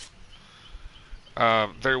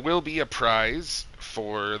 There will be a prize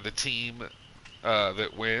for the team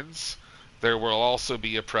that wins. There will also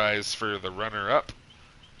be a prize for the runner-up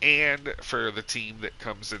and for the team that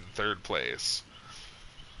comes in 3rd place.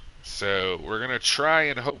 So we're going to try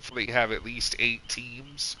and hopefully have at least 8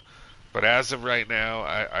 teams. But as of right now,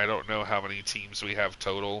 I don't know how many teams we have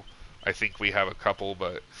total. I think we have a couple,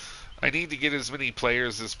 but I need to get as many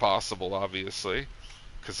players as possible, obviously.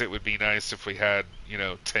 Because it would be nice if we had,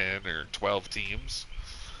 10 or 12 teams.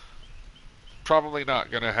 Probably not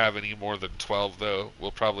going to have any more than 12, though.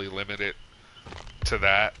 We'll probably limit it to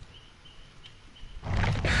that.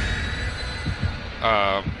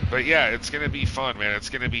 But yeah, it's going to be fun, man. It's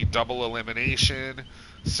going to be double elimination.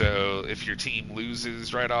 So if your team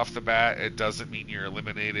loses right off the bat, it doesn't mean you're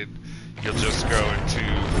eliminated. You'll just go into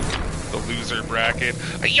the loser bracket.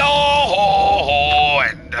 Yo ho ho,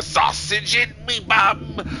 and a sausage in me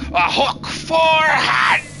bum, a hook for a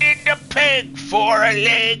hand and a peg for a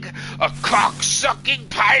leg. A cock-sucking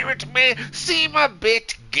pirate may seem a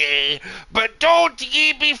bit gay, but don't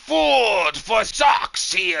ye be fooled, for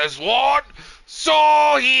socks he has worn,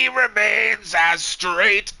 so he remains as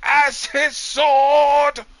straight as his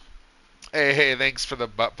sword. Hey, thanks for the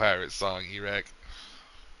Butt Pirate song, Erek.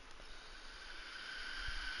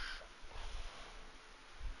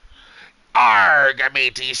 Arg,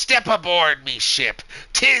 matey, step aboard me ship.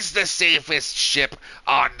 'Tis the safest ship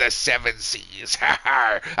on the 7 seas. Ha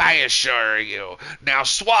ha, I assure you. Now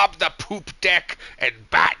swab the poop deck and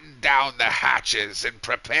batten down the hatches and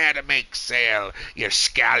prepare to make sail, you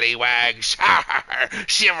scallywags. Ha ha,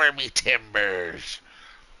 shiver me timbers.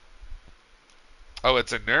 Oh,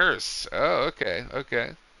 it's a nurse. Oh,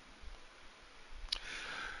 okay.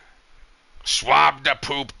 Swab the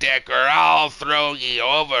poop deck or I'll throw ye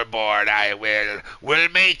overboard, I will. Will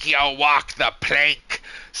make you walk the plank,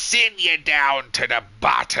 send you down to the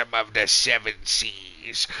bottom of the 7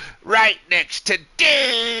 seas, right next to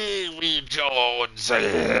Davy Jones'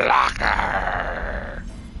 locker.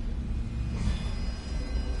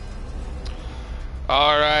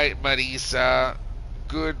 Alright, Marisa.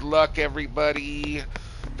 Good luck, everybody.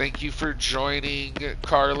 Thank you for joining,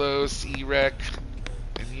 Carlos, Erek.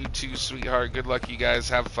 And you too, sweetheart. Good luck, you guys.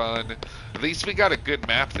 Have fun. At least we got a good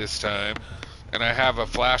map this time. And I have a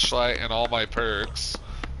flashlight and all my perks.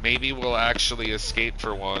 Maybe we'll actually escape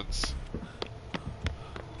for once.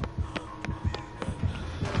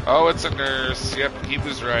 Oh, it's a nurse. Yep, he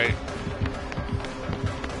was right.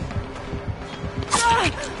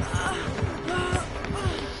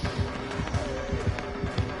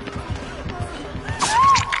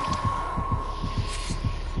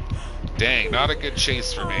 Dang, not a good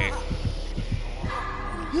chase for me.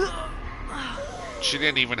 She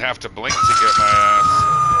didn't even have to blink to get my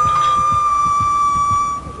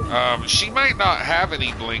ass. She might not have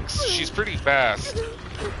any blinks. She's pretty fast.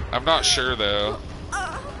 I'm not sure, though.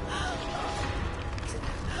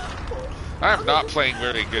 I'm not playing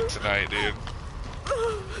very good tonight, dude.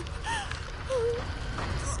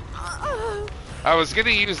 I was gonna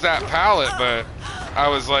use that pallet, but I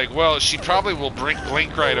was like, well, she probably will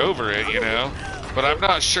blink right over it, But I'm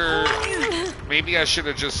not sure. Maybe I should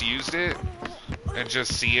have just used it and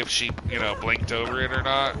just see if she, blinked over it or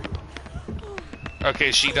not.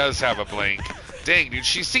 Okay, she does have a blink. Dang, dude,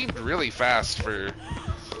 she seemed really fast for...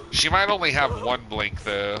 She might only have 1 blink,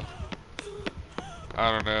 though.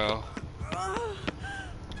 I don't know.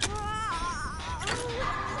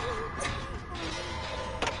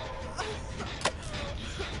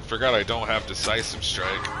 Forgot I don't have decisive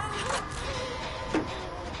strike.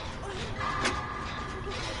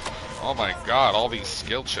 Oh my god, all these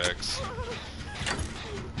skill checks.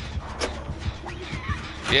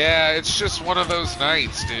 Yeah, it's just one of those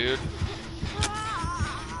nights, dude.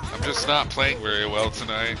 I'm just not playing very well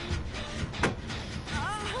tonight.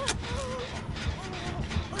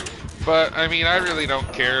 But, I mean, I really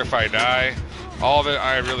don't care if I die. All that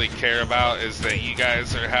I really care about is that you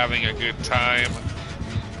guys are having a good time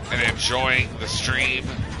and enjoying the stream.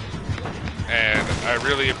 And I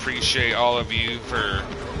really appreciate all of you for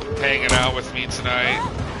hanging out with me tonight.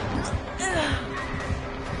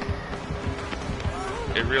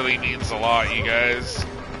 It really means a lot, you guys.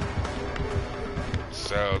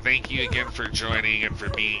 So thank you again for joining and for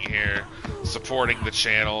being here, supporting the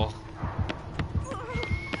channel.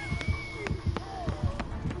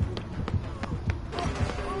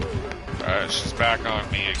 Alright, she's back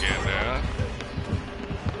on me again now.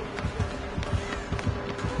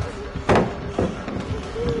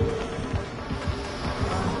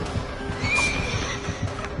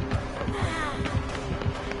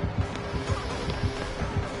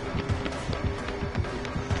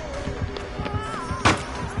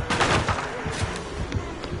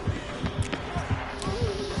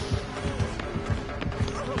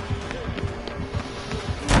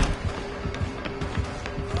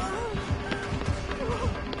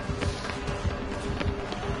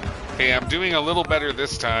 Okay, I'm doing a little better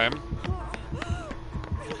this time.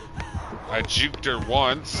 I juked her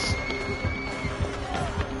once.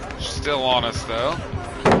 She's still on us though.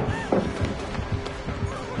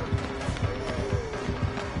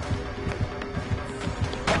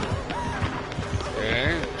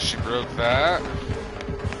 Okay, she broke that.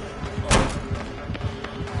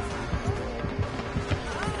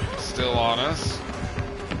 Still on us.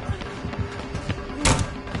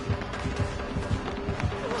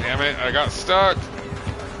 Damn it, I got stuck.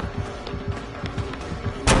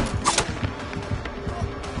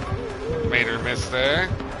 Made her miss there.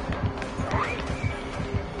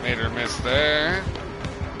 Made her miss there.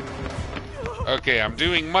 Okay, I'm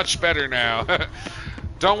doing much better now.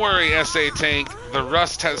 Don't worry, SA Tank. The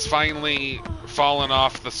rust has finally fallen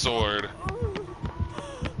off the sword.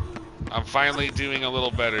 I'm finally doing a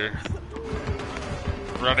little better.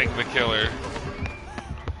 Running the killer.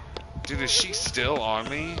 Dude, is she still on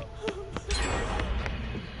me?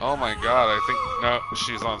 Oh my god, I think... No,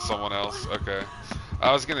 she's on someone else. Okay.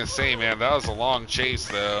 I was gonna say, man, that was a long chase,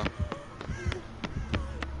 though.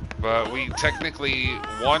 But we technically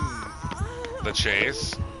won the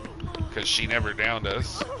chase, because she never downed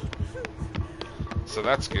us. So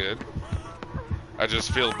that's good. I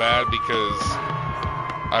just feel bad because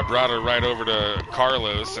I brought her right over to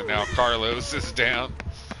Carlos, and now Carlos is down.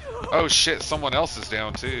 Oh shit, someone else is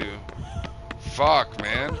down, too. Fuck,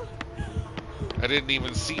 man. I didn't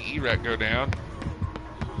even see Erect go down.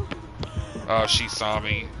 Oh, she saw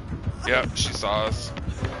me. Yep, she saw us.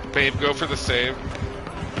 Babe, go for the save.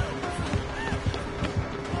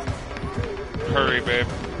 Hurry, babe.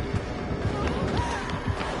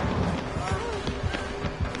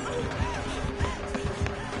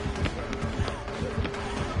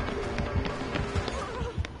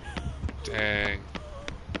 Dang.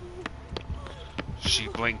 She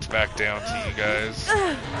blinked back down to you guys.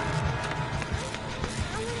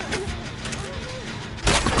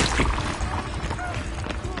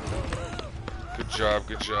 Good job,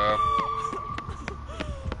 good job.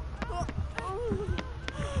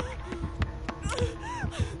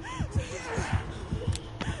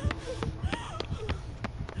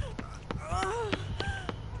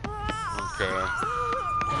 Okay.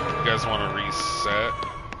 You guys want to reset?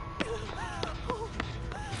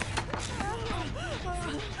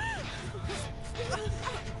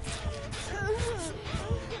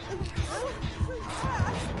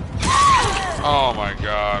 Oh my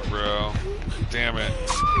god, bro. Damn it.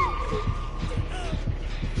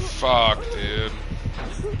 Fuck, dude.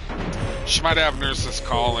 She might have nurses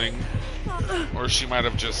calling. Or she might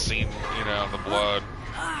have just seen, you know, the blood.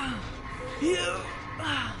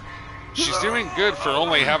 She's doing good for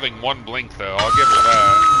only having one blink, though. I'll give her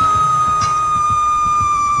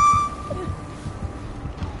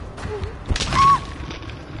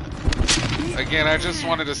that. Again, I just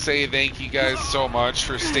wanted to say thank you guys so much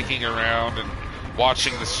for sticking around and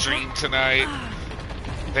watching the stream tonight.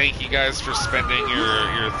 Thank you guys for spending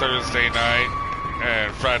your Thursday night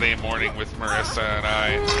and Friday morning with Marissa and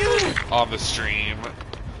I on the stream.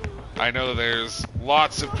 I know there's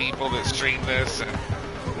lots of people that stream this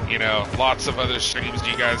and, you know, lots of other streams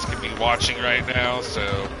you guys could be watching right now,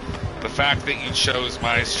 so the fact that you chose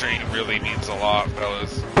my stream really means a lot,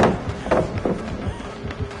 fellas.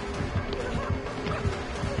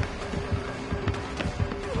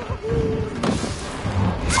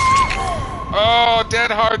 Oh,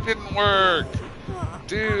 Dead Hard didn't work.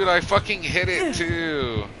 Dude, I fucking hit it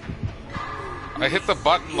too. I hit the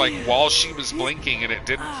button like while she was blinking and it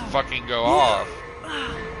didn't fucking go off.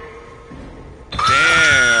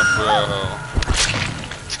 Damn, bro.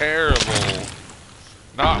 Terrible.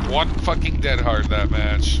 Not one fucking dead hard that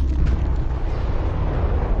match.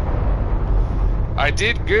 I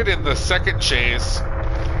did good in the second chase.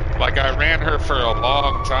 Like, I ran her for a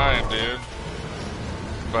long time, dude.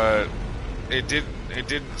 But it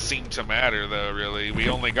didn't seem to matter, though, really. We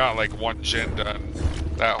only got, like, one gen done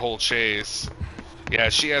that whole chase. Yeah,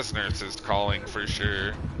 she has nurses calling for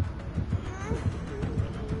sure.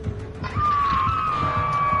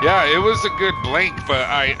 Yeah, it was a good blink, but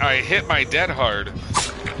I hit my dead hard.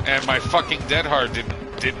 And my fucking dead hard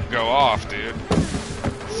didn't go off, dude.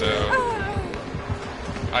 So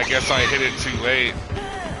I guess I hit it too late.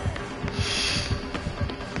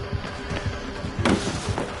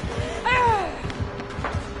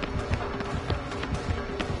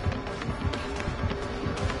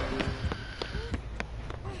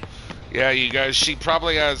 Yeah, you guys, she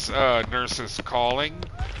probably has nurses calling,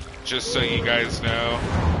 just so you guys know.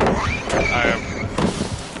 I'm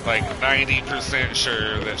like 90%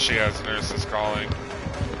 sure that she has nurses calling.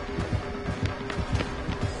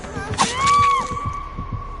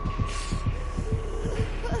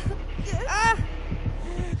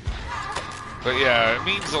 But yeah, it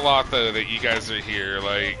means a lot though that you guys are here.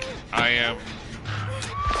 Like, I am,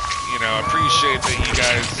 you know, appreciate that you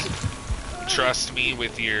guys trust me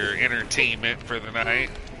with your entertainment for the night.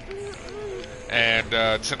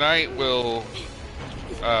 And tonight will,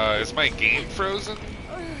 is my game frozen?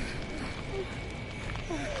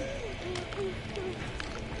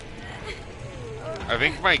 I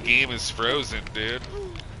think my game is frozen, dude.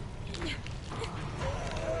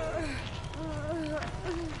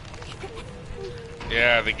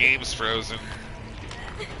 Yeah, the game's frozen.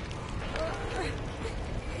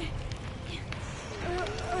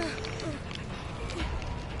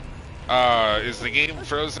 Is the game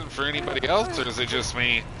frozen for anybody else, or is it just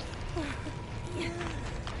me?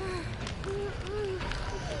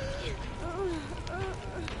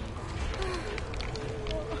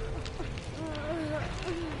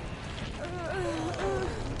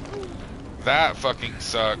 That fucking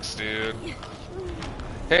sucks, dude.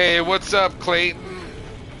 Hey, what's up, Clayton?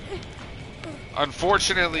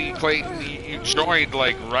 Unfortunately, Clayton, you joined,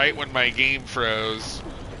 like, right when my game froze.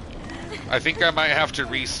 I think I might have to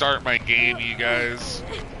restart my game, you guys.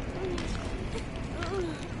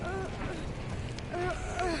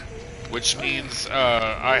 Which means,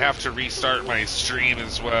 I have to restart my stream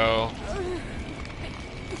as well.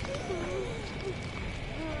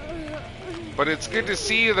 But it's good to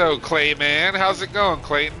see you, though, Clay, man. How's it going,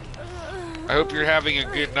 Clayton? I hope you're having a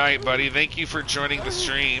good night, buddy. Thank you for joining the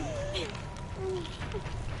stream.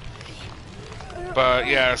 But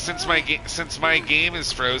yeah, since my game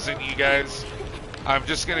is frozen, you guys, I'm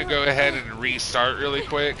just gonna go ahead and restart really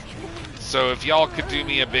quick. So if y'all could do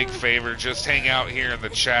me a big favor, just hang out here in the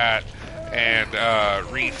chat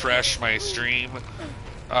and refresh my stream.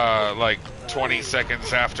 Like 20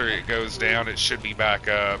 seconds after it goes down, it should be back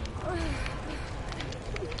up.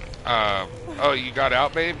 Oh, you got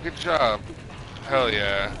out, babe? Good job. Hell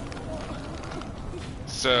yeah.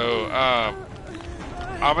 So,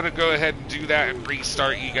 I'm gonna go ahead and do that and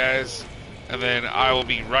restart you guys, and then I will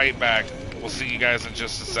be right back. We'll see you guys in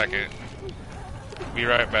just a second. Be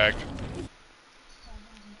right back.